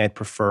kind of thing I'd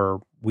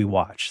prefer we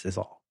watch, is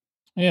all.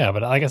 Yeah,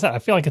 but like I said, I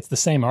feel like it's the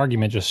same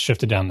argument just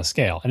shifted down the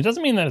scale. And it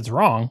doesn't mean that it's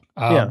wrong,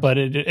 but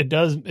it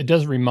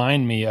does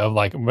remind me of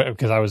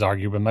because I was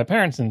arguing with my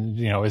parents and,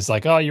 it's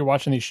like, oh, you're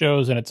watching these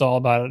shows and it's all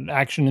about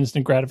action,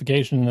 instant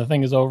gratification, and the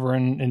thing is over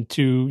in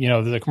two,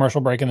 there's a commercial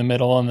break in the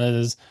middle and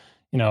there's,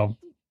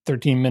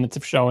 13 minutes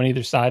of show on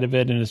either side of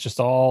it, and it's just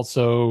all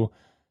so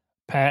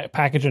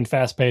packaged and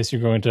fast paced.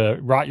 You're going to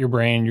rot your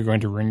brain. You're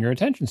going to ruin your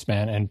attention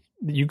span. And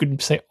you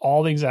could say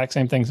all the exact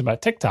same things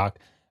about TikTok,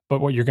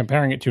 but what you're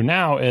comparing it to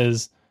now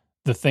is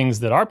the things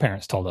that our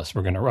parents told us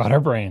were going to rot our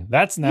brain.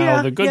 That's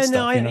now the good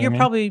stuff.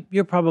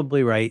 You're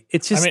probably right.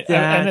 It's just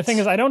and the thing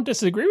is, I don't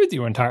disagree with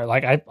you entirely.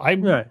 Like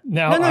you're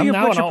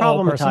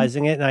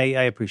problematizing it, and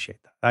I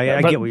appreciate that.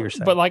 I get what you're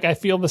saying. But like, I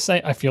feel the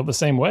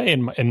same way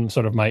in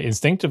sort of my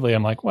instinctively.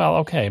 I'm like, well,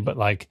 okay, but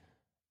like,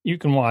 you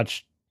can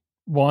watch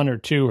 1 or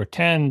 2 or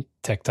 10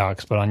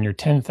 TikToks, but on your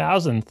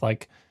 10,000th,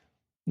 like,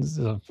 is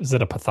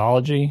it a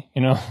pathology?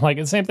 Like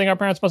the same thing our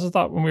parents must have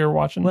thought when we were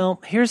watching.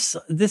 Well,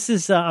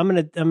 I'm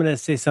gonna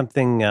say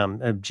something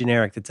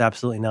generic that's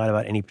absolutely not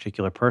about any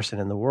particular person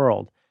in the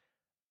world,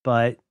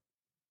 but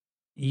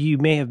you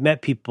may have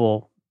met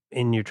people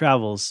in your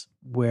travels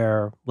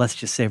where, let's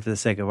just say for the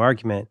sake of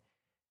argument,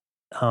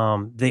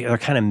 they are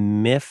kind of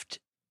miffed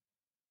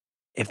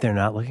if they're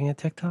not looking at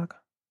TikTok,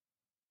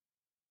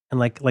 and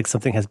like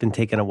something has been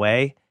taken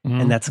away,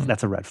 and that's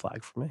a red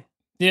flag for me.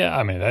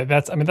 Yeah,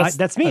 that's me.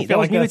 That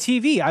was me with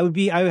TV.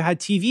 I had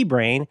TV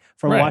brain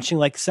from watching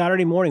like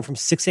Saturday morning from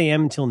 6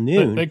 a.m. until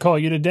noon. They call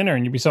you to dinner,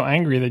 and you'd be so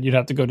angry that you'd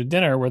have to go to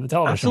dinner where the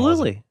television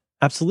wasn't.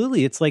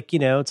 Absolutely. It's like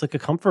it's like a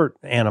comfort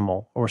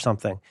animal or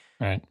something.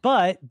 Right.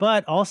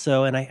 But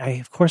also, and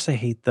I of course I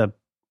hate the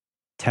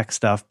tech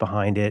stuff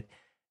behind it.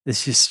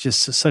 It's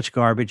just such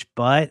garbage.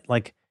 But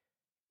like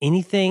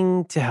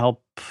anything to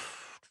help.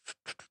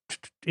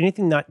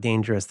 Anything not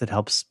dangerous that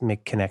helps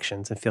make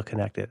connections and feel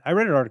connected. I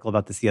read an article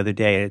about this the other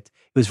day. It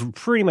was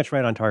pretty much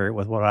right on target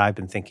with what I've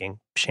been thinking,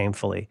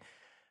 shamefully,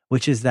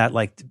 which is that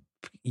like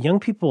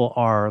young people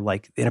are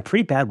like in a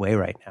pretty bad way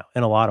right now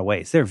in a lot of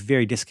ways. They're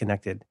very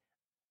disconnected.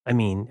 I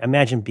mean,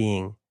 imagine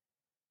being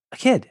a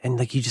kid and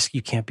like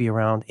you can't be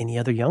around any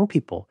other young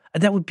people.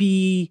 That would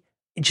be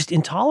just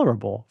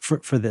intolerable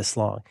for this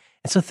long.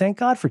 And so thank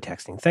God for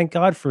texting. Thank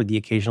God for the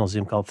occasional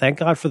Zoom call. Thank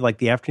God for like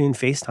the afternoon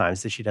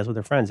FaceTimes that she does with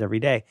her friends every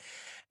day.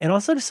 And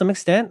also to some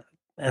extent,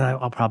 and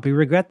I'll probably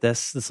regret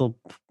this will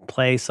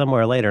play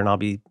somewhere later and I'll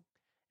be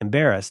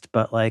embarrassed,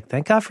 but like,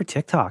 thank God for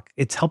TikTok.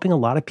 It's helping a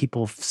lot of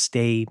people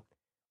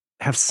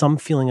have some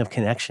feeling of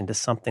connection to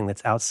something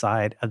that's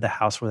outside of the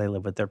house where they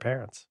live with their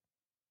parents.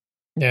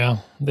 Yeah,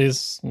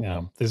 these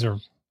are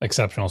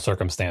exceptional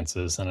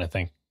circumstances. And I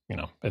think,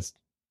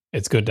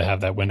 it's good to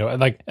have that window.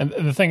 Like, and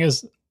the thing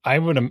is, I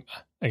would,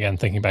 again,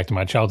 thinking back to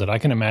my childhood, I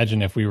can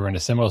imagine if we were in a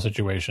similar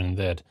situation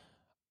that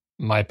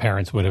my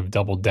parents would have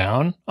doubled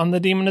down on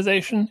the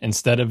demonization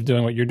instead of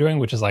doing what you're doing,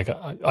 which is like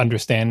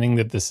understanding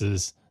that this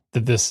is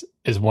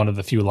one of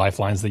the few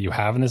lifelines that you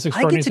have in this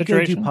extraordinary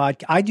situation.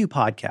 I do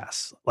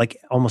podcasts like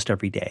almost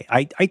every day.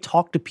 I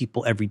talk to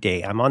people every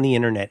day. I'm on the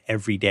internet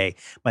every day.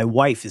 My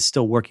wife is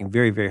still working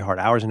very, very hard,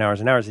 hours and hours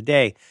and hours a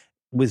day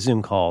with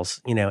Zoom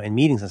calls, and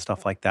meetings and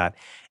stuff like that.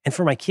 And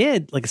for my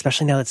kid, like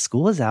especially now that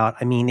school is out,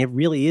 I mean, it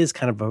really is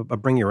kind of a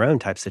bring your own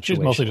type situation.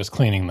 She's mostly just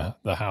cleaning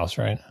the house,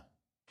 right?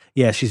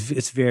 Yeah,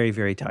 it's very,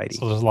 very tidy.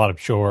 So there's a lot of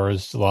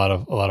chores, a lot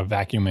of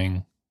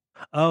vacuuming.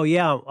 Oh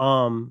yeah.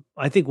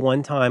 I think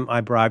one time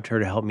I bribed her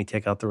to help me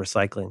take out the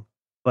recycling,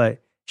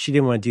 but she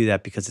didn't want to do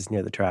that because it's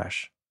near the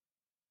trash.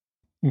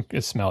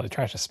 It's smelly.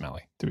 Trash is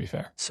smelly, to be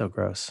fair. So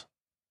gross.